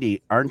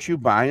 890, aren't you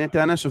buying it,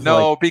 Dennis?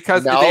 No,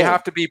 because they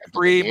have to be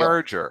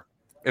pre-merger.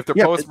 If they're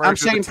post-merger, I'm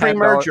saying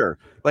pre-merger.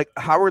 Like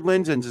Howard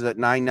Lindson's is at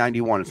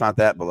 991. It's not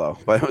that below,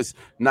 but it was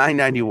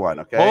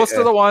 991. Okay. Most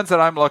of the ones that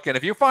I'm looking,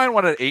 if you find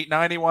one at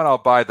 891, I'll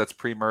buy that's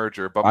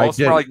pre-merger. But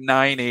most are like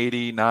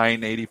 980,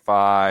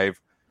 985.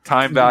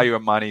 Time value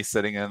of money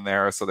sitting in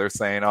there. So they're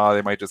saying,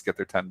 they might just get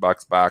their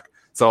 $10 back.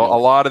 So a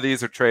lot of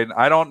these are trading.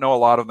 I don't know a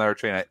lot of them that are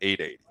trading at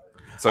 880.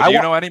 So do you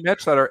know any,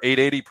 Mitch, that are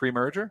 880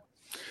 pre-merger?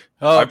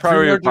 I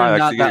probably would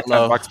not that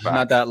low.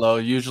 Not that low.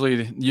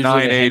 Usually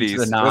 980s.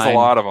 There's a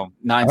lot of them.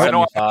 975s. I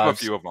know I have a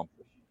few of them.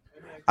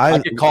 I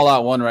could call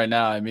out one right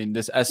now. I mean,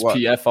 this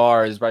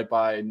SPFR is right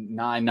by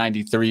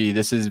 993.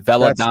 This is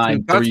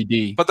Velodyne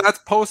 3D. But that's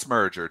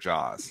post-merger,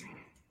 Jaws.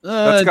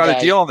 That's got a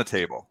deal on the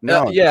table.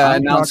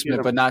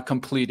 Announcement, but not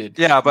completed.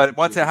 Yeah, but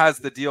once it has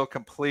the deal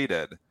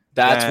completed,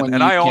 that's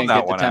when I own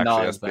that one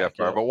actually,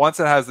 SPFR. But once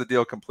it has the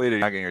deal completed,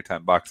 you're not getting your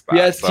 $10 back.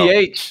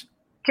 PSTH.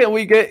 Can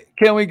we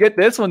get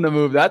this one to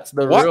move? That's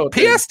the real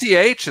thing.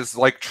 PSTH is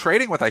like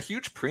trading with a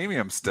huge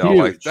premium still.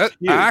 Like that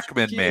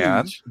Ackman,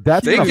 man.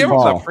 They give them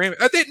a premium.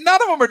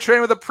 None of them are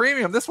trading with a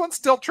premium. This one's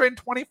still trading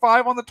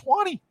 25 on the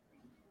 20.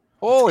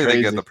 Holy,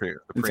 they get the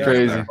premium. It's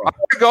crazy. There.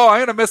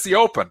 I'm gonna miss the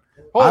Open.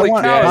 Holy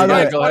cow!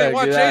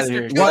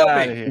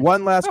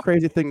 One last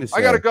crazy thing to say.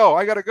 I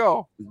gotta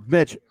go.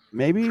 Mitch,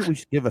 maybe we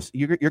should give us.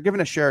 You're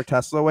giving a share of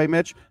Tesla away,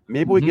 Mitch.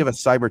 Maybe we give a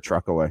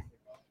Cybertruck away.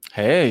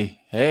 Hey,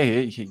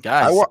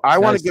 guys! I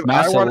want to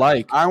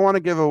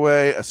give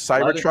away a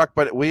Cybertruck,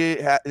 but we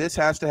have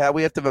to have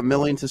 1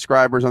 million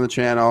subscribers on the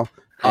channel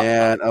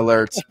and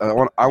alerts.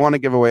 I want to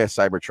give away a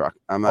Cybertruck.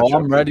 I'm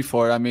ready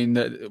for it. I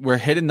mean, we're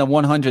hitting the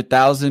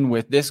 100,000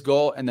 with this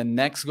goal, and the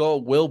next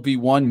goal will be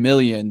 1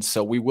 million.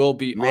 So we will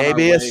be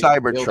maybe a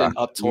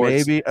Cybertruck.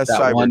 Maybe a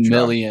Cybertruck. 1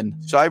 million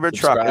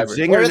Cybertruck.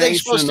 When are they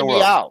supposed to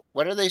be out?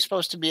 When are they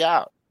supposed to be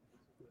out?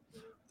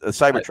 The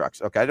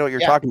Cybertrucks. Okay, I know what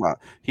you're talking about.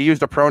 He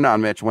used a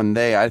pronoun, Mitch. When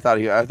I know he's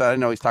talking about. I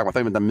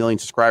thought about the million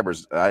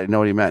subscribers. I didn't know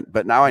what he meant,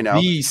 but now I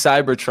know. The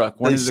Cybertruck.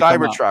 When is the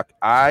Cybertruck?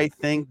 I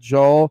think,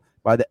 Joel,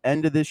 by the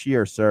end of this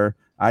year, sir.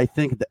 I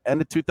think at the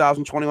end of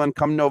 2021,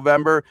 come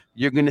November,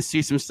 you're going to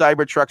see some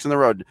Cybertrucks on the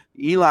road.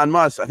 Elon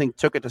Musk, I think,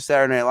 took it to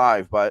Saturday Night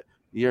Live, but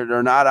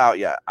they're not out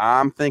yet.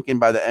 I'm thinking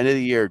by the end of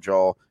the year,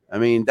 Joel. I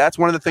mean, that's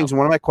one of the things.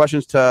 One of my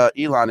questions to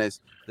Elon is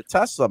the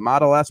Tesla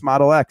Model S,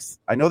 Model X.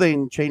 I know they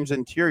changed the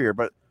interior,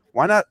 but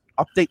why not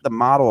update the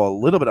model a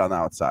little bit on the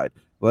outside,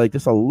 like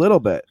just a little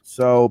bit,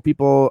 so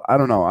people? I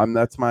don't know.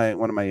 That's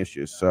one of my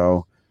issues.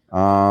 So,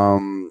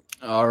 all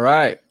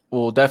right,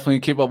 we'll definitely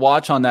keep a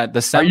watch on that.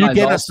 The are you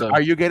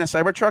getting a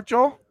Cybertruck,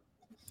 Joel?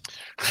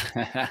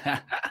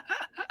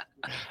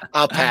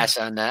 I'll pass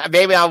on that.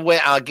 Maybe I'll win.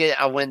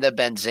 I'll win the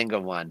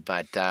Benzinga one,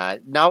 but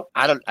no,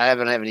 I don't. I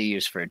haven't have any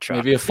use for a truck.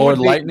 Maybe a Ford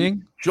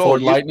Lightning.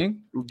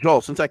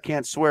 Joel, since I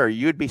can't swear,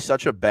 you'd be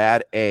such a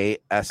bad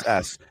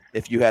ASS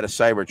if you had a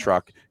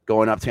Cybertruck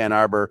going up to Ann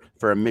Arbor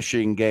for a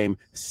Michigan game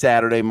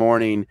Saturday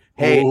morning.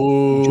 Hey,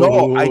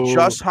 Joel, I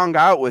just hung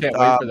out with Jim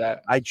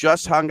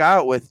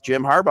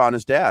Harbaugh and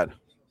his dad.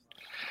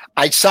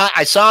 I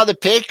saw the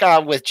pic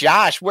with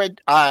Josh. Where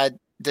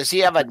does he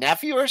have a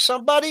nephew or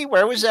somebody?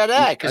 Where was that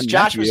at? Because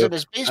Josh was in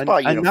his baseball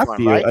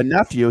uniform, right? A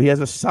nephew. He has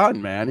a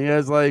son, man. He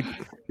has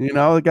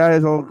the guy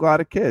has a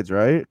lot of kids,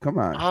 right? Come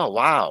on. Oh,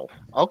 wow.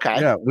 Okay.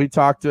 Yeah, we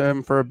talked to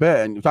him for a bit,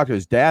 and we talked to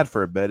his dad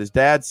for a bit. His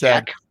dad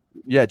said,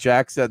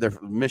 Jack said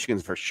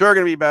Michigan's for sure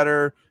going to be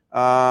better.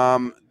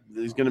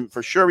 He's going to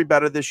for sure be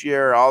better this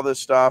year, all this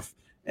stuff,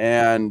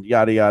 and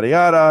yada, yada,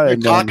 yada. They're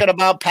talking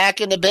about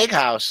packing the big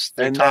house.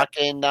 They're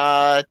talking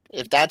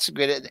if that's a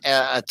good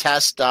a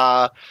test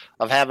of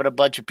having a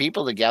bunch of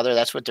people together.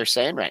 That's what they're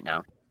saying right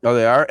now. Oh,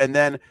 they are, and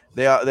then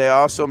they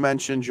also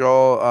mentioned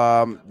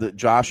Joel. That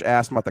Josh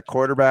asked him about the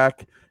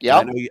quarterback.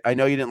 Yep. I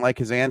know you didn't like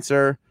his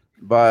answer,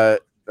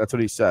 but that's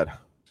what he said.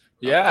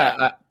 Yeah,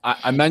 okay.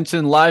 I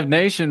mentioned Live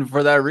Nation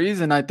for that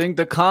reason. I think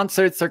the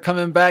concerts are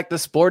coming back, the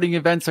sporting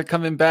events are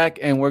coming back,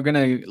 and we're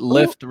gonna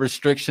lift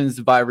restrictions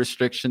by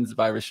restrictions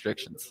by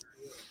restrictions.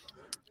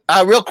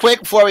 Real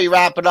quick before we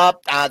wrap it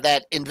up,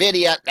 that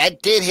NVIDIA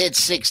that did hit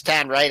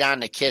 610 right on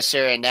the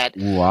kisser, and that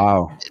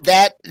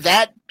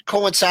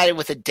coincided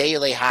with a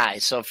daily high.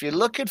 So if you're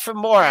looking for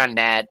more on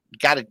that,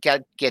 gotta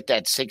get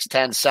that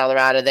 610 seller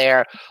out of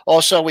there.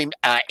 Also,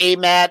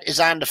 AMAT is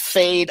on the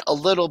fade a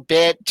little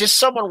bit. Just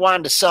someone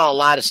wanted to sell a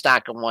lot of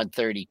stock at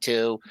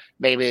 132.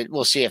 Maybe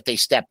we'll see if they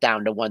step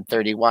down to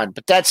 131.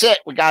 But that's it.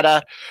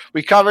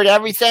 We covered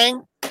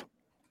everything.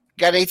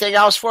 Got anything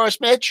else for us,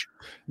 Mitch?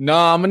 No,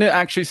 I'm going to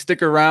actually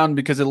stick around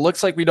because it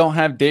looks like we don't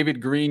have David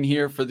Green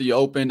here for the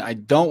Open. I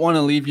don't want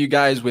to leave you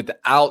guys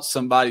without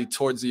somebody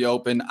towards the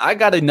Open. I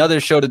got another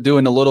show to do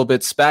in a little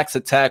bit, SPAX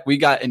Attack. We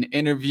got an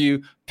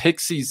interview.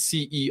 Pixie's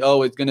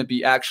CEO is going to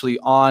be actually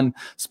on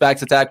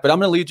SPAX Attack, but I'm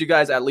going to lead you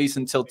guys at least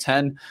until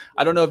 10.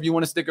 I don't know if you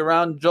want to stick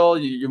around, Joel.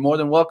 You're more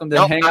than welcome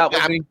to hang out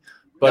with me.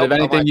 But if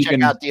anything, you can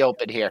check out the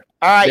Open here.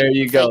 All right. There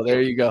you go.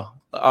 There you go.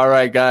 All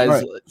right, guys. All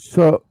right.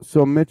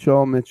 So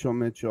Mitchell.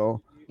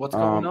 What's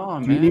going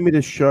on, man? Do you need me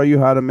to show you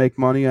how to make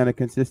money on a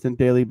consistent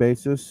daily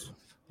basis?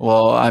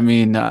 Well, I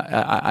mean,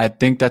 I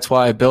think that's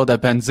why I built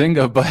at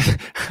Benzinga, but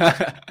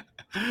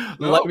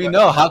let me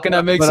know. How can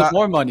I make some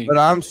more money? But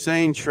I'm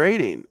saying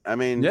trading. I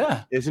mean,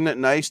 yeah. Isn't it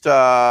nice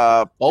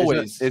to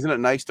always? Isn't it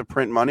nice to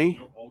print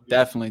money?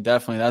 Definitely.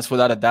 That's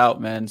without a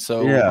doubt, man.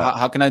 So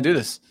how can I do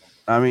this?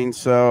 I mean,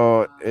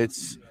 so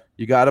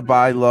you got to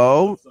buy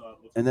low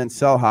and then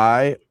sell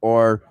high,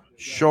 or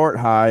short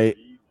high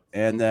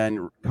and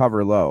then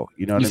cover low.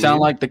 You know what I mean? You sound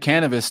like the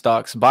cannabis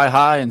stocks: buy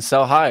high and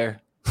sell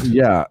higher.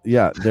 Yeah.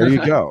 There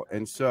you go.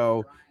 And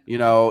so, you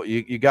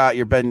got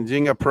your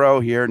Benzinga Pro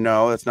here.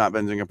 No, that's not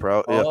Benzinga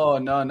Pro. Oh,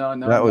 no.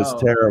 That was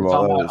terrible. It's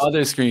on my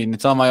other screen.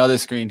 It's on my other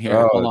screen here.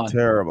 Oh, hold on.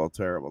 Terrible.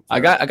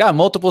 I got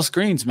multiple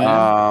screens,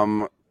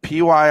 man.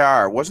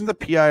 PYR. Wasn't the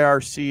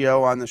PIR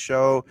CEO on the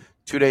show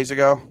 2 days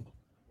ago?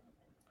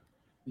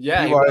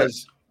 Yeah, he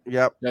was.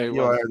 Yep. Yeah, he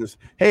was.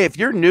 Hey, if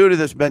you're new to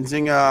this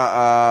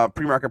Benzinga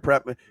pre-market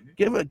prep,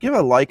 give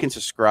a like and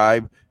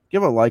subscribe.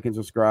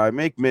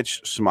 Make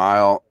Mitch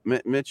smile.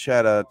 Mitch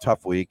had a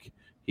tough week.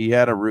 He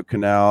had a root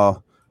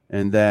canal,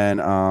 and then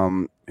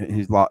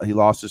he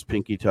lost his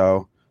pinky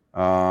toe.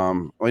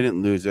 Well, he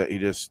didn't lose it. He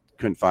just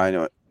couldn't find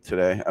it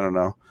today. I don't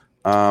know.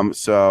 And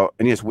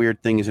he has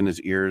weird things in his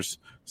ears.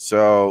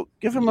 So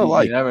give him a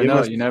like.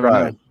 You never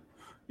know.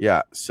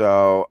 Yeah.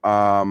 So,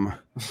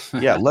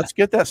 let's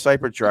get that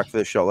Cybertruck for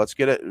the show. Let's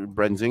get it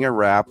Benzinga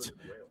wrapped.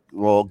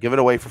 We'll give it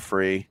away for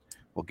free.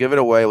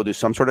 We'll do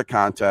some sort of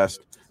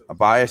contest.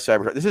 Buy a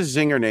Cybertruck. This is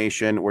Zinger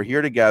Nation. We're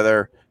here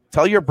together.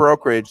 Tell your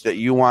brokerage that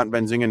you want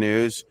Benzinga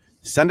news.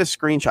 Send a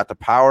screenshot to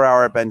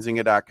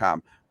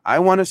powerhour@benzinga.com. I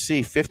want to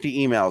see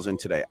 50 emails in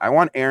today. I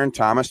want Aaron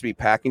Thomas to be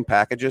packing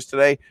packages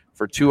today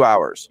for 2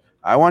 hours.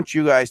 I want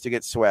you guys to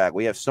get swag.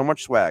 We have so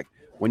much swag.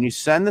 When you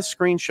send the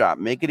screenshot,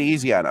 make it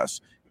easy on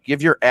us.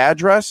 Give your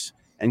address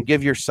and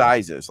give your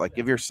sizes.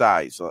 Give your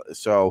size.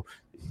 So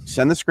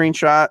send the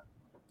screenshot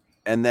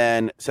and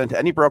then send to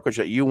any brokerage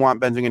that you want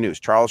Benzinga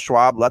news. Charles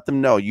Schwab, let them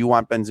know you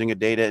want Benzinga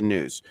data and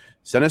news.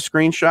 Send a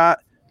screenshot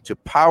to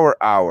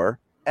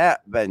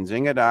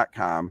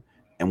powerhour@benzinga.com,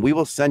 and we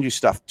will send you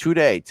stuff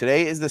today.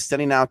 Today is the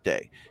sending out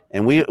day,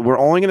 and we're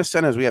only going to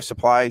send as we have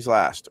supplies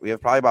last. We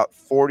have probably about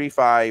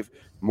 45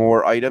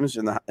 more items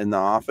in the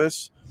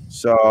office.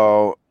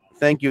 So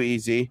thank you,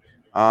 Easy.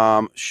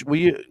 That's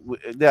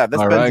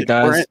right,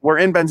 guys. We're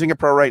in Benzinga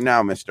Pro right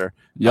now, mister.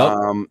 Yep.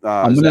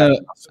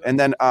 And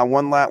then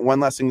one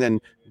last thing. Then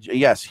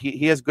yes,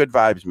 he has good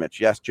vibes,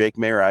 Mitch. Yes, Jake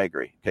Mayer, I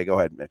agree. Okay, go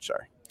ahead, Mitch.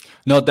 Sorry.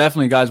 No,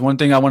 definitely, guys. One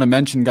thing I want to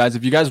mention, guys,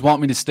 if you guys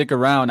want me to stick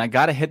around, I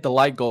got to hit the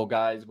like goal,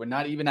 guys. We're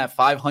not even at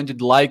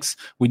 500 likes.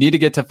 We need to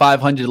get to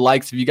 500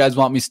 likes if you guys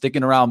want me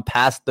sticking around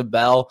past the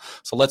bell.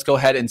 So let's go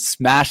ahead and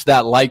smash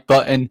that like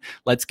button.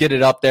 Let's get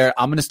it up there.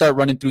 I'm going to start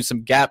running through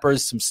some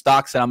gappers, some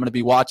stocks that I'm going to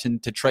be watching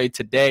to trade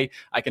today.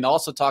 I can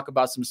also talk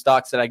about some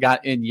stocks that I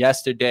got in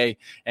yesterday,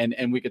 and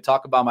we could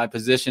talk about my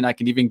position. I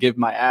can even give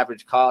my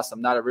average cost.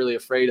 I'm not really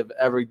afraid of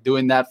ever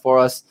doing that for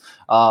us.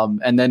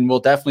 And then we'll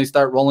definitely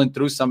start rolling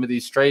through some of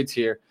these trades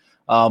here.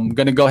 I'm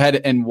going to go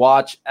ahead and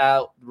watch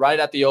out right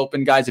at the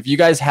open, guys. If you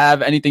guys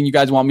have anything you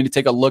guys want me to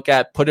take a look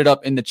at, put it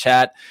up in the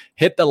chat.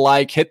 Hit the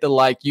like.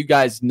 You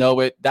guys know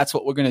it. That's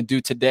what we're going to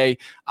do today.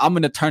 I'm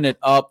going to turn it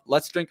up.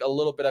 Let's drink a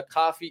little bit of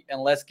coffee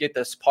and let's get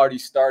this party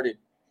started.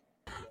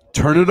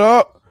 Turn it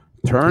up.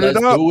 Let's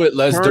do it.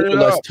 Let's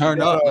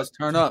turn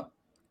up.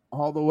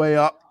 All the way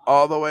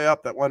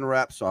up. That one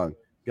rap song.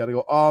 Got to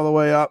go all the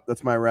way up.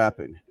 That's my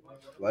rapping.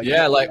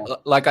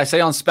 Like I say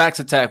on SPAX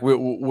Attack,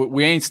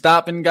 we ain't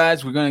stopping,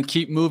 guys. We're going to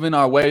keep moving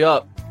our way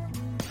up.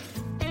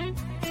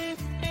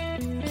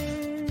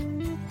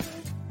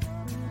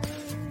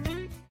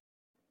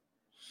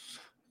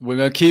 We're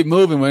going to keep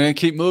moving. We're going to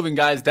keep moving,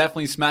 guys.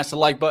 Definitely smash the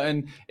like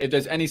button. If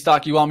there's any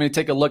stock you want me to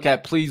take a look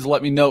at, please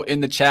let me know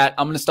in the chat.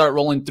 I'm going to start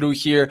rolling through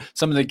here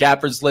some of the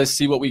gappers list,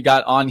 see what we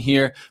got on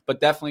here.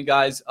 But definitely,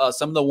 guys,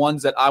 some of the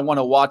ones that I want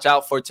to watch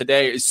out for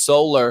today is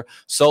Solar,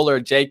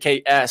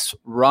 JKS,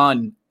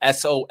 Run,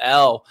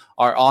 SOL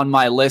are on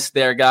my list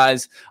there,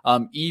 guys.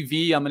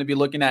 EV, I'm going to be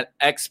looking at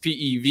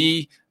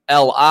XPEV,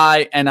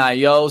 LI,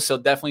 NIO. So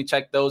definitely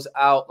check those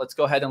out. Let's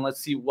go ahead and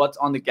let's see what's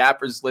on the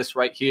gappers list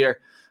right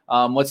here.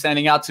 What's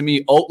standing out to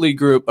me, Oatly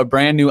Group, a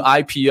brand new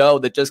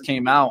IPO that just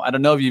came out. I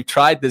don't know if you've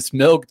tried this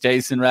milk,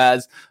 Jason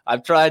Raz. I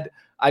tried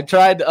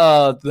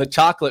the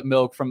chocolate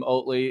milk from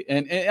Oatly,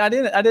 and I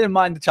didn't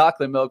mind the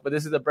chocolate milk, but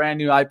this is a brand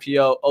new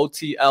IPO,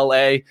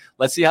 OTLA.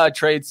 Let's see how it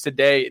trades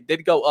today. It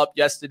did go up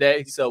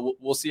yesterday, so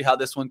we'll see how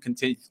this one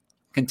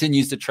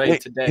continues to trade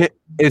today.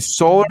 Is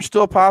solar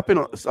still popping?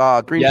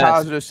 Green Yes.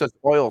 Positive says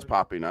oil's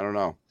popping. I don't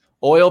know.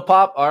 Oil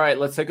pop. All right,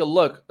 let's take a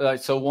look.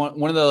 So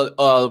one of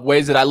the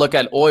ways that I look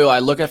at oil, I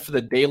look at for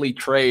the daily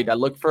trade. I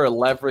look for a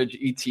leverage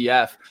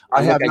ETF.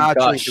 I have not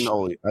drinking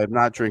Oatly. I have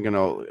not drinking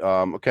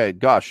Oatly. Okay,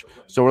 Gush.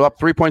 So we're up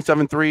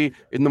 3.73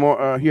 in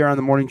the here on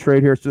the morning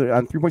trade here. So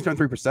on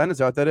 3.73%. Is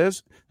that what that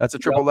is? That's a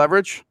triple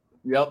leverage.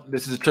 Yep,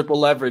 this is a triple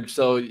leverage.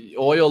 So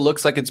oil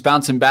looks like it's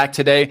bouncing back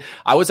today.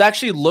 I was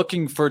actually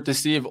looking to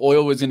see if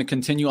oil was going to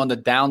continue on the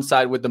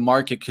downside with the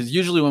market, because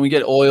usually when we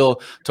get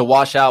oil to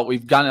wash out,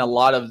 we've gotten a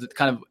lot of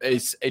kind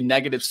of a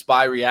negative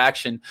SPY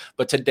reaction.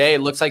 But today it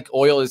looks like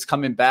oil is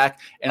coming back,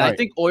 and I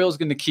think oil is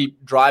going to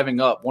keep driving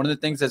up. One of the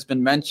things that's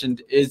been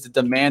mentioned is the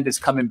demand is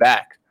coming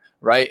back,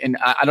 right? And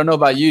I don't know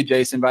about you,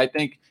 Jason, but I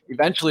think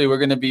eventually we're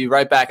going to be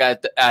right back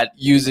at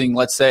using,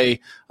 let's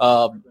say,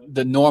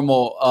 the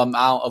normal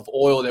amount of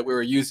oil that we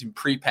were using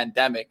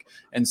pre-pandemic.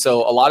 And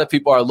so a lot of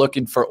people are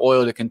looking for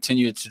oil to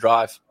continue to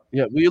drive.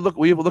 Yeah, we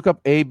look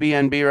up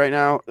ABNB right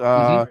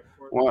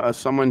now.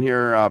 Someone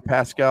here,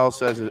 Pascal,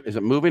 says, is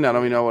it moving? I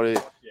don't even know what it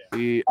is.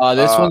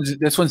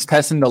 This one's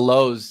testing the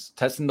lows,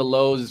 testing the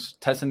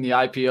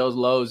IPO's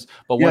lows.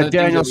 But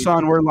Daniel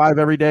Son, we're live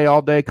every day,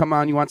 all day. Come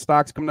on, you want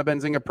stocks? Come to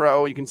Benzinga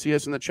Pro. You can see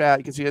us in the chat.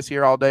 You can see us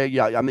here all day.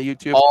 Yeah, on the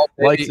YouTube.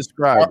 Like,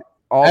 subscribe,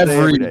 all day,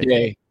 every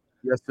day.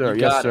 Yes, sir.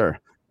 Yes, sir.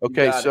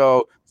 Okay,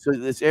 so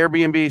this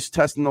Airbnb is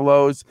testing the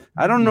lows.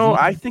 I don't know.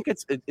 I think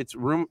it's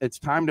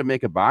time to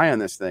make a buy on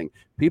this thing.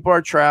 People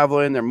are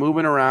traveling, they're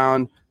moving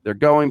around, they're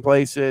going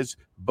places,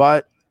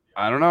 but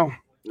I don't know.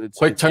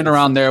 Quick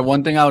turnaround there.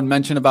 One thing I would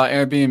mention about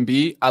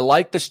Airbnb, I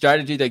like the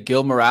strategy that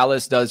Gil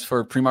Morales does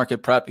for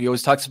pre-market prep. He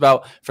always talks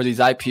about, for these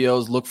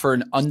IPOs, look for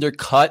an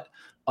undercut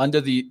under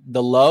the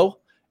low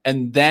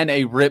and then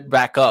a rip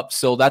back up.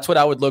 So that's what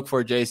I would look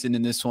for, Jason,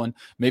 in this one.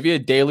 Maybe a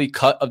daily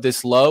cut of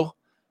this low,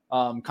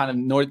 kind of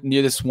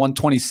near this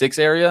 126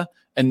 area,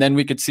 and then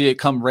we could see it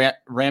come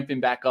ramping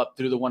back up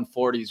through the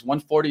 140s.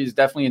 140 is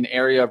definitely an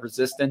area of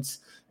resistance.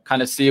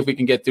 Kind of see if we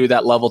can get through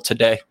that level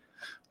today.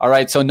 All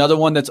right, so another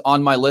one that's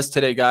on my list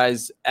today,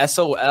 guys,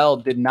 SOL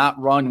did not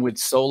run with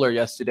solar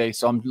yesterday.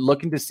 So I'm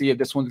looking to see if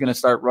this one's going to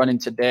start running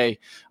today.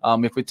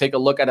 If we take a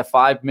look at a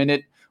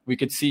 5-minute, we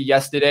could see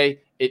yesterday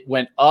it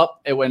went up.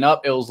 It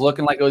was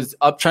looking like it was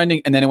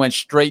uptrending, and then it went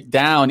straight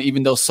down,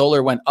 even though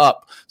solar went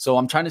up. So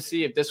I'm trying to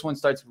see if this one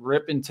starts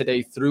ripping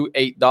today through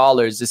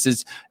 $8. This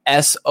is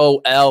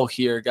SOL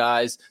here,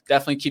 guys.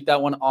 Definitely keep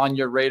that one on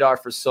your radar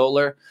for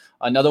solar.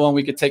 Another one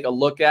we could take a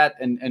look at,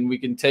 and we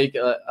can take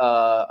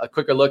a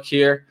quicker look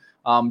here.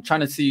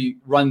 Trying to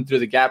run through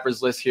the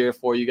gappers list here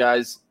for you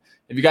guys.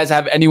 If you guys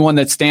have anyone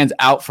that stands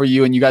out for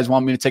you and you guys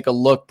want me to take a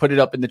look, put it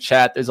up in the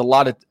chat. There's a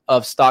lot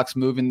of stocks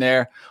moving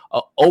there.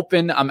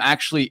 Open, I'm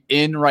actually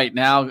in right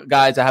now,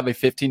 guys. I have a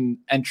 15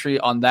 entry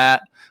on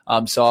that.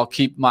 So I'll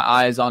keep my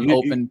eyes on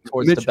Open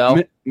towards the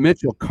bell.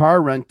 Mitchell,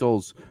 car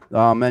rentals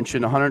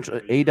mentioned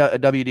 100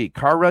 AWD.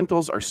 Car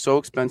rentals are so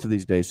expensive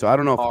these days. So I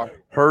don't know if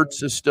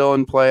Hertz is still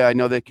in play. I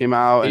know they came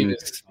out.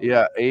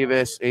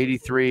 Avis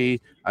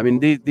 83. I mean,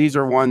 these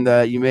are one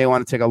that you may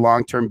want to take a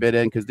long-term bid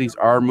in, because these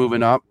are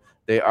moving up.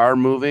 They are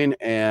moving,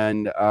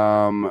 and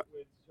and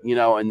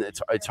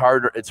it's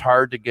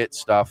hard to get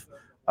stuff,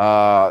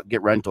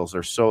 get rentals.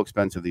 They're so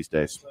expensive these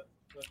days.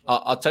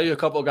 I'll tell you a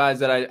couple of guys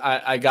that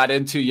I got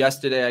into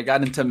yesterday. I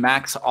got into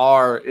Max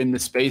R in the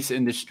space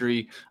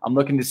industry. I'm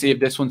looking to see if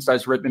this one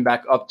starts ripping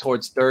back up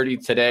towards 30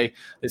 today.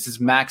 This is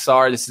Max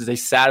R. This is a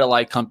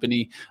satellite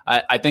company.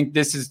 I think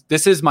this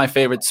is my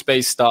favorite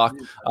space stock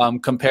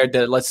compared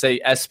to, let's say,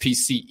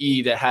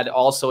 SPCE that had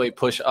also a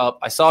push up.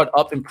 I saw it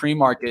up in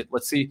pre-market.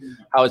 Let's see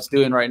how it's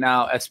doing right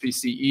now.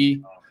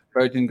 SPCE,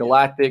 Virgin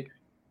Galactic.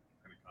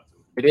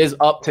 It is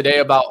up today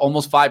about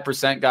almost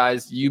 5%,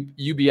 guys.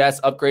 UBS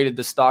upgraded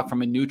the stock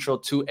from a neutral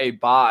to a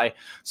buy.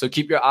 So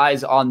keep your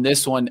eyes on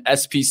this one,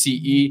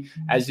 SPCE.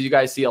 As you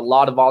guys see, a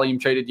lot of volume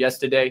traded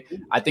yesterday.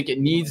 I think it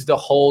needs to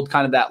hold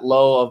kind of that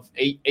low of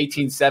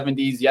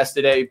 1870s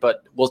yesterday,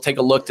 but we'll take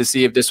a look to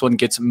see if this one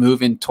gets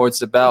moving towards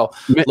the bell.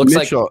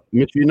 Mitchell,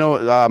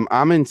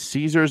 I'm in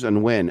Caesars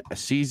and Win,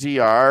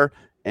 CZR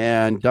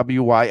and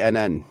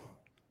WYNN.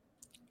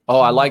 Oh,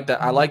 I like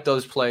that. I like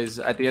those plays.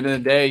 At the end of the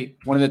day,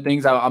 one of the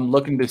things I'm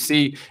looking to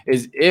see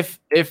is if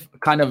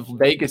kind of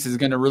Vegas is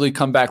going to really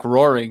come back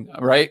roaring,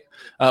 right?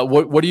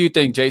 What do you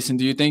think, Jason?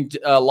 Do you think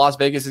Las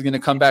Vegas is going to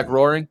come back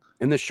roaring?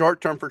 In the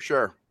short term, for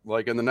sure.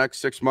 Like in the next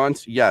 6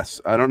 months, yes.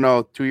 I don't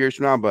know 2 years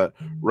from now, but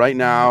right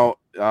now,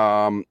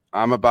 I'm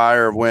a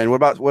buyer of win.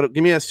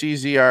 Give me a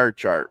CZR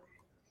chart.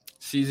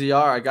 CZR,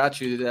 I got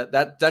you.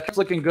 That's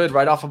looking good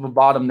right off of the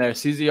bottom there.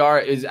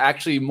 CZR is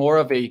actually more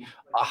of a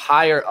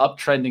higher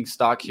uptrending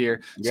stock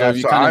here. Yeah,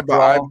 so I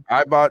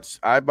bought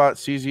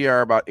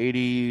CZR about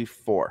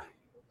 84.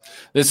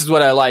 This is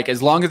what I like.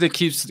 As long as it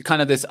keeps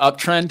kind of this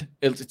uptrend,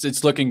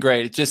 it's looking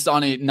great. It's just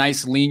on a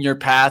nice linear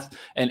path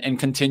and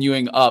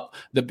continuing up.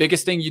 The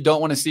biggest thing you don't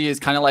want to see is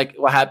kind of like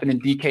what happened in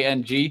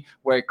DKNG,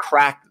 where it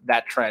cracked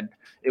that trend.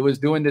 It was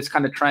doing this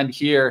kind of trend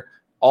here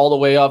all the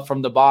way up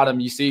from the bottom.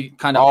 You see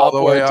kind of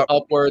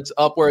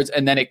upwards,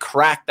 and then it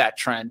cracked that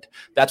trend.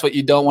 That's what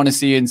you don't want to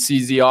see in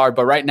CZR.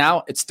 But right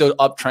now, it's still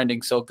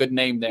uptrending, so good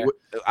name there.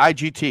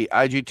 IGT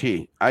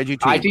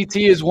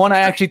is one I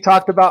actually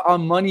talked about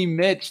on Money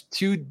Mitch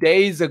 2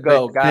 days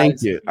ago, guys.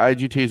 Thank you.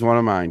 IGT is one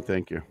of mine.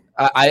 Thank you.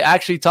 I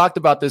actually talked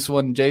about this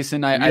one,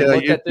 Jason. I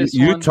looked at this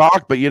one. You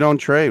talk, but you don't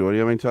trade. What do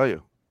you want me to tell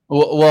you?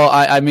 Well,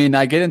 I mean,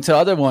 I get into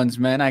other ones,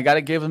 man. I got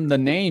to give them the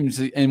names.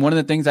 And one of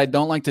the things I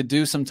don't like to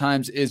do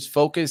sometimes is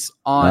focus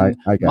on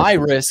my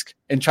risk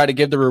and try to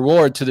give the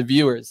reward to the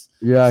viewers.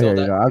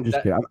 I'm just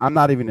kidding. I'm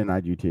not even in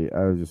IGT.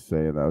 I was just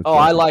saying that.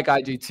 I like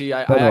IGT.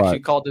 I actually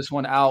called this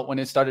one out when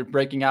it started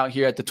breaking out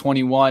here at the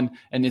 21,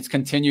 and it's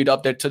continued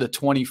up there to the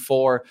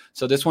 24.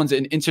 So this one's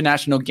an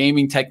international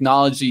gaming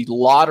technology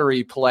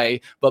lottery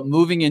play, but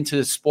moving into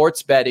the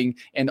sports betting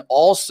and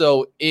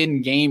also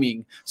in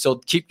gaming. So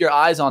keep your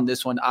eyes on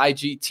this one.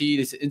 IGT,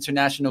 this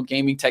international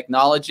gaming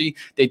technology.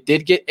 They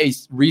did get a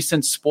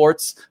recent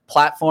sports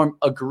platform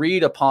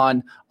agreed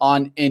upon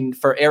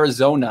for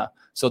Arizona.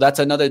 So that's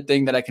another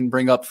thing that I can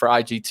bring up for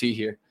IGT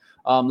here.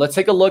 Let's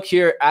take a look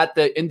here at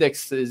the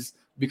indexes,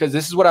 because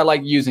this is what I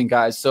like using,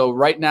 guys. So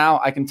right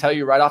now, I can tell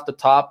you right off the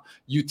top,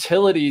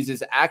 utilities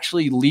is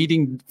actually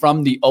leading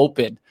from the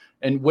open.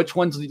 And which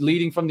one's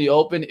leading from the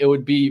open? It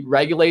would be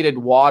regulated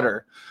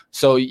water.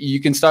 So you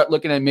can start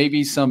looking at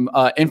maybe some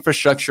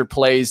infrastructure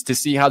plays to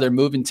see how they're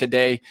moving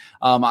today.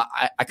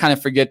 I kind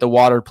of forget the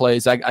water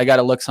plays. I got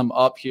to look some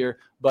up here.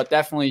 But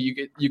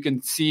definitely you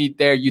can see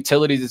there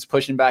utilities is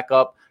pushing back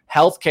up.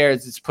 Healthcare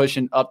is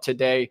pushing up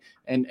today.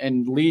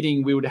 And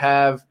leading, we would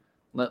have,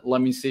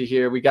 let me see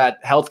here. We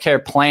got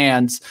healthcare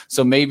plans.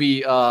 So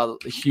maybe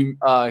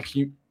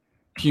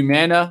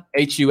Humana,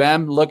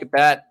 HUM, look at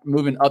that,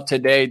 moving up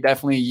today.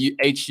 Definitely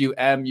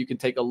HUM you can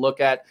take a look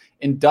at.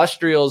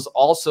 Industrials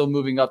also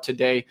moving up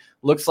today.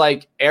 Looks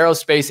like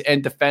aerospace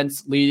and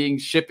defense leading.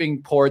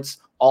 Shipping ports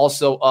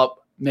also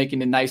up,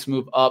 making a nice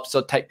move up.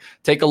 So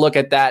take a look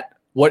at that.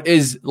 What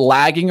is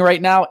lagging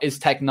right now is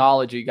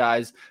technology,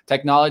 guys.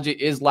 Technology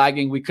is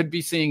lagging. We could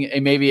be seeing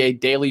maybe a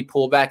daily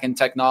pullback in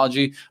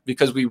technology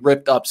because we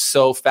ripped up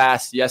so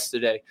fast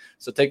yesterday.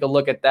 So take a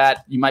look at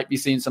that. You might be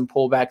seeing some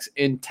pullbacks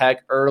in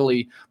tech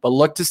early, but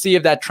look to see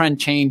if that trend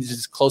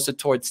changes closer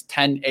towards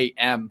 10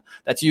 a.m.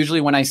 That's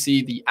usually when I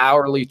see the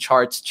hourly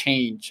charts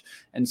change.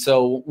 And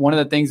so one of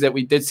the things that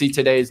we did see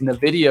today is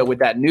NVIDIA with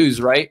that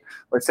news, right?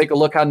 Let's take a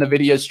look how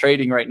NVIDIA is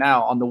trading right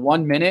now. On the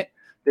 1 minute,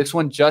 this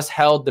one just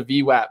held the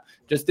VWAP.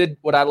 Just did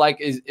what I like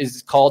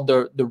is called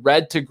the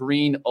red to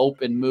green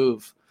open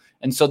move.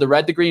 And so the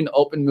red to green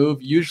open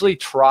move usually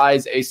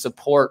tries a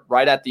support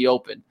right at the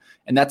open.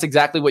 And that's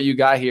exactly what you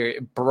got here.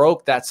 It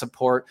broke that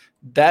support,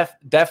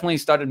 definitely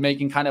started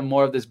making kind of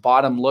more of this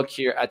bottom look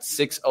here at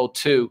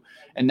 602.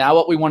 And now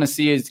what we want to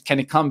see is, can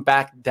it come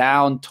back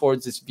down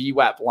towards this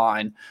VWAP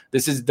line?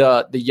 This is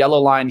the yellow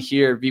line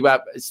here. VWAP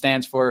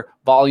stands for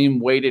volume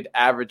weighted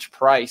average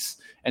price.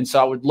 And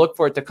so I would look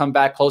for it to come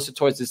back closer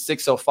towards the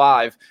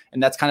 605.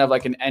 And that's kind of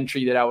like an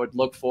entry that I would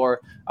look for.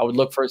 I would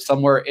look for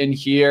somewhere in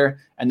here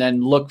and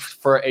then look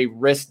for a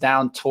risk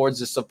down towards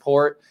the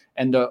support.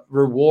 And the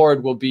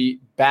reward will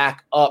be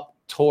back up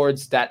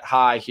towards that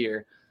high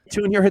here.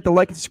 Tune here, hit the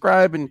like and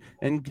subscribe,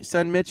 and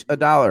send Mitch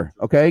 $1.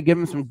 Okay, give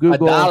him some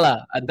Google.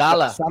 A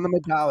dollar. Send them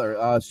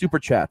 $1. Super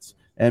chats,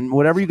 and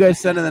whatever you guys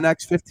send in the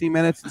next 15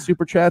 minutes, the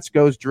super chats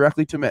goes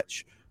directly to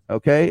Mitch.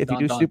 Okay, if you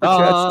do super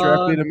chats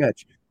directly to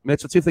Mitch,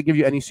 let's see if they give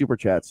you any super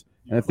chats,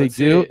 and if they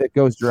do, it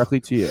goes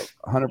directly to you,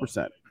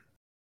 100%.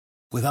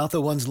 Without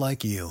the ones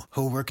like you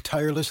who work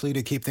tirelessly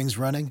to keep things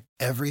running,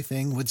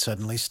 everything would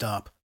suddenly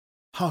stop.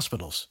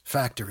 Hospitals,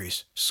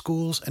 factories,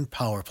 schools, and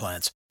power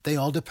plants—they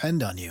all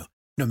depend on you.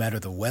 No matter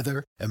the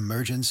weather,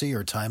 emergency,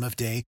 or time of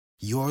day,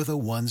 you're the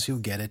ones who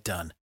get it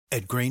done.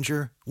 At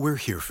Grainger, we're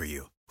here for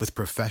you with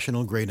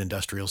professional-grade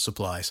industrial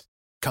supplies.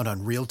 Count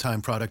on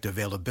real-time product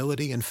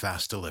availability and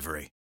fast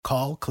delivery.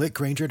 Call, click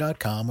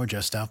Grainger.com, or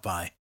just stop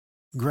by.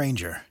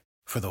 Grainger,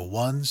 for the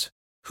ones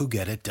who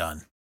get it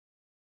done.